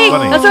Bugs say.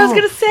 Bunny. That's what I was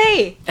gonna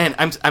say.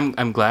 And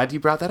I'm glad you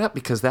brought that up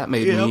because that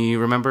made Yep. me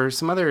remember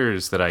some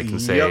others that I can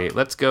say. Yep.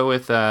 Let's go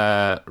with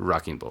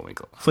Rocky and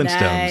Bullwinkle.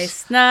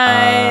 Flintstones.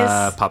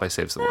 Nice. Popeye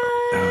Saves the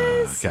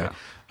World. Okay.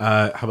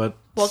 How about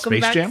Welcome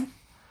Space back. Jam?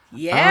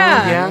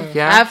 Yeah.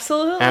 yeah.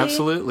 Absolutely.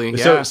 Absolutely.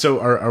 Yeah.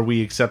 So are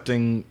we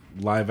accepting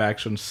live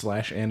action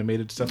 /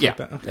 animated stuff Yeah, like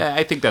that? Okay.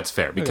 I think that's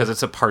fair because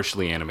it's a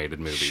partially animated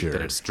movie Sure.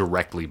 that it's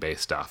directly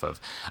based off of.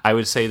 I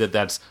would say that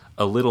that's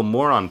a little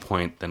more on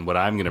point than what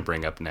I'm going to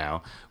bring up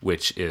now,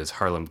 which is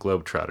Harlem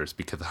Globetrotters,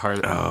 because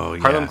Harlem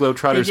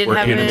Globetrotters did were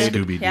have animated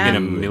Scooby-Doo. in a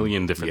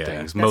million different Yeah.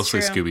 things, That's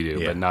mostly true. Scooby-Doo,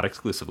 Yeah. but not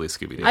exclusively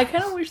Scooby-Doo. I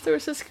kind of wish there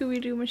was a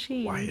Scooby-Doo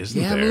machine. Why isn't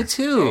Yeah, there? me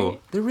too.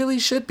 There really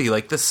should be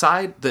like the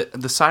side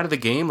of the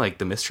game, like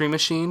the mystery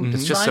machine.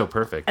 It's just so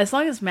perfect. As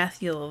long as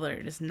Matthew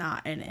Lillard is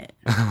not in it,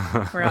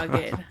 we're all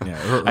good.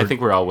 Yeah, I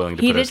think we're all willing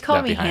to He put did call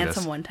that me behind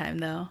handsome us. one time,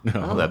 though.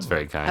 Oh, that's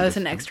very kind. I was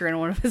an extra in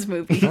one of his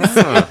movies.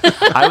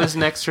 I was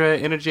an extra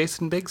in a Jason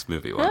Biggs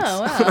movie once.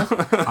 Oh, wow.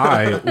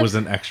 I was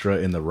an extra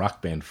in the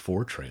Rock Band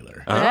 4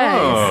 trailer.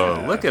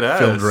 Oh, look at us.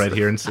 Filmed right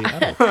here in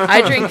Seattle.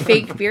 I drank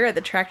fake beer at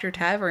the Tractor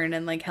Tavern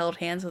and like held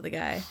hands with a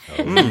guy.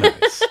 Oh,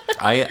 nice.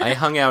 I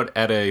hung out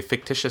at a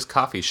fictitious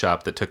coffee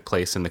shop that took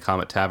place in the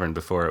Comet Tavern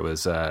before it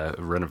was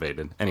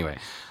renovated. Anyway,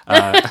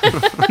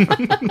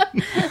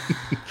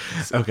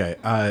 Okay,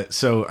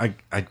 so I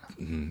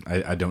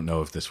don't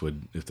know if this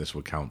would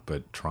count,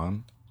 but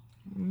Tron.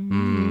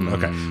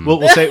 Okay, well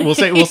we'll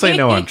say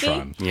no on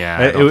Tron. Yeah,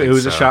 I it don't think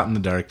was a so. shot in the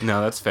dark. no,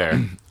 that's fair.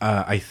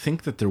 I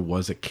think that there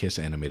was a Kiss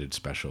animated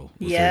special.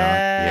 Was there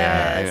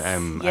Yes. Yeah,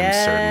 I'm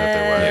certain that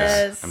there was.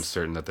 Yes. I'm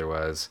certain that there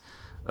was.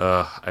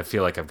 I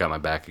feel like I've got my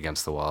back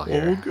against the wall not?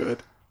 here. Oh,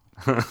 good.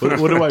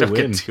 What do I Don't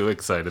win? get too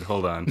excited.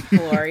 Hold on.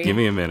 Glory. Give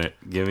me a minute.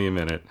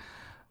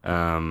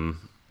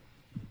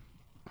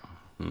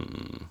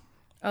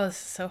 Oh, this is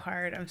so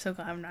hard. I'm so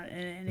glad I'm not in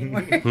it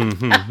anymore.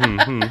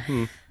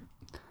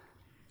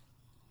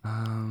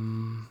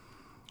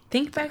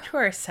 Think back to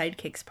our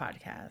Sidekicks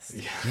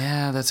podcast.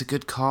 Yeah, that's a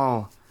good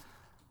call.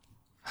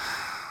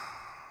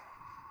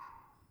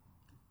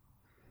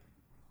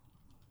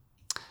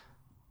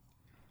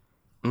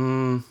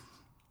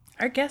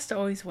 Our guest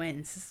always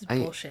wins. This is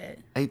bullshit.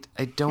 I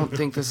don't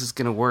think this is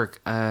gonna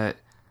work.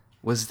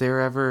 Was there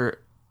ever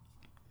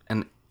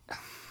an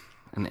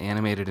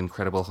animated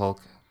Incredible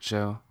Hulk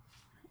show?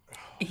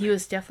 He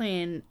was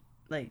definitely in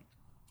like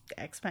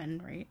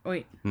X-Men, right?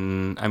 Wait. I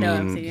No, I'm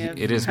mean, thinking of-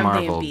 it is I'm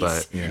thinking Marvel,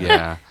 but Beast.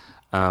 yeah.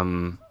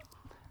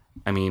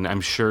 I mean,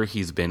 I'm sure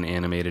he's been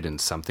animated in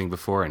something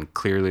before, and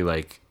clearly,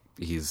 like,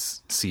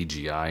 he's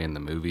CGI in the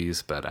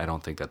movies, but I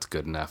don't think that's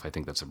good enough. I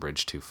think that's a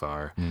bridge too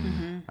far.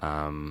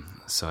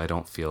 So I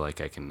don't feel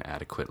like I can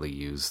adequately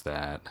use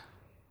that.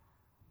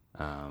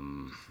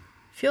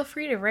 Feel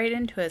free to write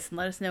into us and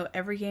let us know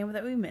every game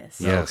that we miss.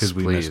 Yeah. 'cause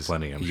we missed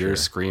plenty, I'm You're sure.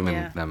 screaming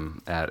Yeah.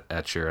 them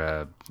at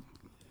your,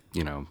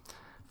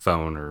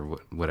 phone or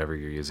whatever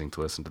you're using to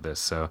listen to this.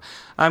 So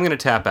I'm going to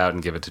tap out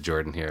and give it to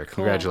Jordan here.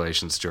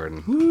 Congratulations,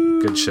 Jordan.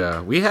 Good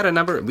show. We had a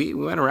number. We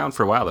went around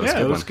for a while. That was a Yeah,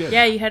 good it one. was good.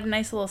 Yeah, you had a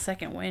nice little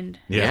second wind.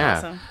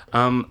 Yeah.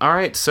 Awesome. All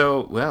right.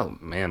 So, well,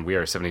 man, we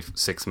are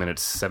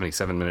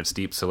 77 minutes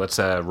deep. So let's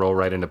roll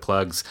right into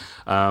plugs.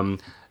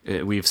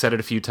 We've said it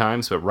a few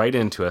times, but write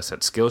into us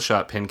at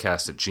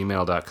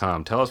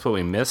skillshotpincast@gmail.com. Tell us what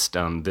we missed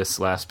on this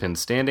last pin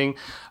standing.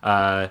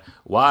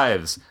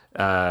 Wives,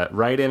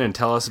 write in and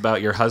tell us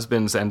about your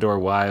husbands and or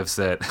wives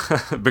that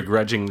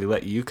begrudgingly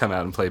let you come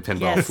out and play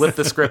pinball. Yes. Flip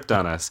the script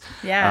on us.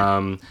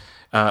 Yeah.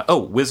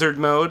 Wizard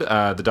Mode,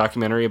 the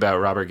documentary about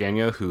Robert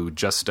Gagnon, who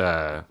just,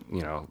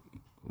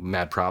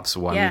 mad props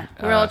won. Yeah.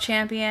 World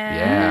champion.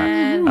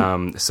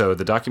 Yeah. So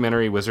the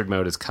documentary Wizard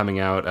Mode is coming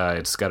out.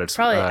 It's got its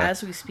Probably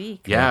as we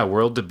speak. yeah,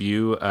 world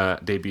debut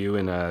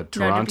in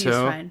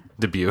Toronto. fine.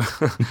 Debut.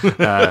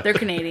 They're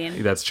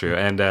Canadian. That's true.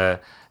 And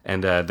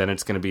then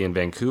it's going to be in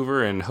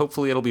Vancouver, and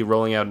hopefully it'll be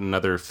rolling out in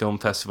another film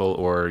festival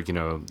or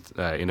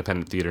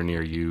independent theater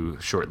near you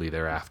shortly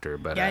thereafter.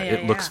 But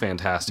it looks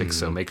fantastic,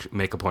 so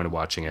make a point of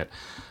watching it.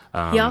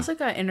 He also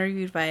got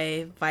interviewed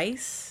by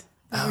Vice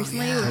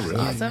recently, yeah, which is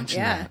really? awesome. Mention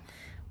Yeah. that.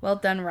 Well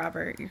done,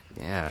 Robert. You're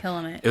Yeah,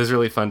 killing it. It was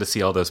really fun to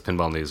see all those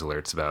pinball news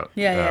alerts about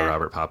Yeah.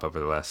 Robert pop over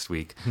the last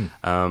week.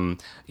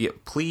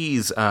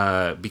 Please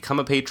become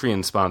a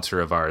Patreon sponsor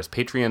of ours.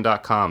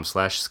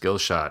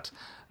 Patreon.com/Skillshot.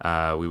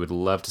 We would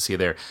love to see you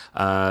there.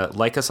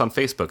 Like us on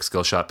Facebook,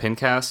 Skillshot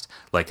Pincast.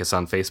 Like us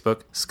on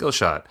Facebook,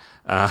 Skillshot.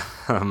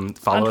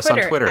 Follow us on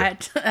Twitter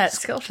at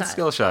Skillshot.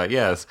 Skillshot.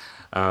 Yes.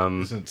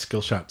 Isn't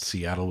Skillshot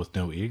Seattle with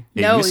no E?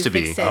 It No, used we to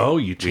be. fixed it. Oh,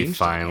 you We changed it.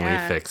 finally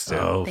Yeah. fixed it.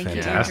 Oh, Thank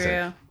you, fantastic.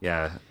 Andrew.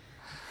 Yeah.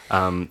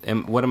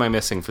 And what am I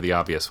missing for the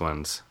obvious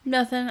ones?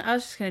 Nothing. I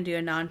was just going to do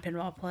a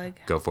non-pinball plug.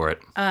 Go for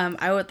it.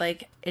 I would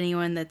like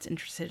anyone that's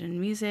interested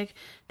in music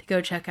to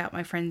go check out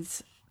my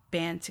friend's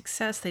band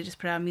Success. They just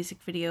put out a music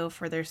video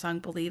for their song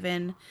Believe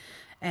In,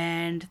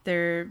 and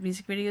their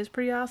music video is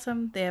pretty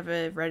awesome. They have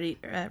a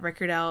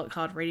record out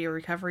called Radio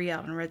Recovery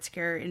out in Red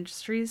Scare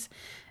Industries,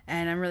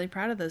 and I'm really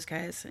proud of those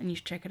guys, and you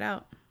should check it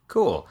out.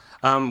 Cool.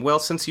 Well,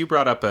 since you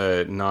brought up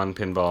a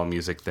non-pinball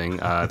music thing,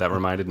 that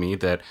reminded me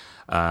that...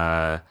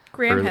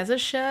 Graham has a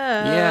show.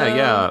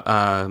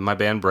 Yeah. My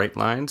band Bright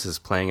Lines is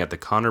playing at the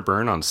Connor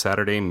Burn on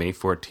Saturday, May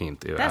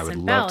 14th. I That's would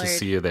in love to Ballard.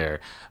 see you there.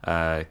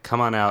 Come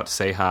on out,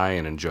 say hi,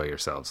 and enjoy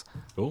yourselves.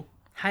 Cool.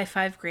 High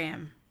five,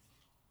 Graham.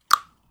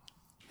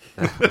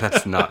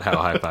 That's not how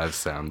high fives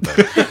sound.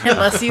 But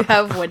Unless you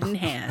have wooden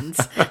hands.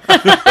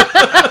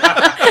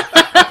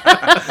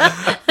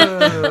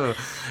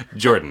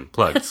 Jordan,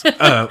 plugs.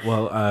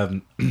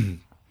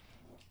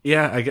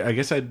 Yeah, I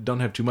guess I don't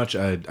have too much.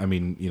 I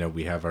mean,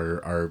 we have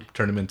our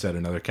tournaments at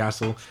Another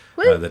Castle.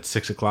 That's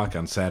 6:00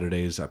 on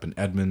Saturdays up in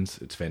Edmonds.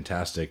 It's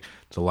fantastic.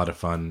 It's a lot of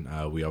fun.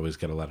 We always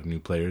get a lot of new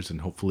players,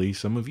 and hopefully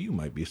some of you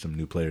might be some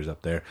new players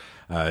up there.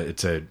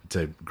 It's a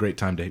great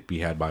time to be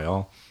had by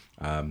all.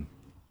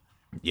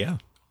 Yeah.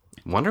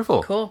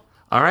 Wonderful. Cool.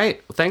 All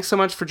right. Well, thanks so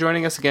much for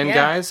joining us again, Yeah.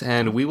 guys,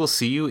 and we will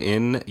see you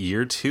in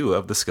year 2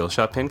 of the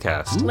Skillshot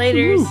Pincast.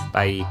 Laters.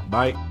 Bye.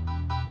 Bye.